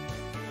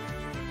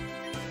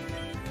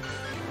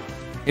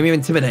 Give me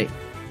intimidate.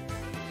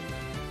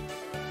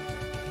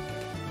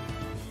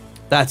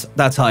 That's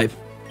hype.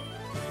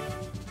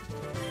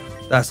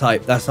 That's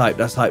hype. That's hype.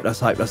 That's hype. That's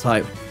hype. That's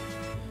hype.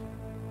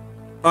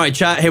 All right,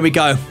 chat. Here we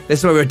go. This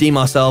is where we redeem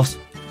ourselves.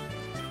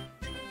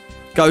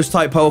 Ghost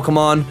type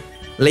Pokemon.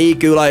 Lead,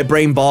 Gulite,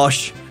 Brain,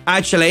 Bosch.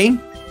 Actually,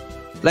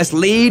 let's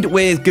lead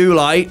with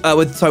Gulite.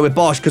 With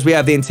Bosch because we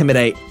have the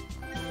intimidate.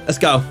 Let's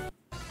go.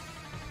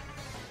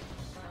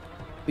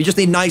 We just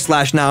need Night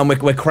Slash now, and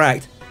we're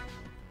cracked.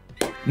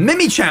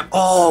 Mimichamp.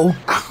 Oh,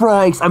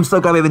 Christ. I'm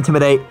so glad we have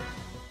intimidate.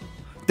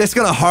 This is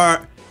gonna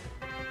hurt.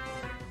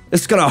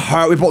 This is gonna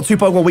hurt. We brought 2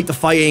 Pokemon weak to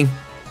fighting.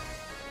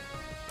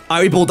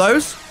 Alright, we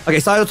Bulldoze. Okay,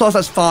 Cytotoss,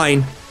 that's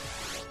fine.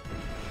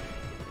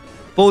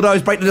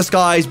 Bulldoze, break the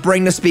disguise,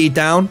 bring the speed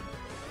down.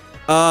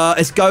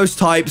 It's Ghost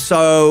type,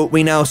 so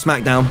we now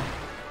Smackdown.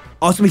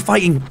 Oh, it's gonna be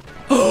fighting.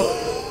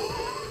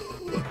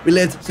 We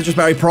lived. Citrus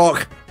Berry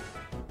proc.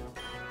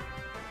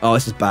 Oh,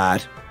 this is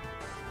bad.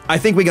 I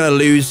think we're gonna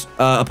lose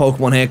a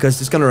Pokemon here because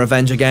it's gonna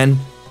revenge again.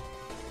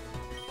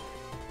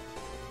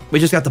 We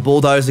just got the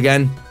Bulldoze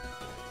again.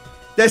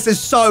 This is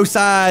so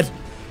sad.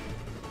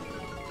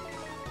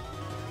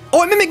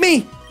 Oh, it mimicked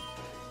me.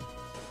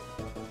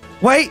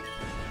 Wait.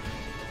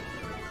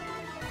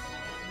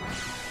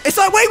 It's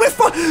like, wait,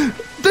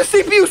 the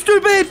CPU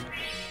stupid.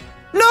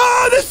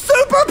 No, the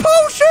super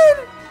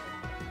potion.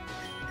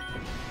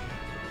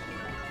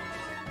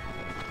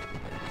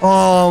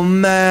 Oh,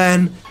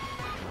 man.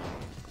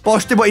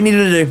 Bosch did what he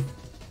needed to do.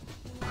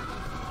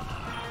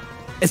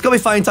 It's got to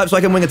be fighting type so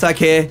I can wing attack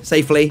here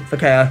safely for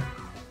KO.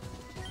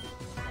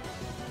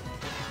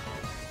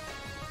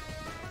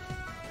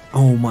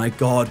 Oh my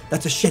god,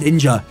 that's a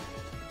Shedinja.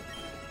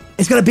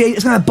 It's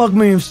gonna have bug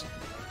moves.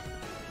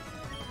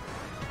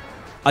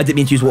 I didn't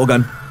mean to use water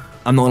gun.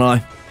 I'm not gonna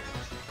lie.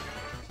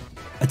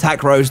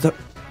 Attack Rose.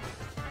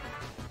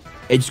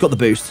 It just got the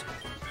boost.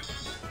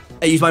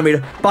 Hey, use Mind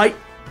Reader. Bite.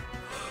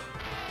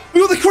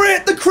 We got the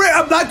crit! The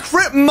crit! That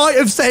crit might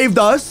have saved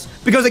us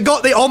because it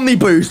got the Omni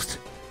boost.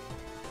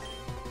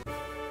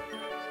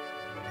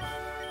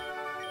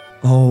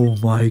 Oh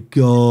my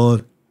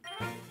god.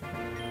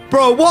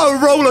 Bro, what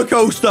a roller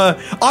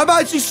coaster. I'm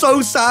actually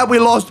so sad we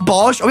lost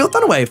Bosch. Oh, we got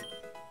Thunderwave.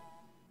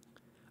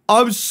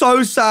 I'm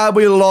so sad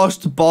we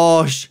lost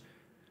Bosch.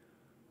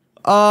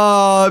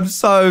 Oh, I'm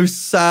so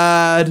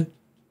sad.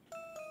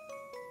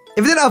 If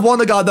we didn't have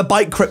Wonder Guard, the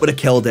Bite crit would have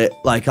killed it.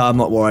 Like, I'm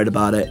not worried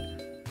about it.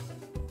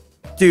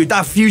 Dude,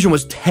 that fusion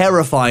was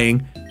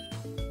terrifying.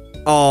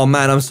 Oh,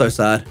 man, I'm so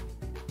sad.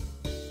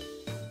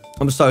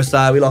 I'm so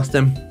sad we lost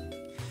him.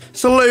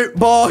 Salute,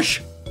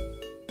 Bosch.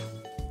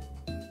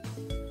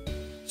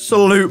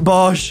 Salute,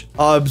 Bosch.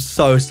 I'm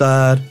so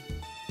sad.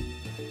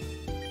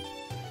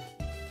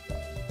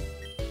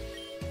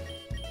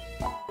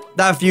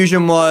 That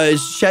fusion was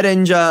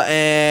Shedinja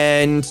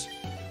and...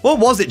 What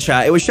was it,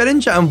 chat? It was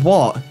Shedinja and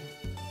what?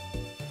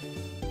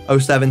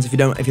 07s, if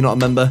you're not a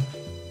member.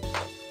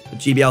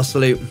 GBL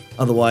salute,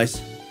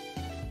 otherwise.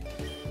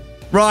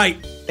 Right.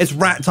 It's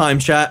rat time,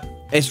 chat.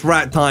 It's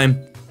rat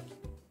time.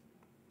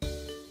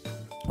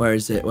 Where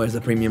is it? Where's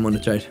the premium on the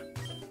trade?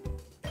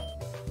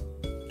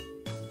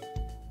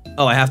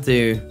 Oh, I have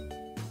to...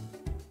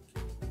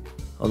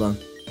 Hold on.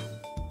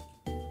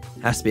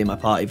 Has to be in my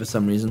party for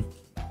some reason.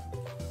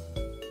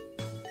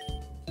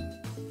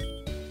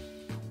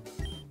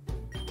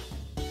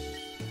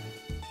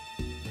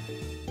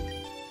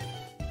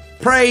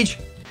 Prage!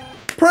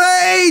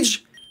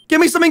 Prage! Give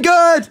me something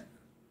good!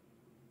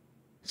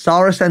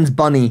 Sarah sends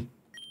Bunny.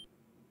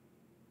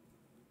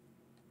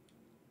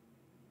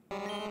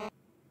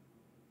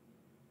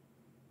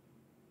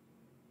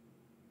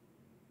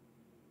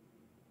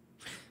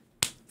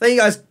 Thank you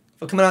guys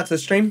for coming out to the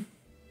stream.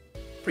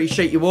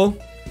 Appreciate you all.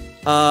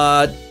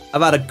 I've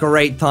had a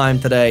great time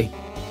today.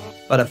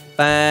 I've had a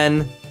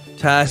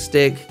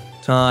fantastic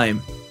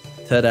time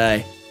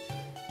today.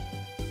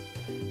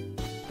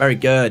 Very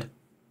good.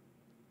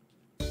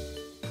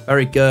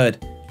 Very good.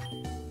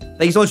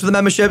 Thank you so much for the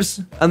memberships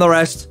and the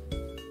rest.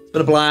 It's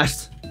been a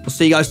blast. We'll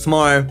see you guys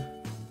tomorrow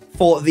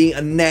for the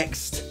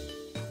next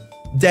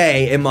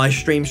day in my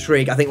stream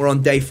streak. I think we're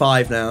on day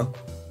 5 now.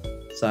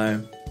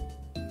 So...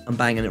 I'm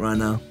banging it right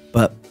now.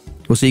 But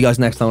we'll see you guys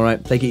next time,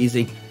 alright? Take it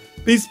easy.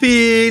 Peace,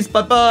 peace.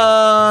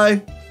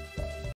 Bye-bye.